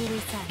as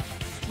Kaede said,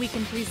 we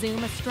can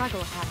presume a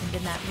struggle happened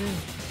in that room.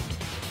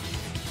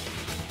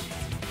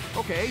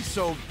 Okay,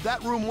 so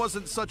that room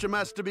wasn't such a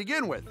mess to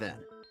begin with, then.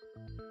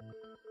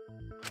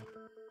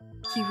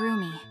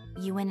 Hirumi,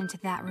 you went into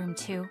that room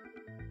too?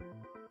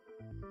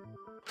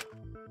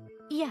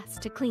 Yes,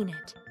 to clean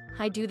it.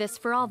 I do this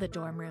for all the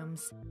dorm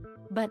rooms.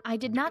 But I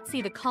did not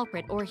see the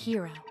culprit or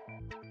hero.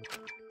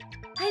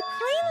 I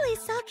plainly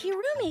saw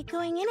Kirumi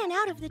going in and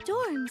out of the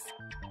dorms.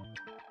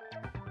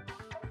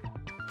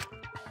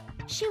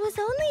 She was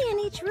only in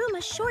each room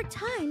a short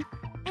time,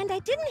 and I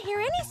didn't hear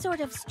any sort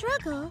of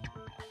struggle.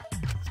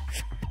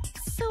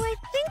 So I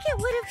think it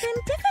would have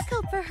been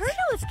difficult for her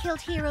to have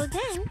killed Hiro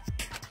then.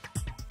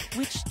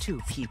 Which two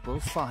people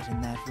fought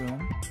in that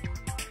room?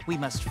 We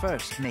must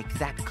first make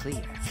that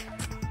clear.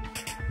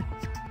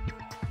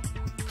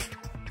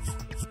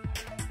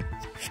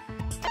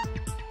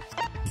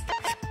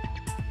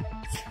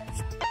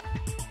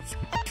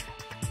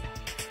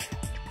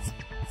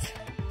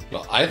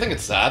 Well, I think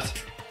it's that.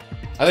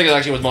 I think it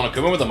actually was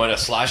Monokuma with the amount of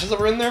slashes that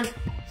were in there.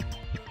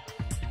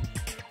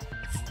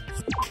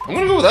 I'm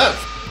gonna go with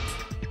that.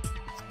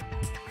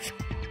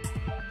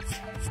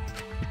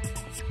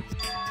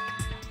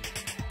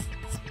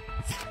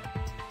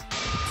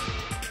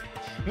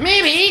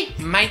 Maybe,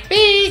 might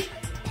be,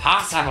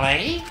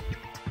 possibly.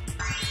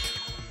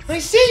 I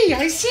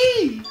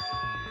see.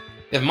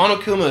 If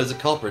Monokuma is a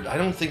culprit, I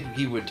don't think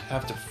he would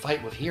have to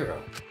fight with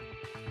Hiro.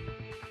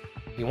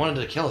 If he wanted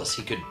to kill us,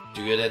 he could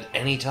do it at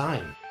any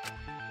time.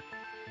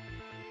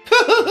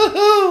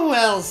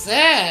 Well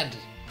said!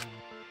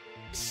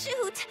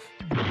 Shoot!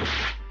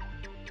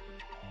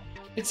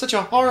 It's such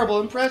a horrible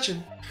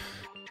impression.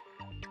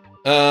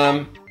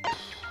 Well,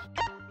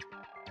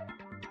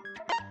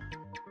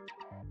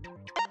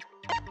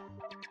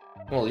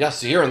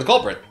 Yasuhiro and the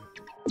culprit.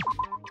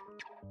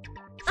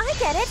 I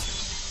get it.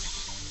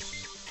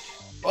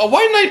 Well,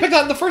 why didn't I pick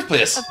that in the first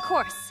place? Of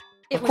course.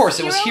 Of course,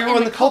 it was Hiro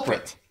and the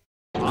culprit.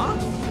 Huh?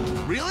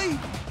 Really?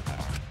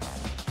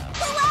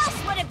 Who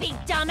else would it be,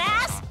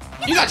 dumbass?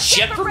 You got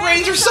shit for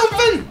brains or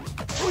something?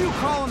 Who are you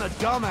calling a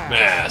dumbass?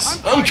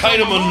 Yes, I'm kind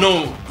of a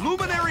gnome.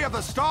 Luminary of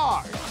the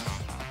stars.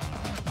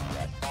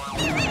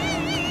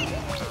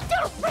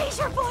 Don't raise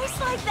your voice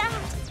like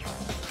that.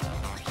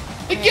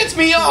 It gets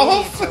me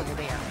off. Over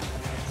there.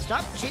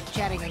 Stop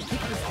chit-chatting and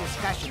keep this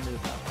discussion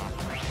moving.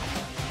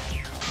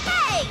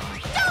 Hey!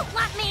 Don't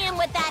let me in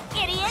with that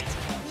idiot!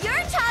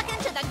 You're talking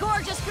to the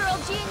gorgeous girl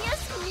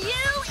genius,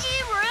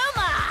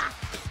 Iruma!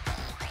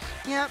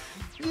 Yep,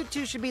 you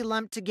two should be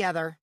lumped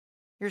together.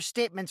 Your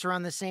statements are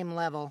on the same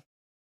level.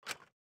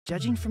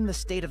 Judging from the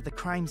state of the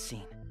crime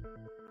scene,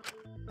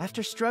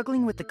 after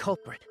struggling with the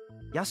culprit,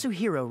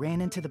 Yasuhiro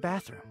ran into the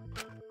bathroom.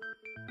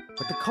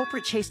 But the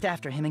culprit chased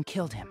after him and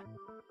killed him.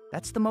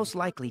 That's the most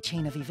likely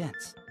chain of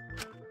events.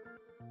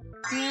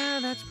 Yeah,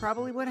 that's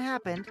probably what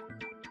happened.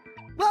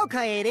 Well,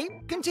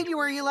 Kaede, continue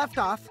where you left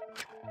off.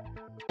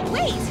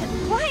 Wait,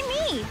 why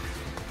me?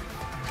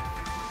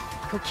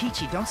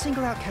 Kokichi, don't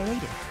single out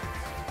Kaede.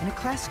 In a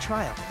class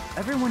trial,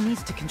 everyone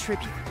needs to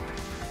contribute.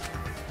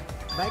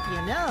 But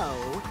you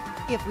know,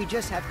 if we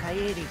just have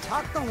Kaede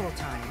talk the whole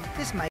time,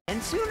 this might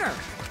end sooner.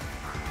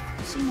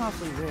 You seem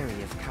awfully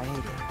wary of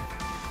Kaede.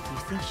 Do you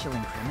think she'll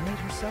incriminate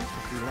herself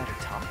if we let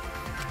her talk?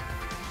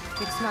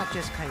 It's not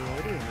just Kaede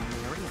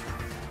I'm worried about.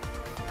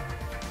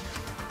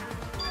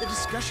 The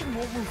discussion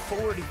won't move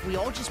forward if we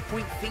all just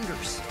point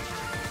fingers.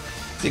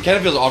 See, it kind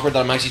of feels awkward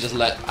that I have to just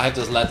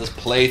let this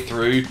play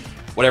through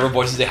whatever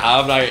voices they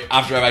have now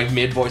after I've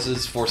made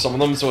voices for some of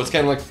them, so it's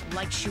kind of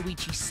like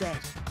Shuichi said.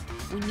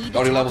 We need the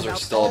audio levels are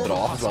still a bit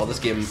off as well. This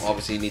game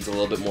obviously needs a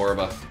little bit more of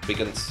a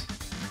tweak on its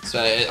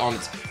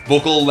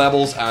vocal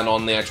levels and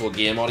on the actual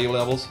game audio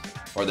levels,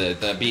 or the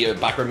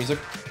background music.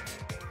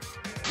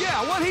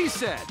 Yeah, what he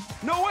said.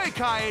 No way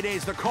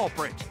Kaede's the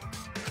culprit.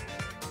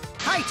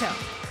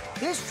 Kaito,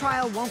 this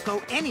trial won't go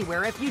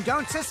anywhere if you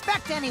don't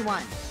suspect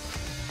anyone.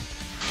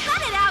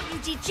 Cut it out, you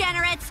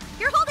degenerates!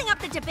 You're holding up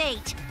the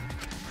debate.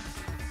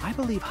 I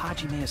believe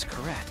Hajime is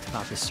correct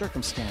about the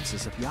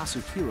circumstances of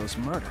Yasuhiro's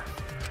murder.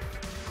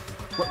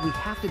 What we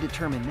have to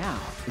determine now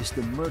is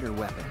the murder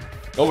weapon.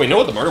 Oh, we know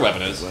what the murder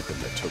weapon is. The weapon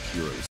that took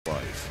Hiro's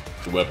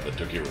life. The weapon that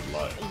took Hiro's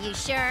life. You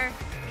sure?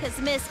 Because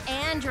Miss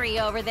Andre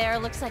over there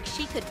looks like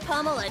she could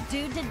pummel a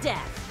dude to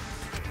death.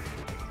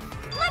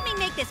 Let me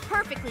make this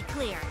perfectly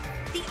clear.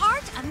 The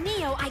art of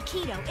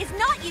Neo-Aikido is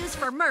not used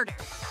for murder.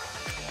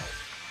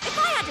 If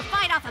I had to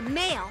fight off a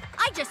male,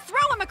 I'd just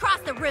throw him across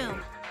the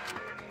room.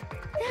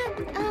 That,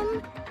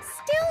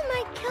 still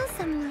might kill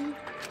someone.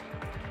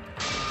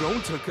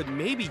 Gonta could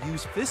maybe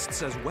use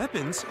fists as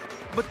weapons,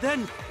 but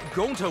then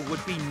Gonta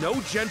would be no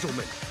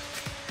gentleman.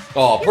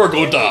 Oh, poor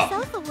Gonta.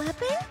 Yourself a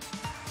weapon?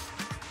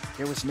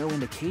 There was no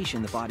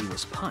indication the body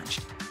was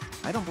punched.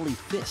 I don't believe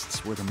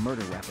fists were the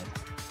murder weapon.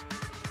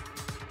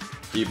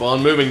 Keep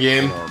on moving,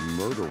 game. Our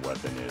murder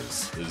weapon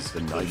is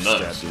the knife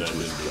stabbed into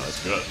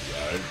his gut.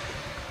 Right?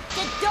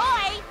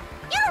 Dedoy!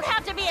 You don't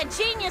have to be a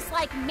genius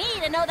like me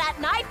to know that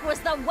knife was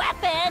the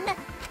weapon!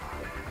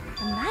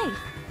 A knife?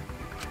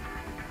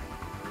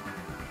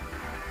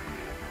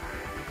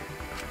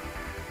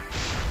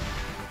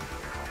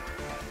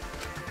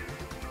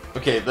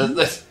 Okay,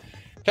 that's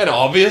kind of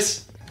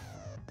obvious.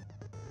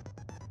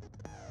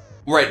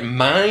 Right,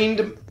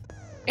 mind.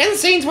 In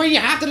scenes where you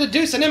have to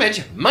deduce an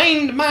image,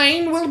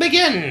 mind will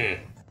begin.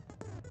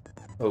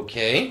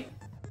 Okay.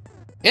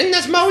 In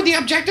this mode, the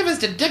objective is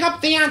to dig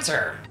up the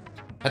answer.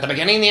 At the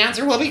beginning, the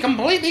answer will be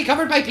completely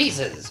covered by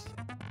pieces.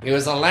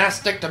 Use the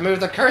last stick to move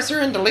the cursor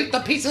and delete the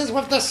pieces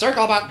with the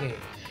circle button.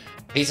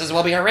 Pieces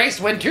will be erased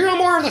when two or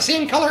more of the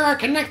same color are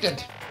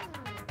connected.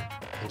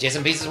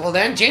 Adjacent pieces will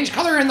then change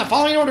color in the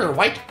following order: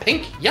 white,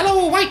 pink,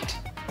 yellow, white.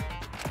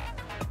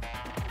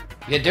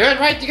 If you do it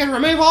right, you can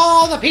remove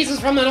all the pieces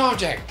from an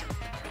object.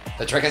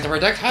 The trick is to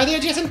predict how the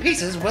adjacent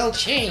pieces will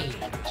change.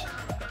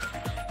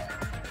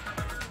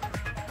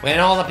 When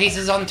all the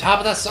pieces on top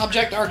of the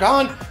subject are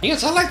gone, you can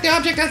select the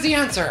object as the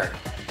answer.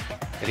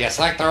 If you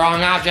select the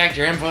wrong object,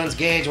 your influence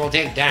gauge will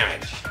take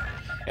damage.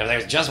 If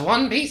there's just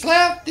one piece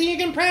left, then you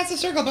can press the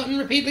circle button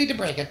repeatedly to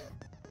break it.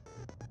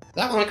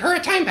 That will incur a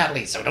time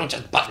penalty, so don't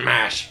just button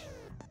mash.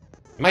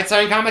 It might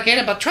sound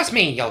complicated, but trust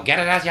me, you'll get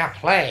it as you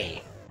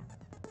play.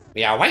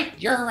 We await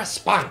your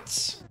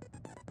response.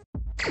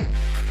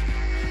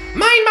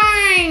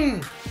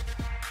 Mine!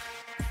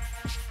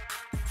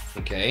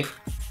 Okay,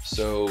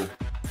 so...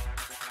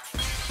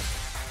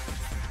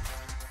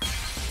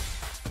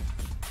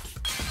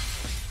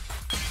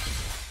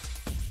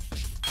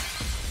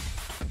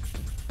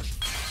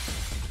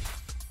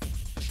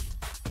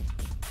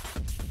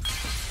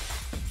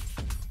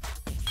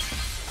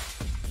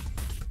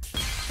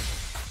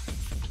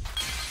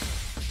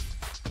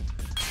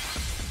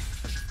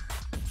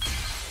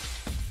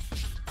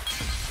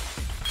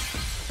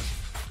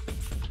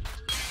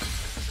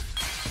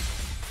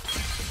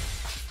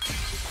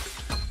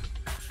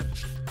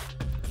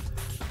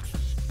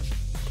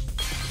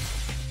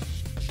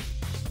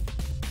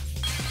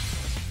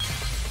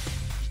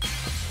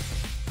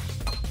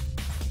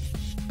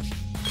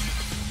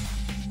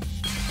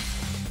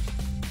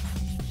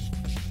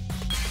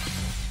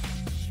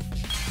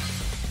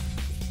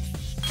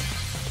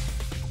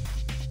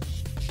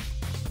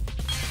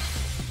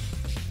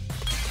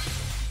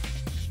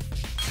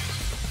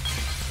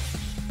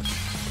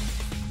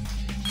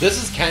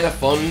 This is kind of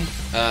fun.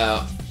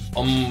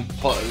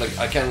 Like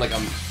I kind of like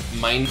a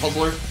mind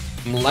puzzler.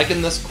 I'm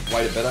liking this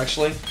quite a bit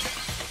actually.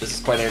 This is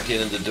quite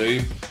entertaining to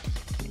do.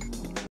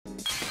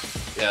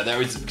 Yeah,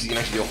 there is, because you can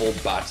actually do a whole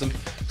batch of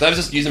them. So I was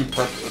just using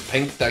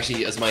pink to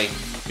actually as my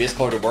base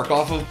color to work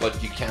off of,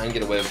 but you can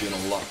get away with doing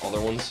a lot of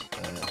other ones.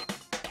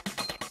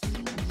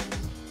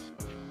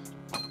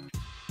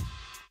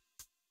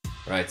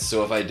 Right,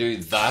 so if I do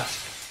that,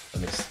 I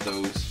mix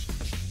those.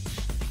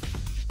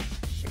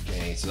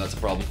 Okay, so that's a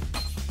problem.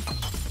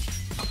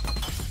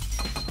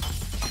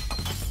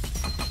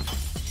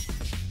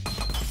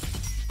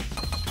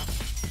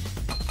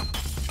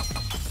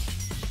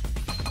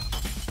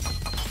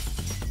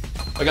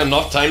 I got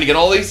enough time to get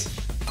all these?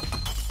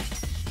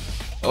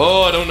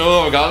 Oh, I don't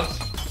know. I got it.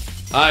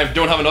 I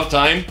don't have enough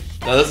time.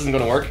 No, this isn't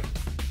gonna work.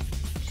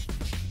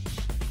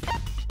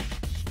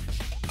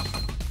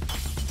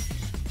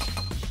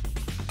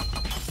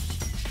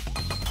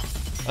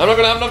 I'm not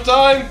gonna have enough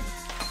time.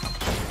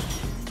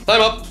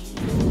 Time up.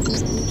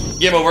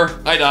 Game over.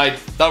 I died.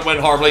 That went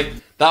horribly.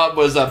 That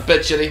was a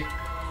bit shitty.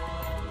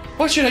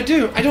 What should I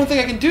do? I don't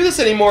think I can do this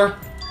anymore.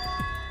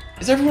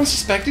 Is everyone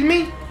suspecting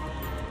me?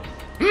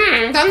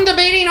 Done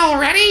debating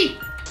already?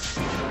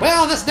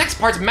 Well, this next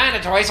part's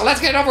mandatory, so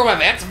let's get it over with.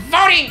 It's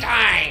voting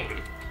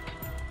time!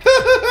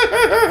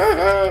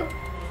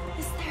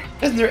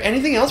 Isn't there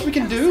anything else we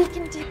can do?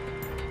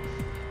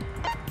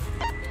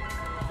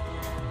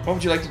 What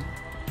would you like to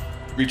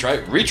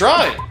retry?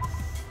 Retry!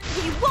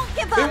 He won't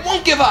give up! It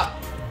won't give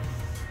up!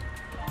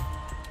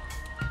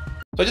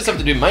 So I just have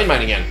to do mine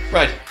again.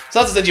 Right. So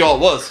that's essentially all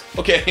it was.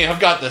 Okay, I've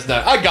got this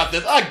now. I got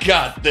this. I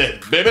got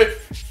this, baby.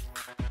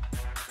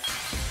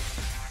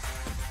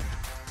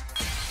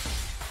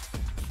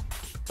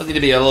 I need to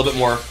be a little bit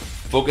more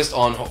focused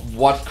on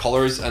what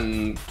colors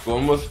I'm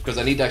going with, because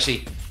I need to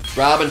actually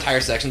grab entire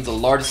sections, the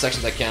largest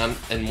sections I can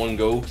in one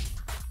go,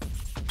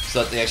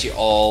 so that they actually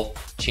all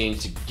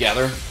change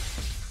together.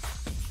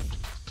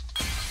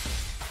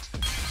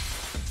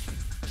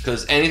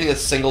 Because anything that's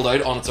singled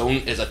out on its own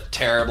is a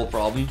terrible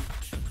problem.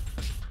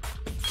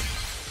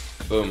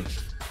 Boom.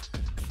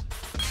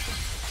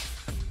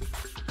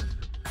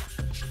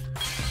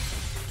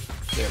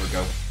 There we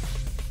go.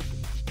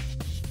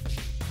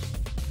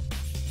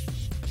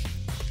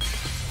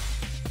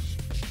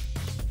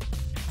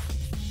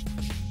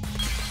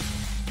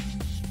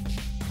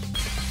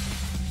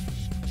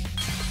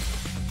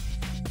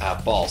 Ah,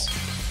 balls.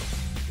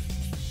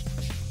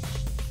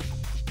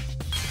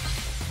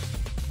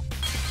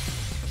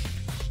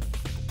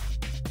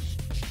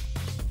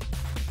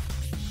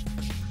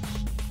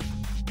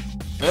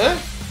 Huh?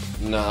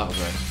 No, that was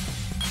right.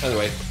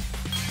 Anyway,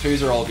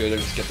 2s are all good.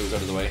 Let's get those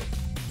out of the way.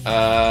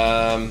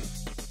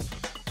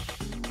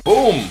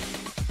 Boom!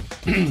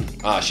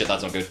 Ah, shit,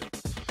 that's not good.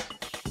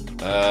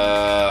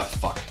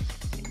 Fuck.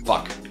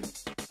 Fuck.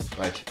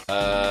 Right.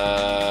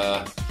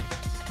 Huh?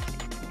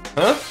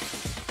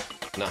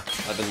 Nah,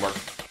 that didn't work.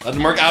 That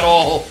didn't work at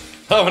all.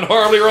 That went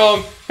horribly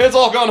wrong. It's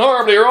all gone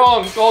horribly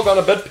wrong. It's all gone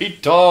a bit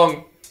Pete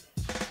Tong.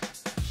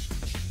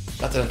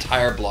 That's an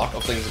entire block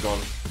of things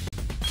gone.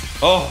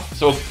 Oh,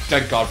 so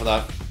thank God for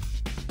that.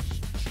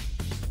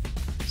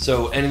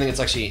 So anything that's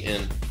actually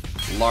in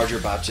larger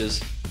batches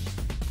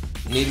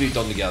need to be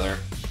done together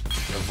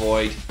and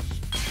avoid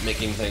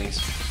making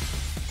things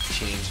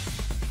change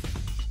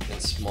in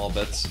small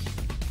bits.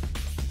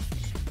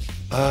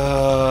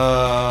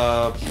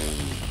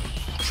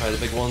 Try the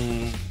big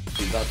one,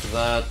 do that to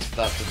that,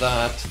 that to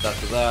that, that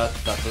to that,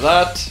 that to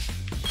that.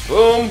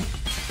 Boom!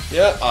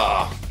 Yeah,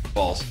 ah,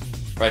 balls.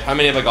 Right, how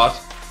many have I got?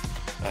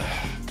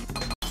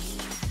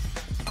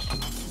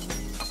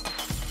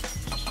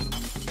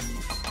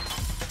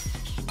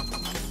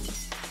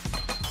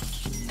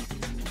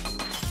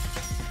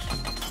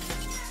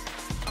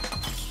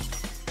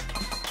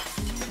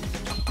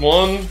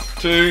 One,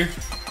 two,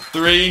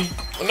 three.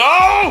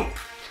 No!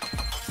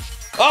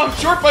 Oh, I'm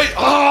short by.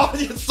 Oh,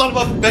 you son of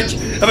a bitch!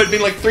 If I'd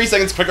been like 3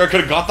 seconds quicker, I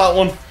could have got that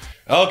one.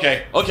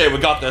 Okay, okay, we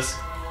got this.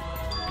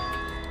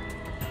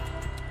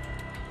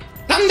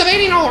 Done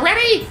debating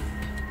already?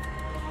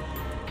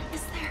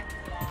 Is there?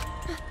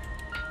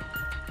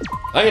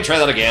 I can try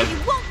that again. He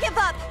won't give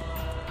up!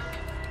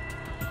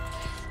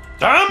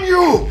 Damn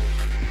you!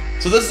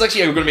 So this is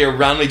actually going to be a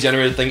randomly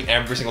generated thing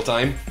every single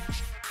time.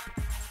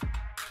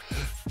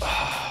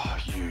 Ah,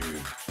 you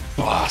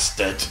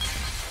bastard.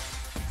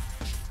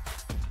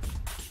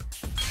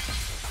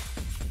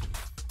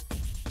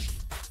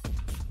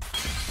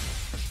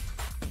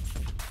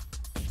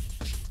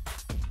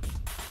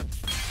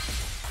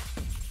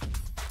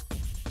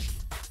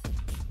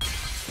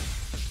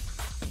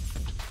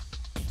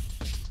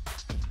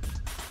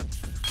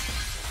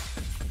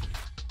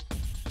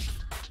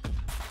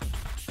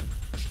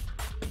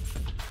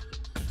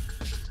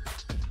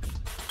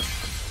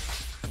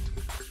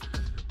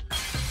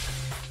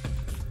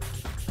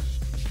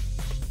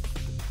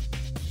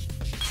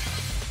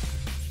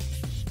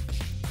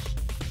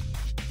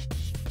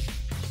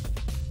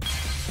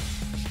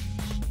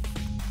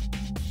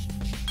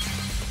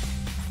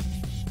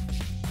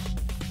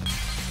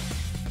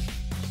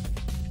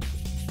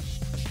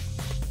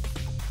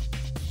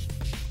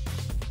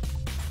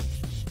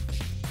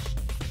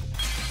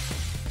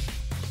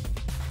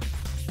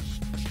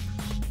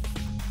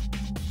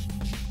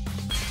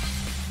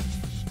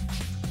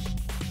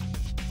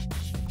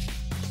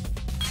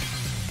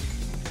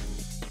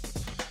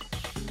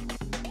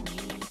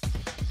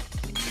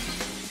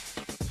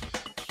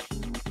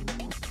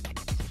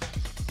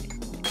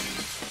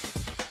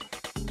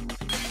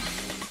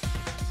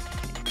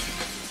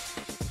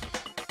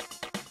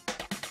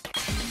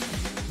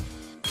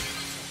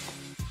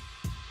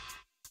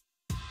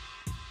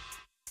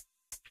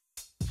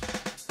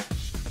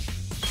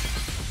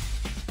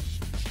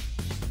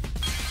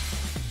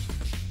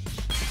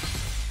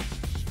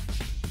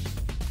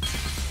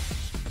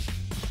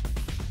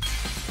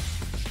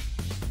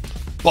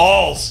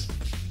 Balls!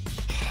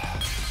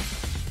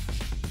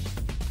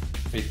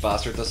 Be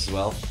faster at this as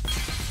well.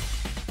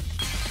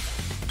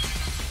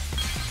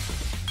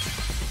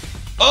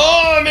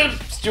 Oh, I made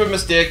a stupid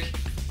mistake.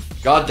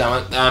 God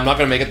damn it. I'm not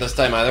gonna make it this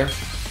time either.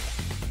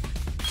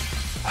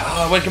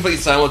 I went completely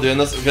silent while doing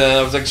this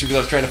because I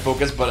was trying to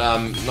focus, but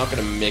I'm not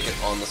gonna make it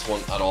on this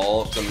one at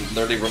all because I'm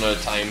literally running out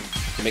of time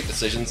to make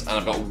decisions, and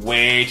I've got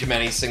way too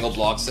many single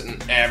blocks sitting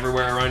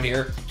everywhere around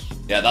here.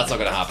 Yeah, that's not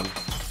gonna happen.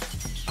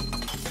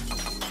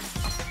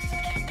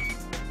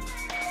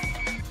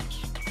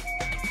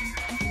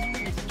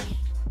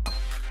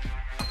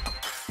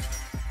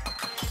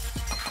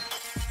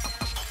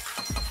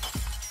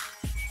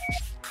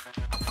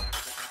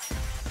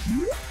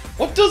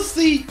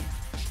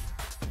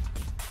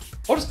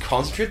 What does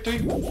concentrate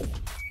do?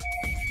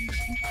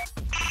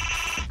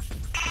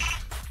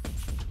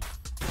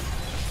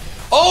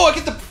 Oh, I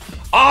get the...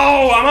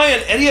 Oh, am I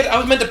an idiot? I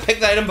was meant to pick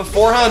that item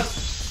beforehand.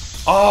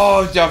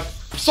 Oh,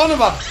 you son of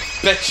a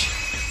bitch.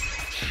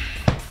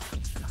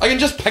 I can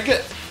just pick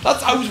it.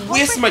 I was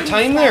wasting my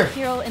time there.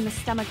 In the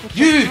stomach with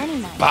You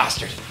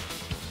bastard.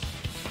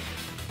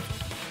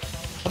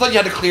 I thought you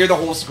had to clear the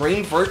whole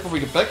screen first before we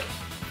could pick.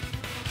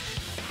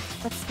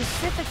 But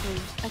specifically,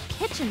 a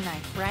kitchen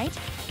knife, right?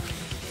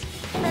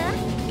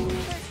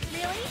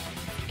 Really?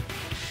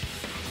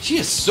 She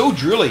is so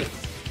drooly.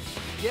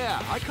 Yeah,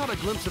 I caught a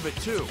glimpse of it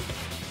too.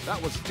 That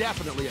was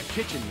definitely a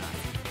kitchen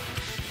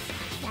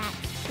knife.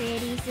 That's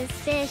pretty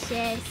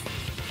suspicious.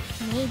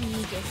 Maybe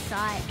you just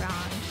saw it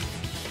wrong.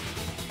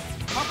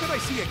 How could I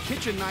see a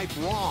kitchen knife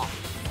wrong?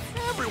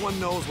 Everyone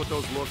knows what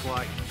those look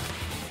like.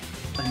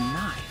 A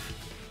knife?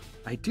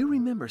 I do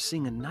remember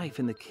seeing a knife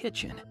in the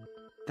kitchen.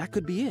 That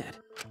could be it.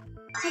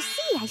 I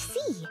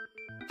see.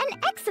 An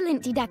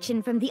excellent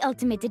deduction from the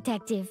ultimate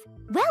detective.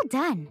 Well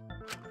done.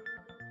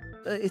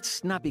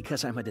 It's not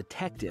because I'm a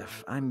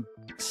detective. I'm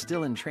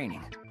still in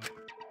training.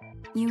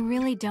 You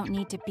really don't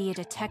need to be a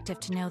detective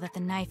to know that the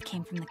knife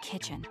came from the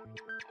kitchen.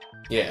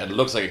 Yeah, it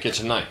looks like a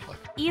kitchen knife.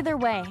 Either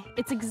way,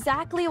 it's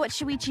exactly what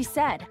Shuichi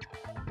said.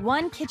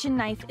 One kitchen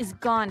knife is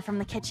gone from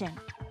the kitchen.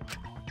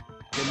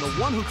 Then the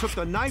one who took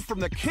the knife from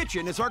the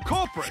kitchen is our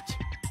culprit.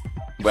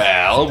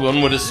 Well,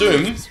 one would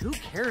assume. Who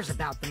cares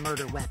about the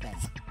murder weapon?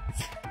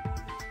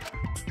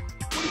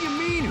 What do you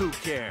mean, who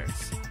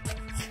cares?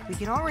 We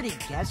can already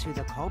guess who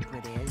the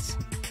culprit is.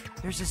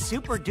 There's a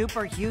super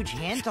duper huge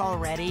hint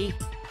already.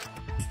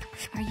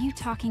 Are you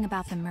talking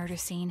about the murder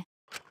scene?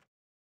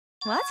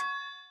 What?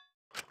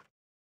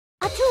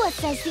 Atua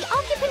says the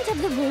occupant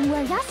of the room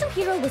where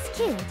Yasuhiro was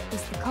killed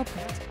is the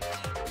culprit.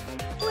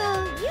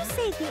 Well, you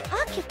say the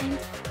occupant,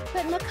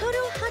 but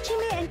Makoto,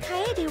 Hajime, and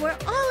Kaede were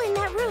all in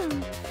that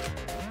room.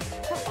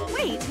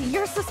 Wait,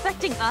 you're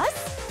suspecting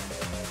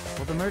us?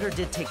 Well, the murder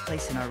did take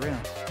place in our room.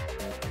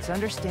 It's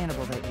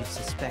understandable that you'd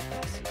suspect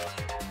us.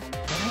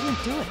 But I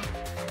didn't do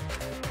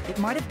it. It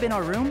might have been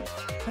our room,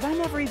 but I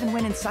never even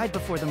went inside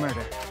before the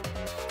murder.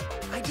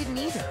 I didn't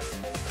either.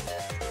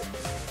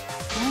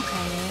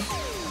 Okay,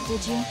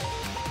 did you?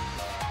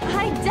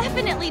 I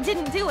definitely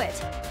didn't do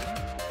it!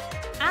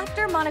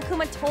 After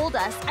Monokuma told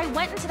us, I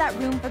went into that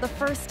room for the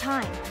first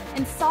time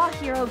and saw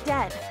Hiro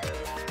dead.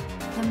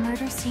 The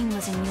murder scene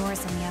was in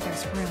yours and the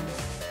other's room.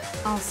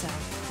 Also,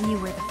 you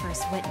were the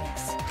first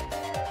witness.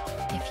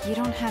 If you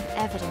don't have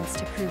evidence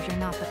to prove you're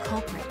not the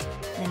culprit,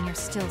 then you're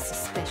still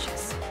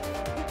suspicious.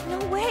 No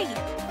way!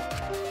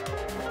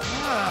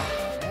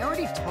 I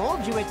already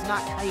told you it's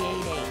not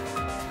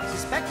Kaede.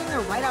 Suspecting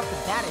her right off the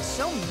bat is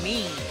so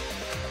mean.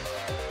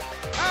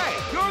 Hey,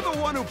 you're the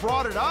one who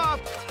brought it up!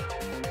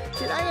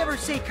 Did I ever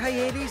say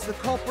Kaede's the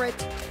culprit?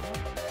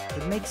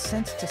 It makes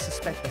sense to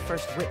suspect the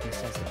first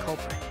witness as the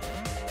culprit.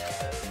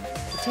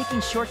 But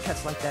taking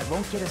shortcuts like that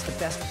won't get us the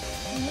best...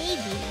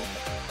 Maybe.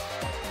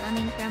 But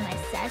coming from a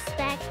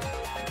suspect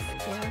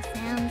still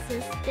sounds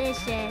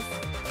suspicious.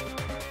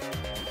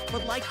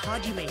 But like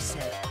Hajime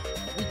said,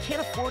 we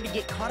can't afford to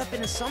get caught up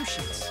in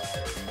assumptions.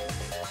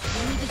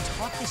 We need to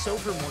talk this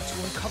over more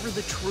to uncover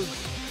the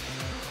truth.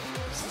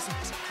 This is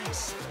a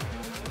test.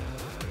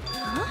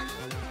 Huh?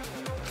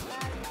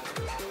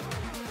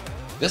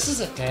 This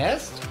is a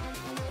test?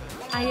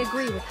 I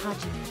agree with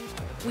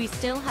Hajime. We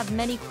still have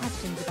many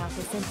questions about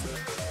this incident.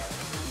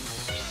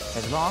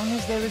 As long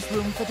as there is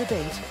room for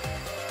debate,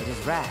 it is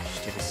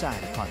rash to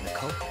decide upon the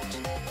culprit.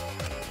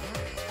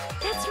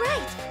 That's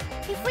right.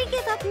 If we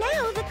give up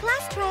now, the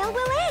class trial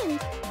will end.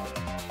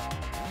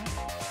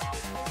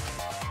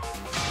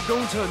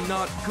 Gonta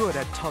not good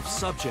at tough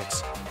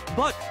subjects,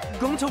 but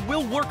Gonta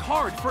will work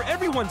hard for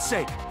everyone's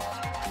sake.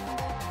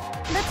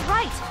 That's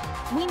right.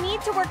 We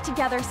need to work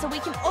together so we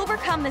can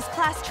overcome this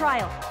class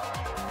trial.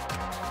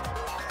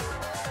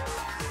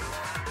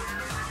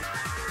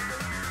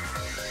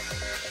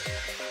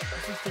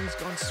 Everything's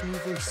gone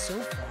smoothly so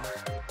far,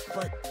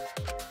 but...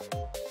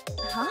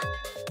 Huh?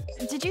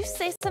 Did you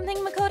say something,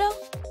 Makoto?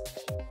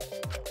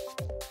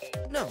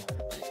 No,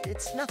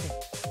 it's nothing.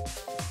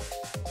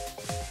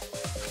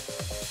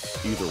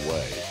 Either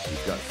way,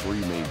 we've got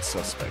 3 main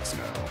suspects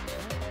now.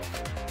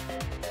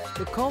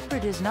 The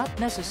culprit is not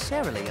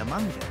necessarily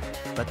among them,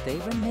 but they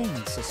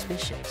remain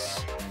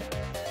suspicious.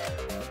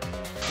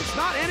 It's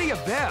not any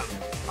of them.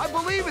 I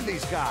believe in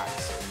these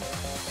guys.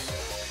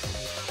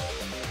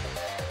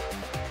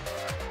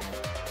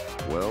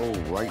 Well,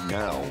 right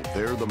now,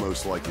 they're the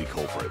most likely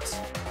culprits.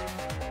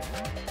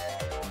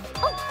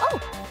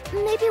 Oh,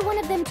 maybe one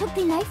of them took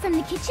the knife from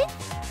the kitchen?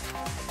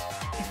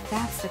 If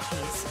that's the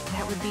case,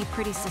 that would be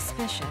pretty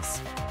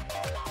suspicious.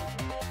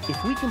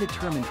 If we can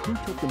determine who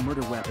took the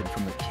murder weapon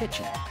from the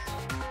kitchen,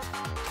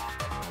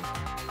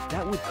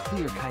 that would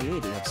clear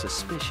Kaede of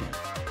suspicion.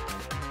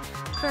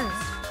 First,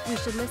 we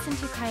should listen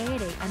to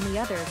Kaede and the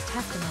others'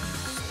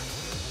 testimonies.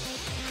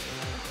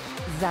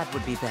 That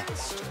would be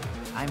best.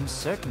 I'm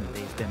certain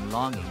they've been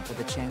longing for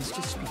the chance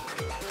to speak.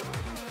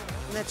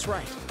 That's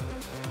right.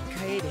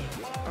 Kaede,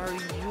 are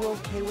you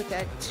okay with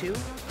that too?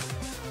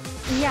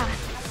 Yeah,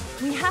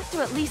 we have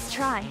to at least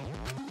try.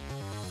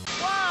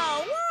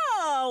 Whoa,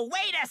 whoa!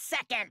 Wait a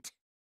second!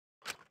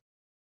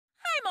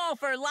 I'm all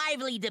for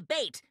lively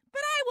debate,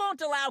 but I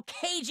won't allow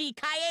Keiji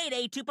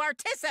Kaede to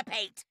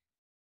participate!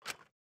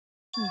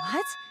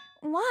 What?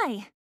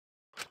 Why?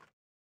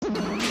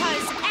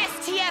 'Cause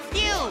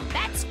STFU,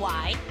 that's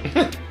why!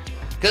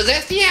 Cause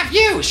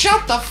STFU,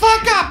 shut the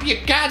fuck up,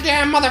 you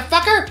goddamn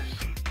motherfucker!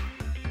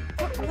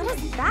 What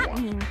does that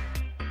mean?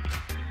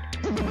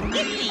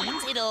 It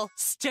means it'll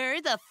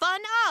stir the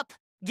fun up.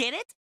 Get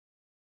it?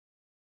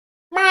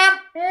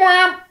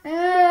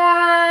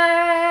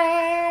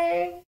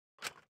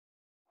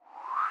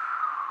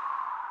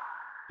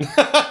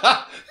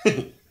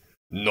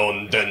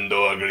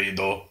 Nintendo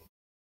agreedo.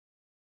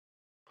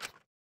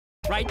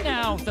 Right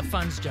now, the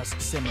fun's just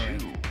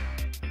simmering.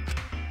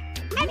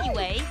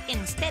 Anyway,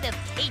 instead of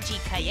Keiji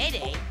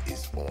Kaede,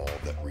 Is all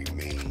that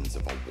remains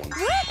of a once.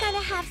 We're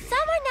gonna have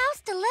someone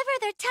else deliver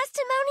their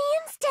testimony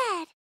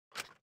instead.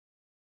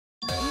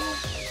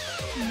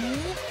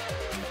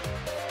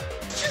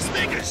 Just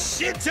make a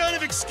shit ton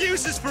of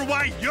excuses for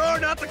why you're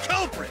not the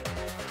culprit.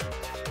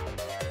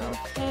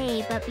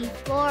 Okay, but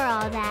before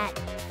all that,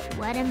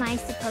 what am I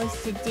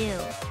supposed to do?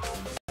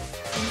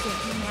 Is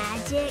it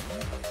magic?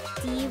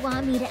 Do you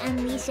want me to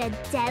unleash a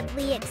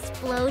deadly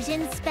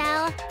explosion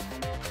spell?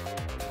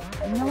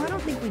 No, I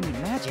don't think we need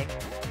magic.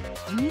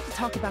 We need to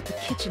talk about the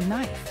kitchen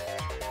knife.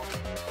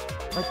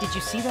 Like, did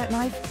you see that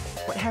knife?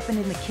 What happened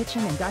in the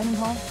kitchen and dining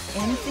hall?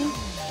 Anything?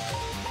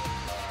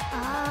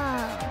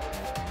 Oh,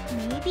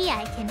 maybe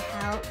I can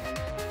help.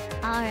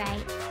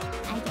 Alright,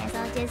 I guess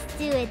I'll just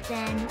do it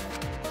then.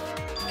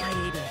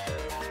 Kaede,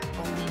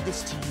 I'll leave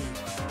this to you.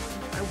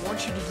 I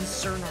want you to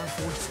discern our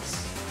voices.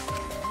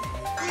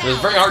 It's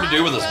very hard to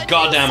do with this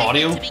goddamn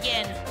audio. to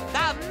begin,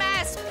 the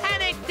mass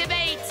panic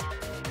debate!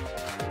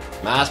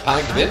 Mass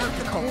panic debate?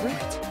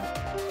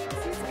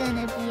 This is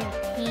gonna be a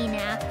pain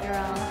after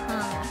all,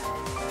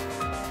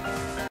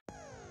 huh?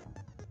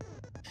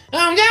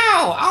 Oh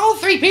no! All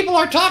three people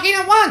are talking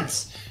at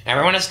once!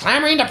 Everyone is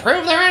clamoring to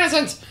prove their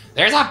innocence!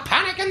 There's a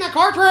panic in the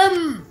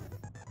courtroom!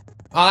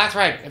 Oh, that's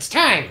right. It's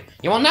time.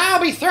 You will now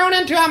be thrown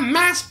into a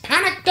mass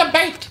panic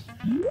debate!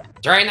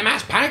 During the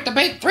mass panic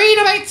debate, 3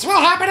 debates will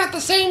happen at the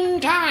same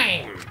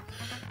time!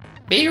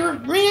 Be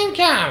really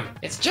calm.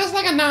 It's just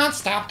like a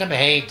non-stop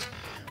debate.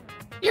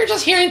 You're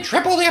just hearing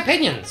triple the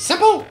opinions.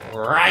 Simple?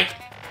 Right.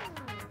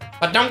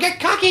 But don't get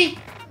cocky.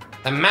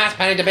 The mass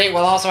panic debate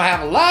will also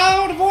have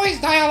loud voice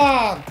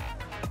dialogue,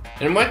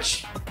 in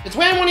which it's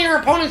when one of your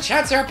opponents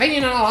shouts their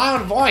opinion in a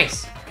loud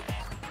voice.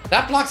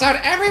 That blocks out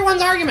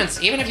everyone's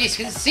arguments, even if you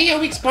can see a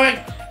weak point.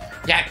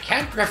 You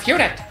can't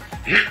refute it.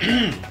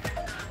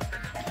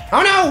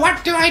 Oh no,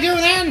 what do I do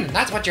then?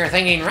 That's what you're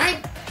thinking, right?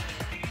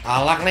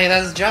 Luckily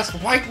there's just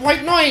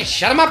white noise.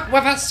 Shut them up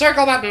with a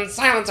circle button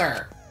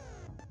silencer.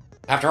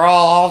 After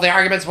all the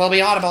arguments will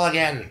be audible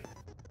again.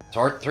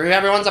 Sort through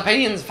everyone's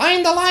opinions,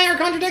 find the lie or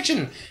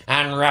contradiction,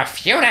 and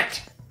refute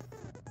it.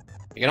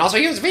 You can also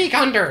use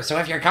V-Counter, so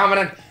if you're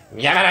confident,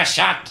 give it a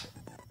shot.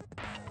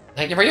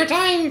 Thank you for your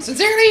time.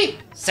 Sincerely,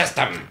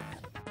 System.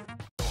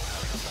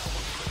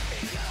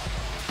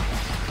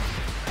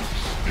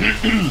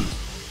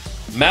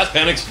 Mass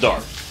panic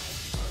start.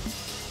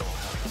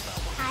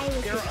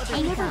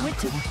 I never went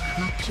to the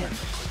kitchen.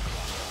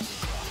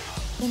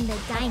 In the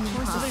dining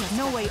hall. So there's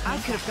no way I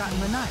could have gotten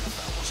the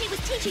knife. She was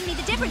teaching me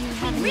the difference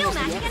between real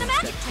magic and a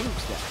magic trick.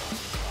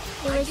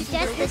 It was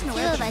just the 2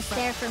 of us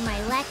there for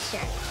my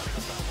lecture.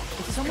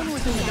 If someone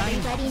was in the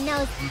dining hall, Everybody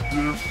knows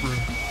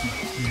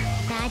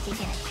magic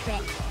and a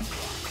trick.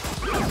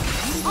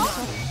 Oh,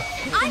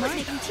 I was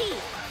making tea.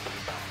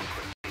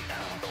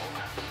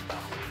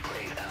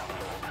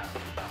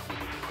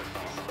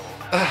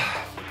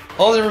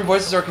 All the different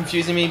voices are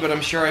confusing me, but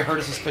I'm sure I heard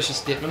a suspicious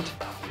statement.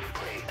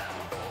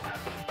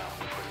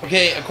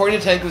 Okay, according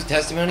to Tenku's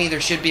testimony,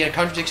 there should be a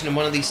contradiction in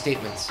one of these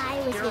statements. I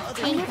was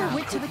with I never Tenko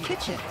went to the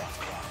kitchen.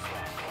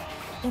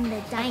 in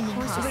the dining So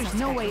hall. there's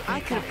no way I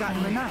could have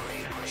gotten the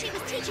knife. She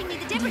was teaching me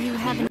the difference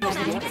between real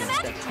magic and a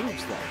magic trick.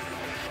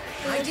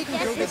 It was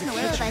just the 2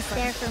 of us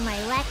there for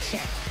my lecture.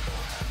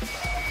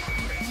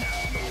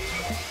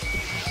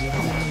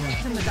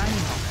 In the dining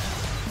hall.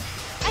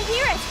 I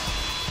hear it.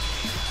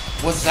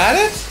 Was that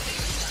it?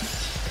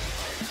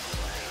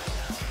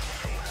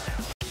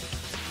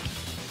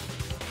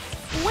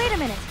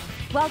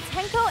 While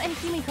Tenko and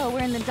Himiko were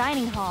in the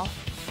dining hall,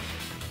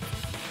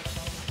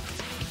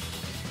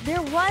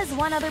 there was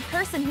one other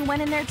person who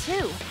went in there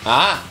too.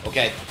 Ah,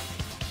 okay.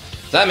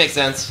 That makes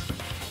sense.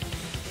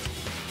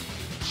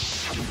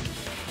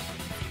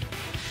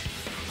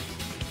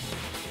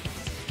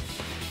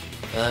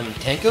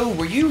 Tenko,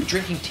 were you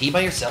drinking tea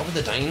by yourself at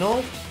the dining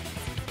hall?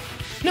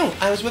 No,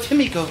 I was with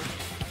Himiko.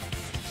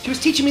 She was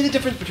teaching me the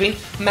difference between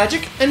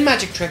magic and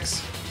magic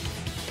tricks.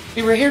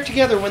 We were here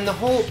together when the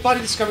whole body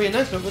discovery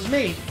announcement was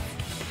made.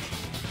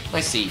 I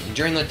see. And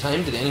during that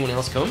time, did anyone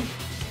else come?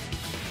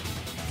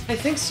 I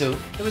think so.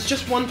 It was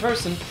just one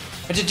person.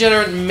 A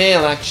degenerate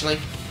male, actually.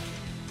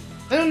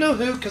 I don't know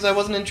who, because I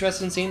wasn't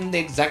interested in seeing the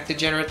exact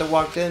degenerate that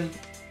walked in.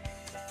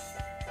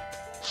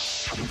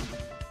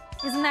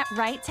 Isn't that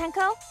right,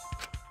 Tenko?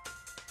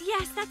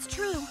 Yes, that's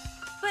true.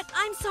 But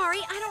I'm sorry,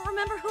 I don't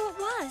remember who it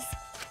was.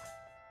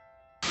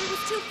 I was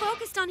too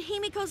focused on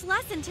Himiko's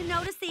lesson to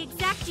notice the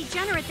exact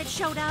degenerate that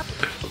showed up.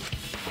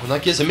 Well, in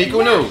that case,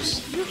 Himiko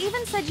knows. You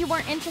even said you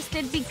weren't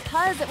interested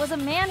because it was a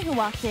man who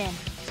walked in.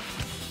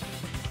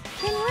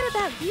 Then what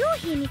about you,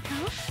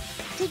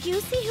 Himiko? Did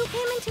you see who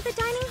came into the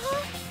dining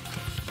hall?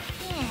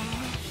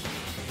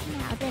 Yeah.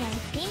 Now that I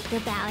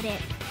think about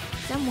it,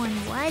 someone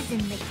was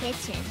in the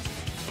kitchen.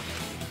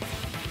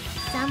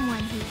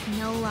 Someone who's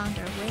no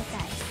longer with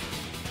us.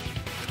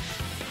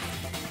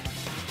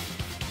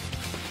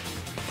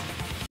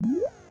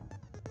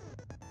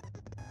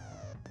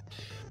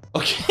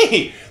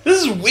 Okay,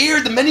 this is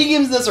weird. The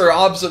minigames in this are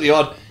absolutely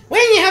odd.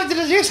 When you have to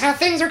deduce how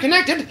things are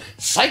connected,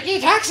 Psyche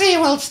Taxi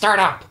will start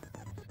up.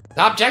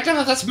 The objective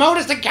of this mode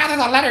is to gather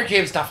the letter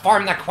cubes to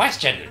form the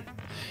question.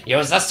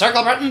 Use the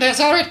circle button to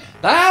accelerate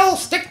the L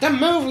stick to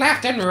move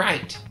left and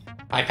right.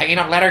 By picking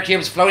up letter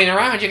cubes floating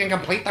around, you can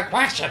complete the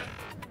question.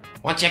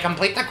 Once you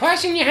complete the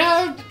question, you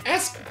head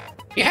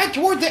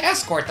toward the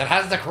escort that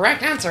has the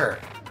correct answer.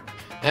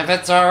 If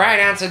it's the right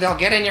answer, they'll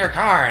get in your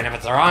car, and if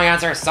it's the wrong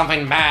answer,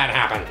 something bad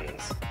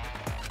happens.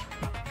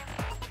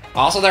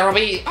 Also, there will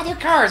be other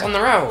cars on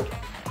the road.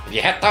 If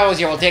you hit those,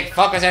 you will take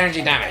focus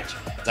energy damage.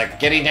 It's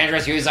getting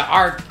dangerous. Use the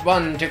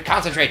R1 to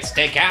concentrate,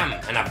 stay calm,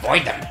 and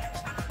avoid them.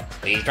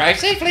 Please drive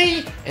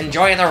safely.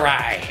 Enjoy the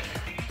ride.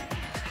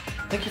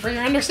 Thank you for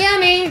your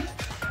understanding.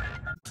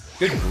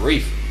 Good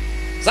grief.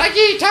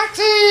 Psyche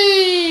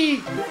Taxi!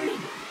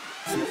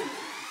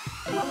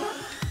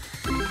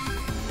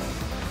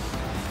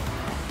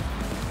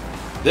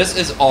 This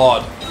is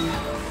odd.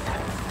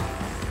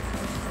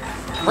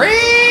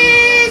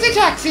 Crazy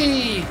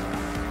Taxi!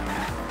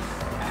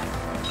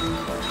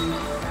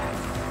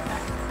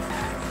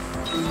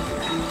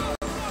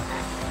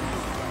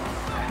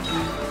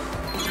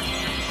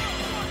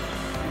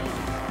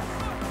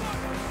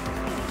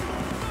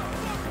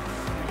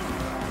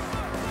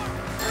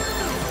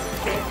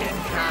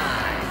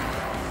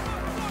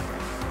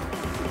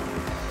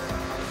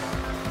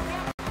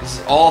 This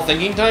is all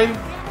thinking time?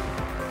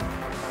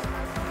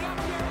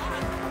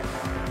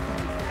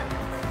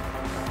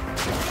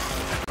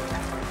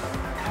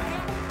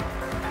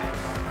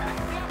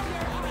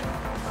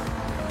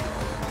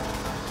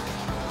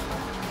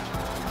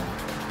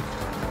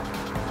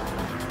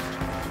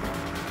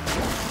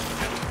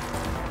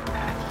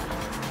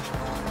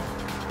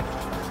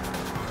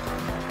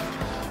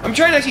 I'm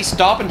trying to actually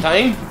stop in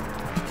time.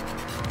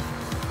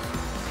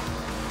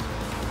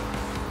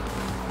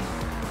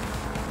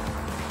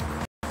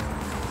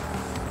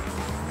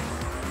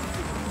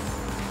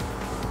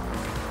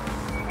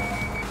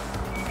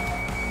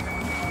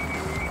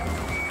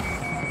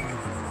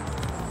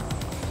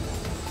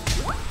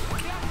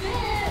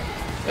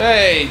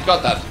 Hey,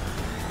 got that.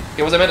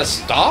 Okay, was I meant to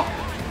stop?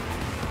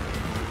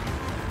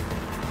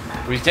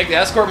 We take the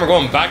escort and we're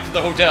going back to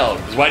the hotel.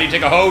 Because why do you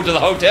take a hoe to the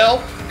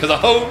hotel? Because a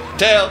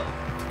hotel.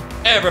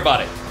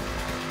 Everybody.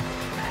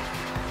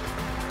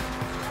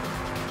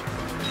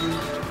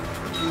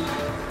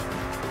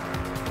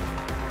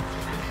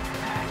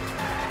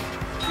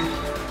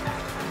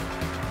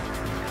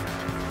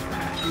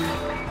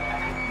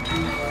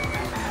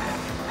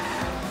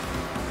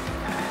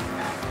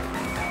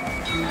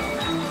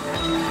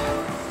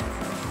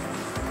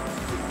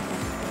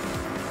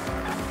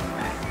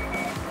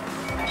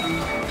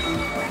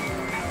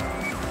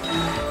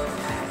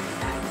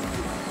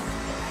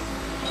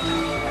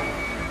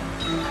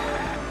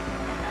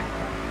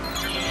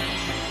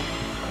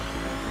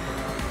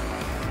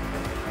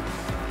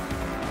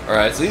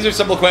 Alright, so these are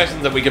simple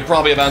questions that we could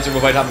probably have answered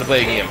without having to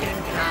play a game.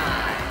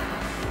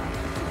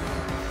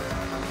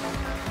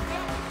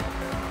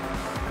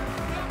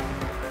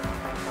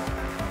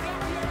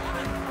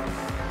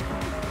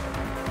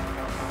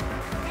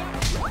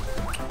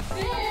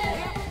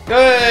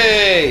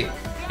 Hey!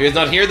 Here's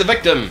not here the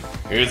victim.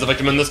 Here's the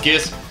victim in this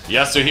case,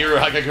 Yasuhiro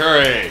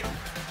Hakakuri.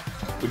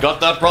 We got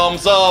that problem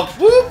solved.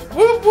 Whoop,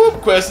 whoop,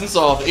 whoop. Question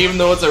solved. Even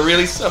though it's a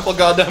really simple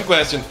goddamn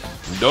question.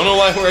 Don't know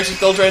why we're actually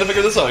still trying to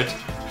figure this out.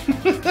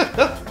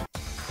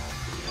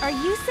 Are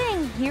you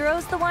saying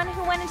Hiro's the one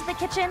who went into the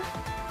kitchen?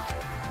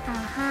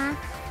 Uh-huh.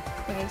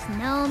 There's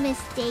no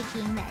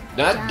mistaking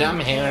that dumb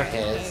hair of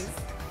his.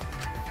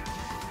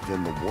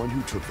 then the one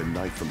who took the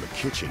knife from the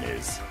kitchen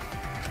is...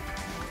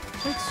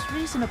 It's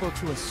reasonable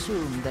to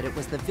assume that it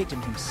was the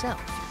victim himself,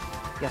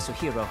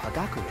 Yasuhiro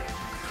Hagakure.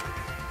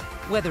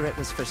 Whether it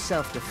was for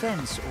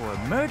self-defense or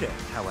murder,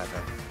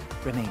 however,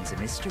 remains a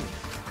mystery.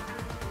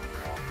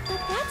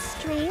 But that's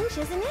strange,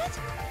 isn't it?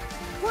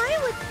 Why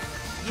would...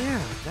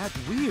 Yeah, that's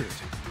weird.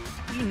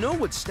 Ino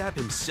would stab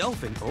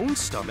himself in own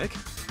stomach.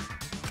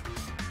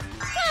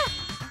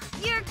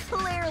 You're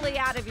clearly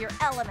out of your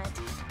element.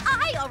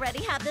 I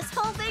already have this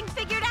whole thing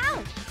figured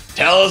out.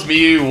 Tell us,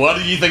 Miyu, what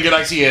do you think it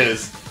actually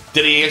is?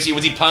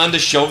 Was he planning to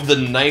shove the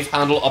knife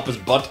handle up his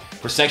butt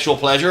for sexual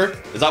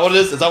pleasure? Is that what it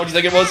is? Is that what you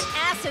think it was?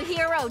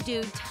 Yasuhiro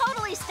dude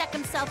totally stuck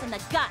himself in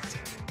the gut,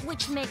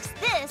 which makes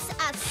this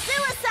a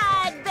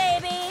suicide,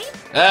 baby!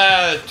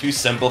 Too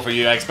simple for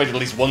you. I expected at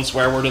least one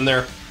swear word in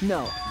there.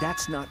 No,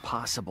 that's not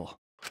possible.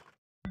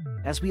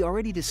 As we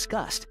already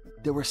discussed,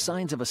 there were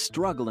signs of a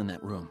struggle in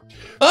that room.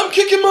 I'm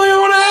kicking my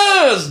own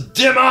ass,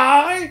 dim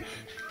eye!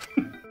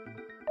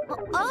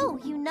 Oh,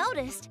 you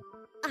noticed?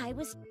 I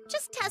was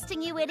just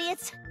testing you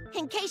idiots,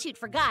 in case you'd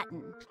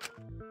forgotten.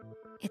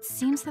 It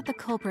seems that the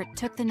culprit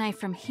took the knife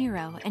from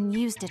Hiro and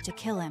used it to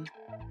kill him.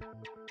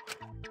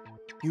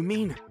 You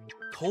mean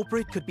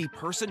culprit could be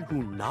person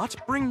who not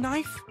bring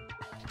knife?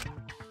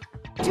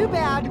 Too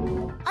bad.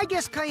 I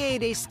guess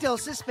Kaede's still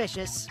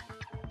suspicious.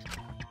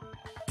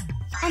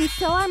 And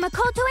so are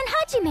Makoto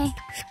and Hajime.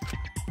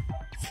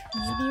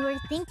 Maybe we're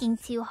thinking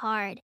too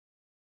hard.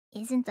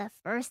 Isn't the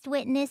first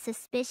witness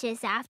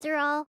suspicious after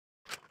all?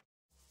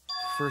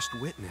 First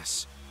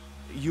witness?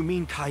 You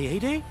mean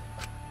Kaede?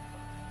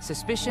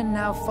 Suspicion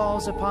now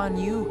falls upon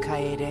you,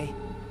 Kaede.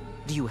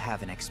 Do you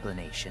have an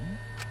explanation?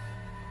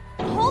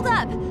 Hold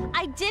up!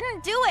 I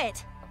didn't do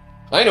it!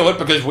 I know it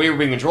because we were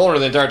being controlling her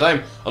the entire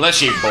time, unless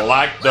she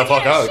blacked the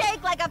fuck out.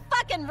 Shake like a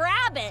fucking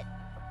rabbit!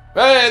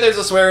 Hey, there's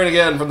a swearing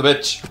again from the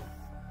bitch.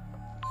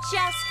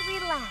 Just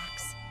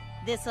relax.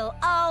 This'll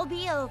all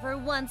be over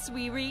once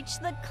we reach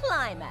the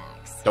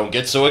climax. Don't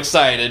get so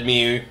excited,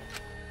 Miyu.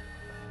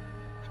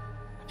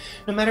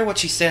 No matter what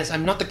she says,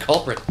 I'm not the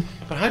culprit.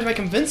 But how do I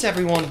convince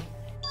everyone?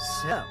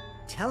 So,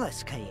 tell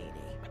us, Kaede.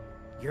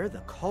 You're the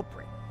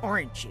culprit,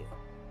 aren't you?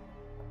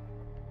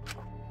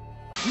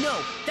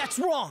 No, that's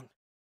wrong!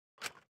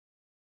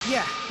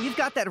 Yeah, you've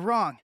got that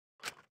wrong.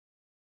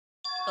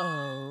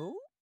 Oh?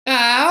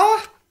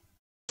 Ow?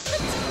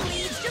 The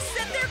leads just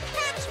said their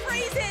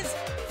catchphrases!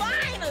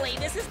 Finally,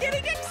 this is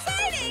getting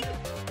exciting!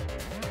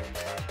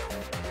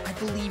 I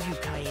believe you,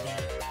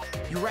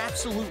 Kaede. You're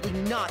absolutely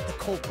not the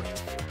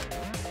culprit.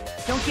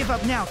 Don't give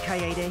up now,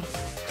 Kaede.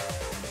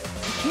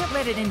 You can't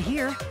let it in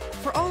here.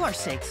 For all our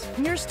sakes,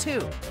 and yours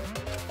too.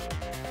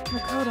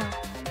 Makoto,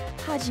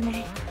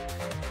 Hajime.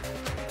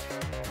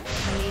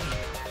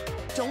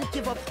 Kaede, don't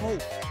give up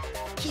hope.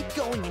 Keep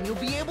going and you'll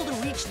be able to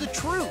reach the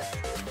truth.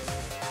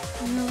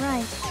 You're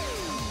right.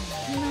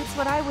 And that's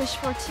what I wish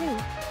for too.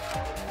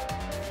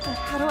 But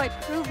how do I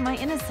prove my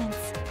innocence?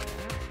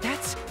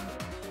 That's...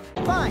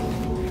 fine.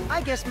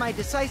 I guess my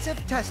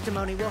decisive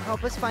testimony will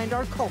help us find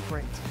our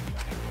culprit.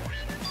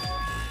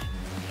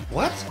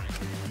 What?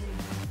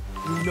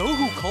 You know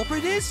who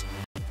culprit is?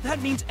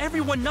 That means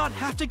everyone not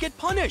have to get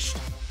punished.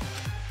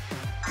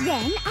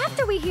 Then,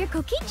 after we hear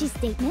Kokichi's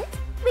statement,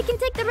 we can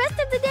take the rest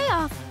of the day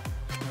off.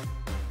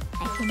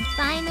 I can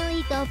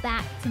finally go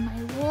back to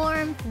my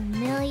warm,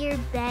 familiar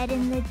bed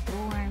in the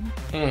dorm.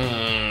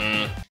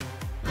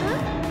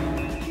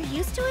 Huh? You're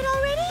used to it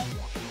already?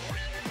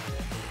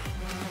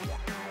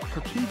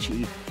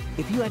 Kokichi,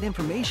 if you had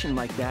information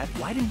like that,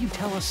 why didn't you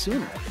tell us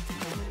sooner?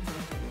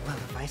 Well,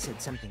 if I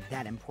said something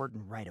that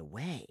important right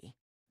away,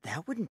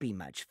 that wouldn't be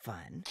much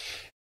fun.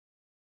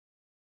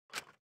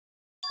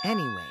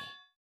 Anyway,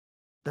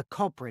 the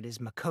culprit is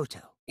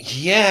Makoto.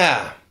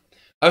 Yeah.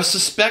 I was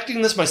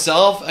suspecting this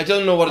myself. I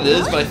don't know what it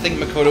is, but I think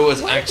Makoto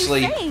is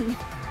actually...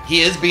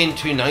 He is being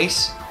too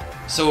nice.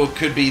 So it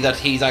could be that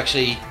he's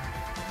actually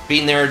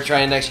been there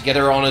trying to actually get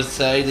her on his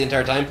side the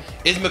entire time.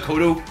 Is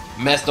Makoto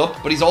messed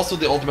up? But he's also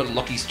the ultimate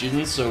lucky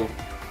student, so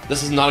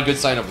this is not a good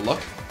sign of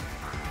luck.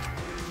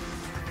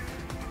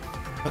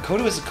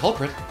 Makoto is the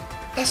culprit?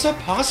 That's not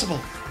possible.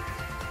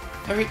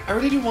 I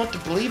really do want to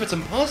believe it's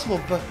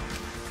impossible, but...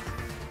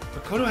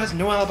 Makoto has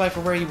no alibi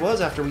for where he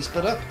was after we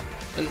split up,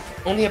 and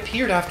only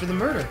appeared after the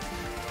murder.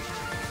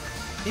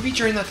 Maybe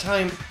during that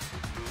time...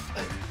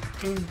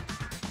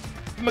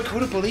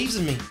 Makoto believes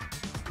in me,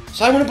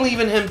 so I want to believe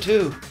in him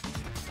too.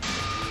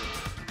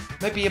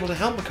 Might be able to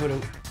help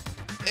Makoto,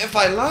 if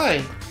I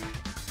lie.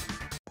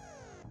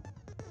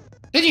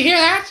 Did you hear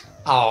that?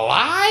 A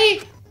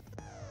lie?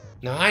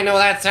 Now I know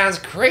that sounds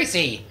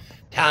crazy,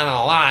 telling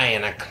a lie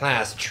in a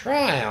class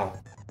trial.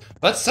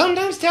 But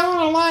sometimes telling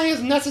a lie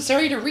is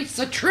necessary to reach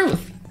the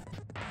truth.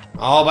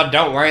 Oh, but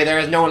don't worry, there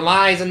is no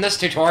lies in this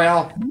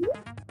tutorial.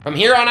 From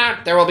here on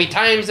out, there will be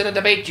times in a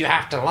debate you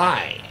have to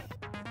lie.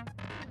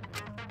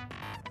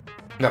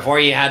 Before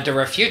you had to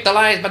refute the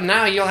lies, but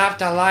now you'll have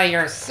to lie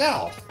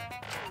yourself.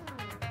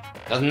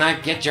 Doesn't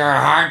that get your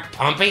heart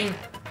pumping?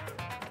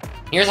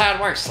 Here's how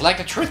it works.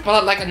 Select a truth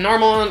bullet like the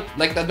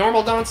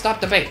normal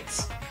non-stop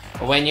debates.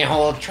 When you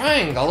hold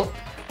triangle,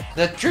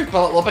 the truth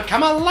bullet will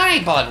become a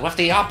lie bullet with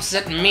the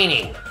opposite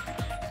meaning.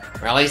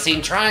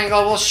 Releasing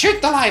triangle will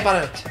shoot the lie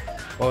bullet.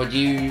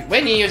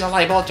 When you use a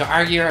lie bullet to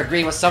argue or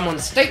agree with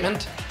someone's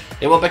statement,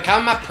 it will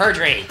become a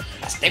perjury,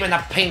 a statement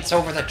that paints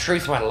over the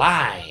truth with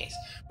lies.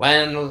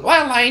 While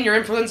lying, your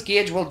influence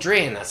gauge will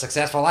drain. A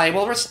successful lie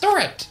will restore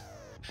it.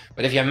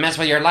 But if you mess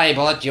with your lie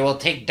bullet, you will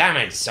take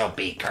damage, so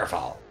be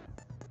careful.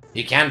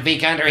 You can't V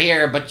counter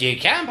here, but you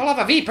can pull off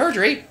a V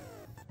perjury.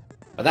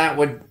 But that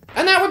would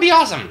be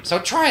awesome, so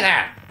try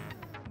that.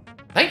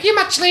 Thank you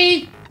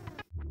muchly!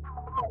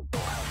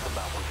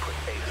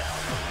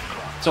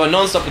 So a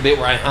non-stop debate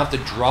where I have to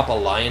drop a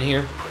lie in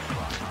here.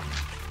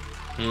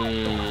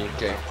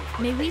 Okay.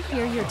 May we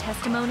hear your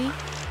testimony?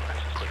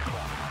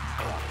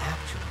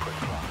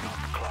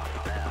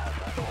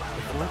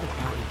 Before the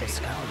body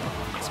discovered the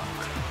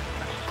announcement,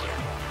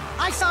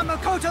 I saw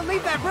Makoto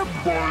leave that room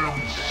by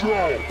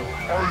himself,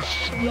 I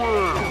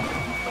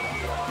swear!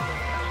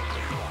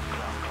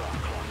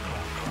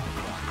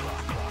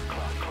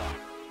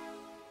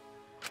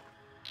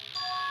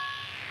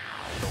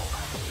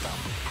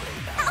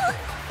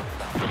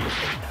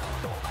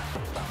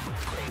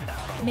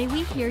 May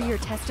we hear your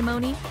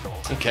testimony?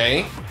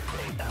 Okay.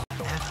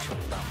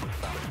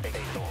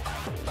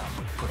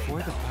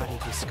 Before the body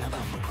discovered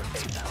the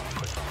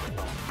announcement,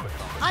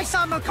 I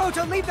saw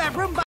Makoto leave that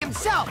room by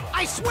himself,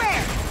 I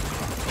swear!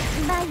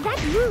 By that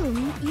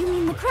room, you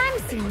mean the crime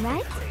scene,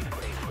 right?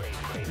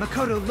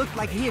 Makoto looked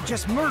like he had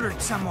just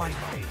murdered someone.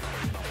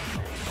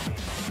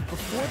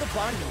 Before the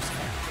body was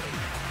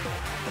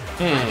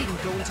found, I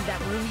didn't go into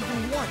that room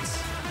even once.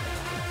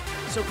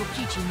 So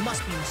Kokichi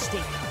must be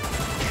mistaken.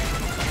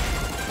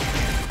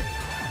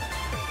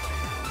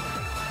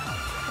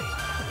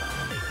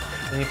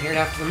 He appeared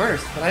after the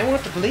murders, but I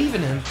want to believe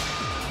in him. So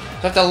I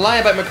have to lie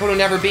about Makoto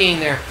never being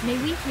there. May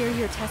we hear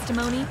your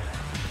testimony?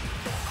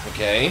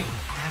 Okay.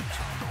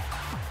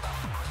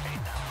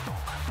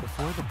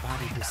 Before the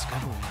body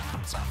discovery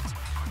announcement.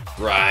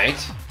 Right.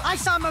 I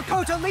saw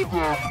Makoto leave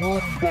that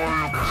room by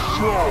himself,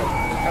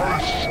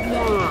 I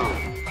swear!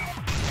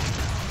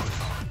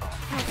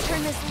 I'll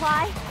turn this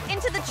lie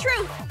into the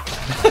truth.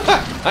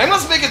 I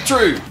must make it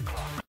true.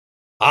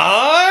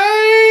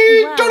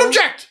 I don't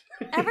object.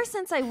 Ever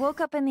since I woke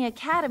up in the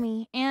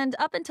academy, and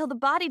up until the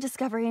body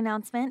discovery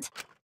announcement,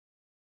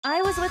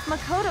 I was with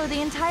Makoto the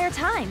entire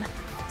time,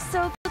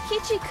 so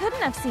Kokichi couldn't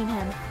have seen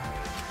him.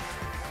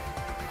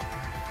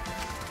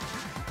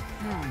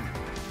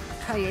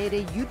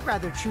 Kaede, you'd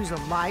rather choose a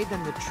lie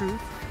than the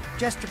truth,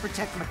 just to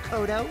protect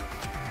Makoto?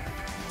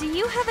 Do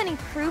you have any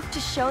proof to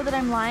show that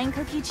I'm lying,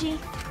 Kokichi?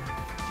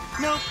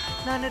 Nope,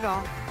 none at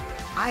all.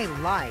 I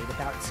lied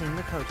about seeing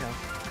Makoto.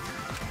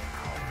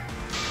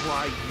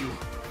 Why, you...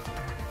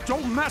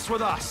 Don't mess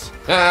with us!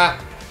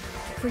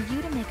 For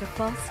you to make a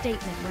false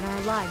statement when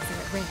our lives are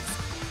at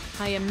risk,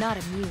 I am not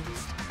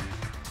amused.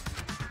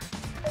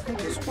 I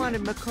just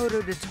wanted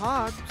Makoto to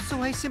talk,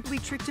 so I simply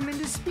tricked him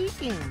into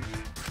speaking.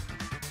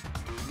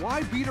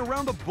 Why beat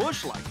around the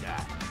bush like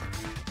that?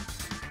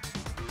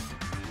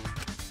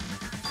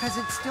 Because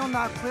it's still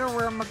not clear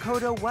where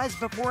Makoto was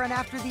before and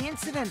after the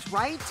incident,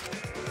 right?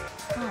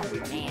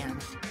 Oh, man.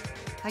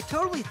 I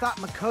totally thought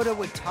Makoto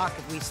would talk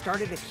if we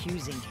started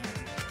accusing him.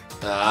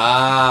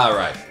 Ah,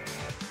 right.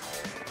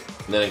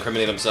 And then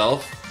incriminate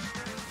himself.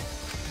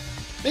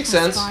 Makes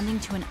sense. Responding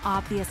to an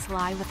obvious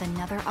lie with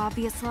another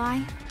obvious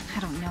lie? I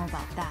don't know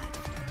about that.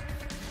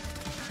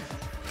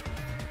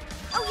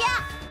 Oh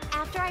yeah!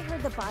 After I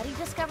heard the body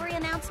discovery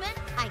announcement,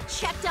 I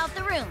checked out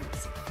the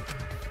rooms.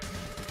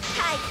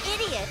 Kai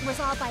Idiot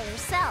was all by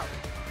herself,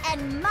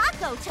 and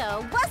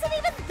Makoto wasn't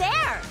even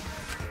there!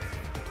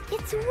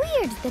 It's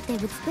weird that they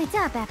would split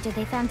up after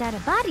they found out a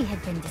body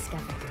had been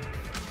discovered.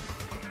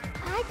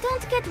 I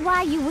don't get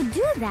why you would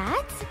do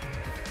that.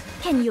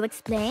 Can you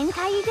explain,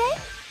 Kaede?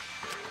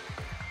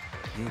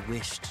 You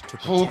wished to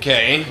protect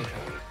Okay.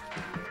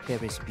 Makoto.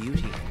 There is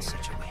beauty in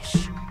such a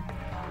wish.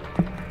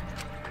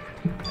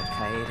 But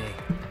Kaede,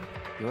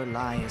 your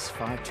lie is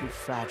far too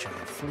fragile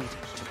and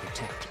fleeting to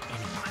protect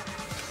anyone.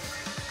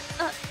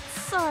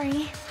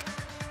 Sorry.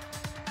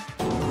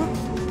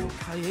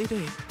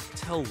 Kaede,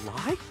 tell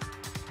lie?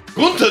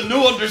 Gunta,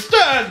 no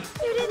understand!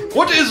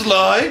 What is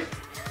lie?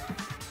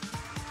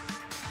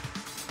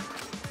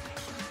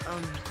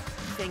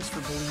 Thanks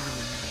for believing in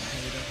me,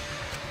 Kaede.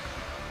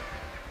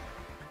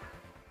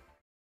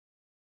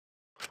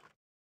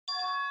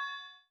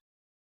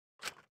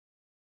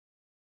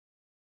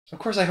 Of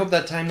course, I hope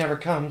that time never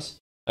comes.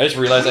 I just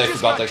realized I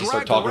forgot to actually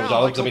start talking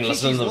about because I've been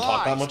listening to them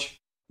talk that much.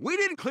 We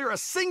didn't clear a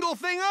single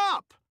thing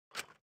up!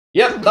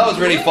 Yep, that was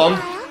really fun.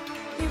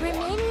 The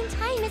remaining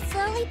time is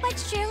slowly but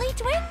surely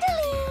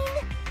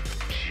dwindling.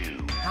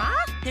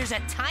 Huh? There's a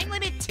time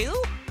limit too?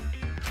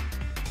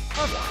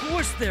 Of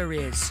course there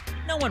is.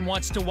 No one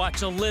wants to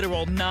watch a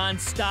literal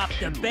non-stop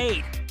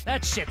debate.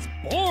 That shit's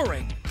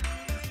boring.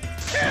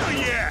 Hell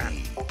yeah!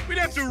 We'd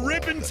have to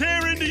rip and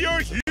tear into your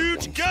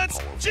huge guts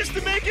just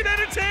to make it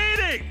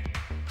entertaining!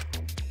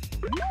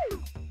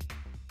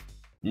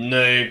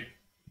 No,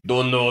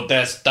 don't know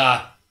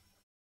testa.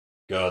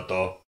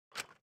 Gato.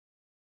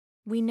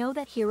 We know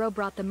that Hiro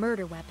brought the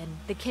murder weapon,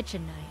 the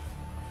kitchen knife,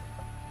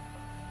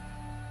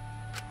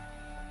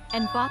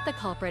 and fought the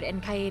culprit in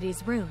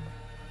Kaede's room,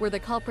 where the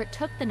culprit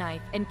took the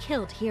knife and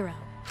killed Hiro.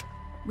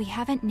 We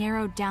haven't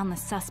narrowed down the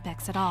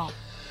suspects at all.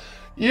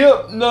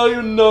 Yep, now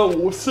you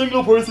know. A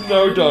single person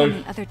narrowed Kaede and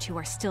down. the other two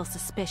are still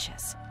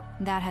suspicious.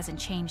 That hasn't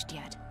changed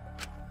yet.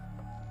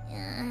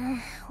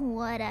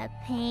 What a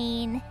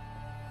pain.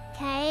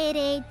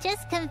 Kaede,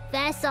 just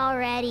confess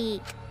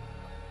already.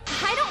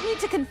 I don't need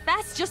to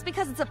confess just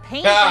because it's a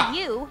pain Ah. for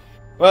you.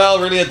 Well,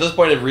 really, at this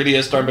point, it really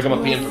is starting to become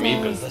a pain for me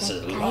because this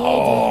is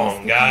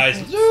long, guys.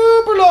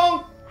 Super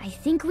long. I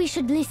think we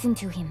should listen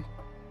to him.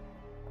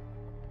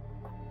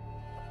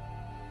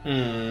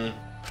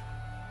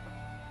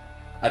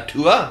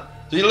 Atua?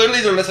 So you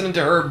literally are listening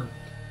to her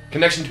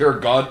connection to her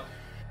god.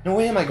 No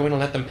way am I going to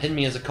let them pin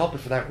me as a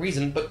culprit for that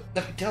reason, but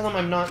if I tell them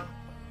I'm not,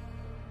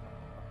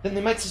 then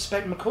they might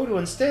suspect Makoto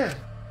instead.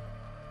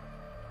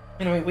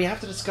 Anyway, we have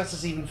to discuss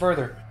this even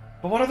further.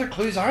 But what other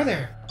clues are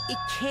there? It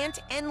can't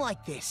end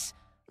like this.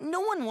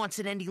 No one wants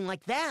it ending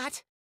like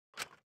that.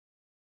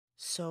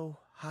 So,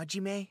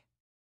 Hajime?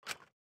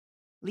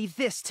 Leave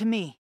this to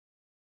me.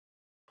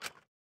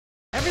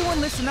 Everyone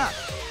listen up.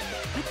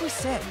 Like we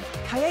said,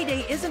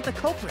 Kaede isn't the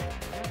culprit.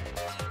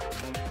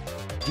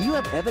 Do you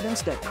have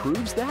evidence that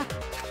proves that?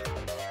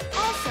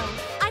 Also,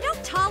 I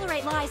don't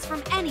tolerate lies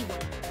from anyone,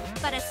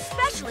 but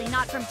especially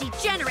not from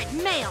degenerate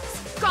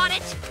males. Got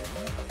it?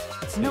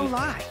 It's no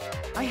lie.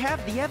 I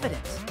have the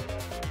evidence.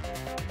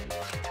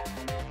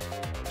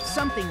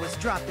 Something was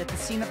dropped at the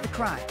scene of the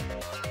crime.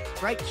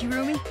 Right,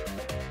 Kirumi?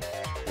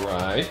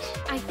 Right.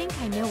 I think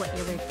I know what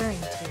you're referring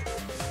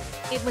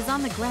to. It was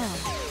on the ground,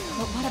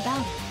 but what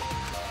about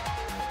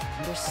it?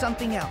 And there's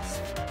something else.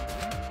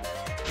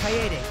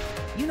 Kaede,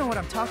 you know what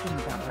I'm talking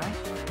about, right?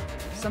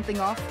 Something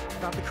off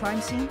about the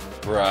crime scene?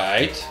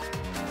 Right.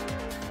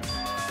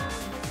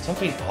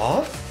 Something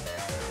off?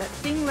 That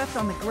thing left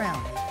on the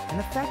ground, and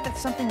the fact that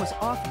something was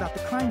off about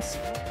the crime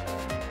scene.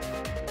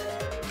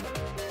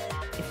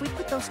 If we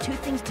put those two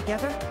things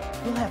together,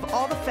 we'll have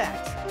all the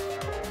facts.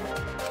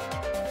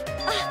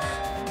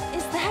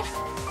 Is that...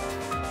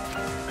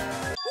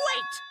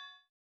 Wait!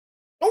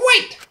 Oh,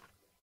 wait!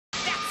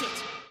 That's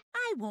it!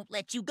 I won't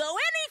let you go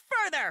any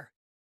further!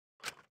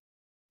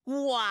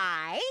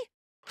 Why?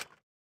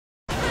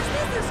 'Cause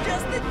this is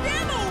just the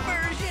demo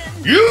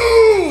version!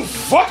 You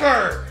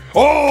fucker!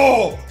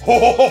 Oh, ho,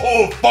 ho, ho,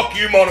 ho. Fuck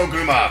you,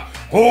 Monokuma!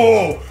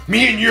 Oh,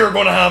 me and you are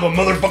gonna have a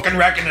motherfucking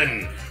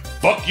reckoning!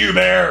 Fuck you,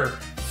 Bear!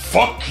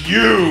 Fuck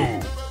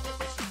you!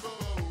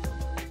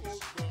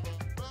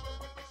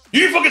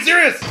 You fucking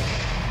serious?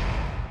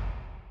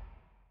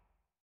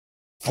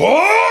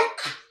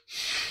 Fuck!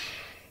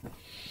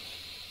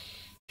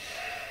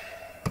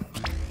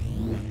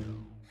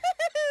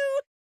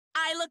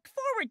 I look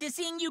forward to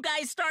seeing you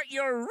guys start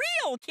your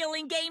real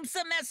killing game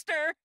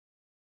semester!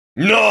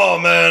 No,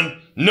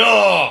 man!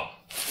 No!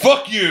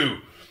 Fuck you!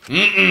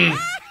 Mm-mm.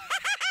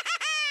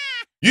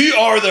 You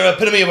are the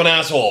epitome of an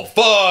asshole.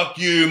 Fuck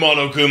you,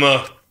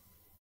 Monokuma.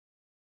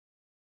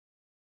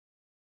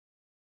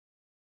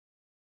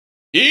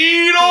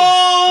 Eat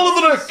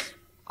all the dick!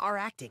 Our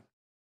acting.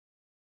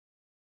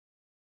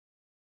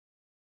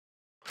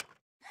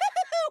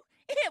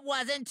 It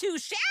wasn't too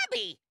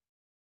shabby!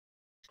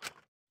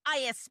 I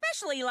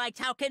especially liked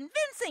how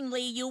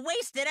convincingly you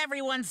wasted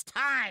everyone's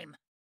time.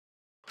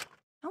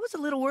 I was a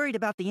little worried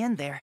about the end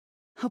there.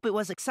 Hope it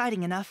was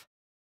exciting enough.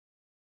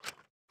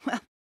 Well,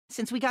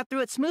 since we got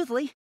through it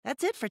smoothly,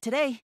 that's it for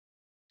today.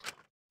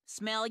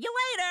 Smell you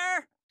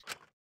later!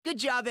 Good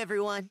job,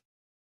 everyone.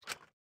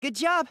 Good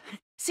job.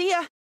 See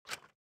ya.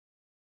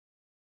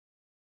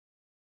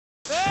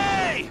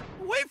 Hey!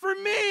 Wait for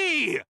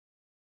me!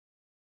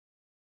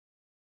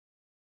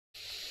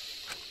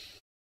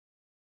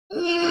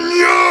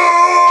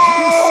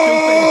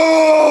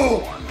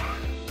 No!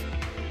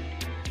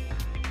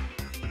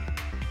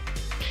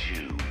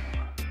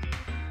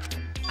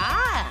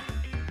 Ah!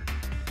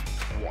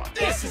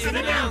 This is an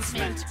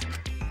announcement.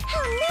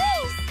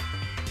 Oh,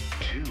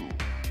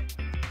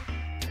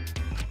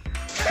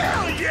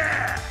 Hell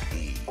yeah!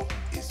 He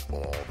is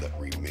all that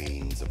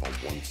remains of a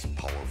once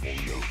powerful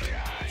nation.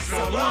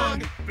 So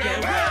long,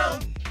 farewell.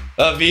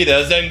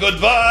 Avidas and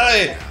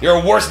goodbye!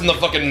 You're worse than the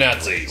fucking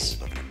Nazis.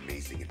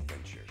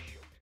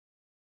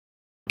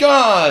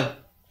 God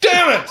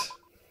damn it!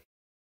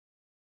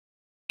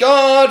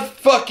 God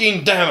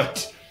fucking damn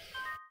it!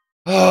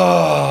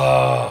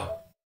 Oh!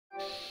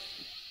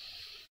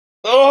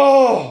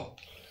 Oh!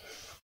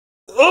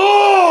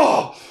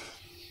 Oh!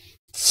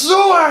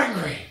 So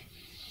angry!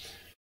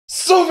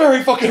 So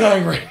very fucking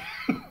angry!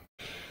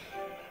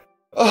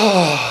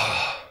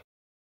 Oh!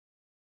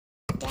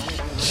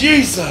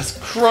 Jesus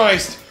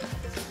Christ!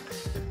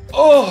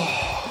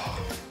 Oh!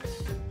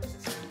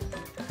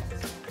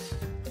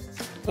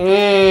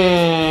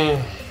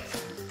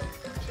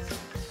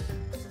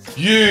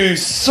 You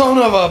son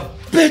of a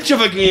bitch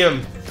of a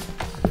game!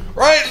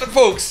 Right,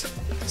 folks,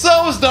 so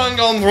that was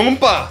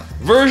DanganRonpa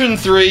version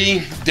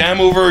 3,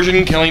 demo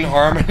version Killing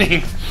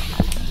Harmony.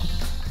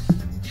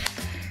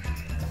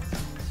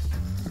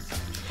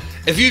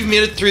 if you've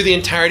made it through the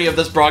entirety of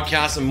this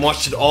broadcast and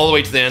watched it all the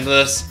way to the end of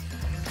this,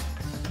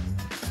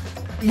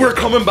 we're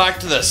coming back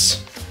to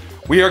this.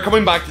 We are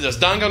coming back to this.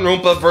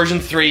 DanganRonpa version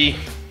 3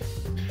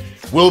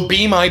 will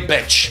be my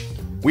bitch.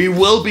 We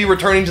will be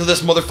returning to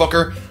this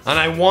motherfucker, and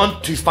I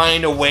want to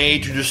find a way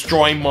to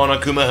destroy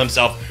Monokuma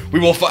himself. We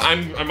will.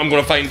 I'm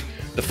gonna find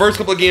the first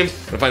couple of games.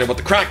 I'm gonna find out what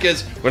the crack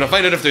is. We're gonna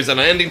find out if there's an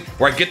ending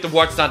where I get to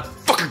watch that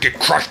fucker get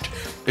crushed,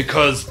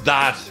 because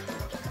that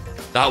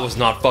was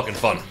not fucking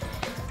fun.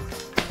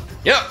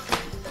 Yep,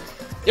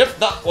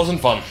 that wasn't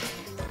fun.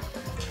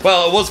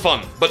 Well, it was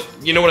fun, but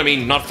you know what I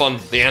mean. Not fun.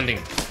 The ending,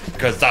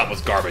 because that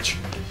was garbage.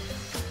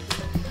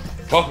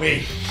 Fuck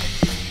me.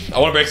 I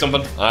want to break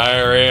something.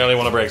 I really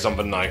want to break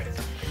something now.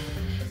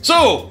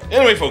 So,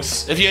 anyway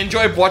folks, if you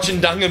enjoyed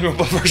watching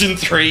DanganRonpa version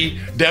 3,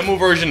 demo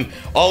version,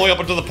 all the way up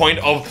until the point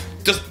of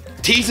just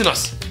teasing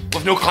us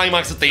with no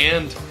climax at the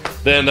end,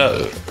 then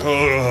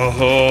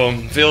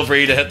feel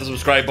free to hit the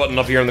subscribe button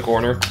up here in the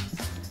corner.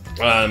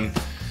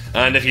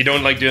 And if you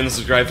don't like doing the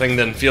subscribe thing,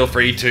 then feel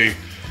free to do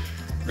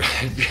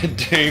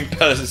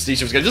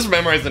PasticheofSkin. Just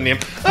memorize the name.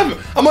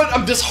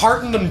 I'm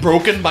disheartened and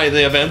broken by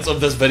the events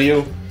of this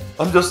video.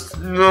 I'm just...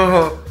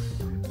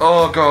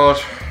 oh god.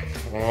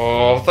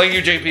 Oh, thank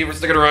you JP for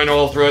sticking around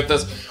all throughout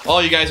this.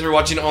 All you guys who are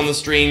watching on the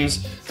streams,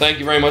 thank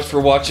you very much for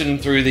watching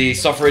through the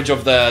suffrage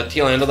of the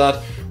tail end of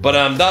that. But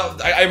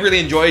I really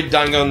enjoyed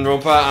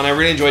DanganRonpa, and I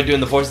really enjoyed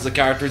doing the voices of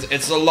characters.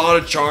 It's a lot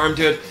of charm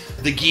to it.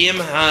 The game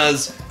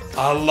has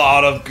a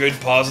lot of good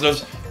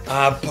positives,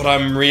 but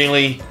I'm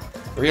really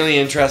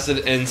interested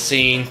in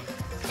seeing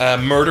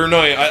murder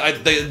now.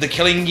 The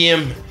killing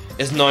game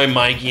is now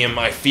my game.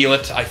 I feel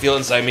it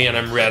inside me, and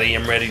I'm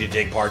ready to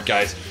take part,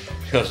 guys.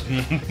 Because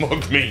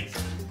fuck me,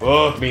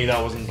 that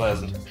wasn't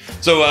pleasant.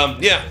 So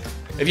yeah,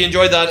 if you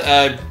enjoyed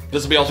that,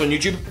 this will be also on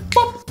YouTube.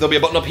 Boop. There'll be a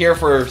button up here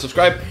for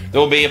subscribe. There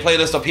will be a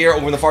playlist up here.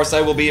 Over on the far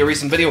side will be a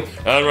recent video,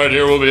 and right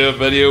here will be a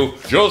video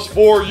just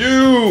for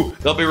you.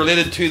 They'll be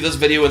related to this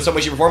video in some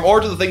way, shape, or form, or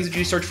to the things that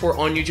you search for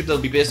on YouTube.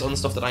 That'll be based on the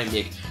stuff that I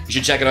make. You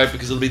should check it out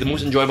because it'll be the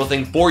most enjoyable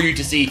thing for you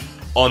to see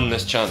on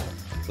this channel.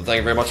 So thank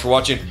you very much for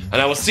watching,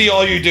 and I will see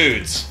all you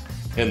dudes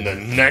in the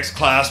next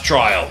class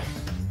trial.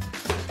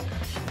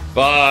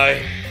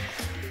 Bye.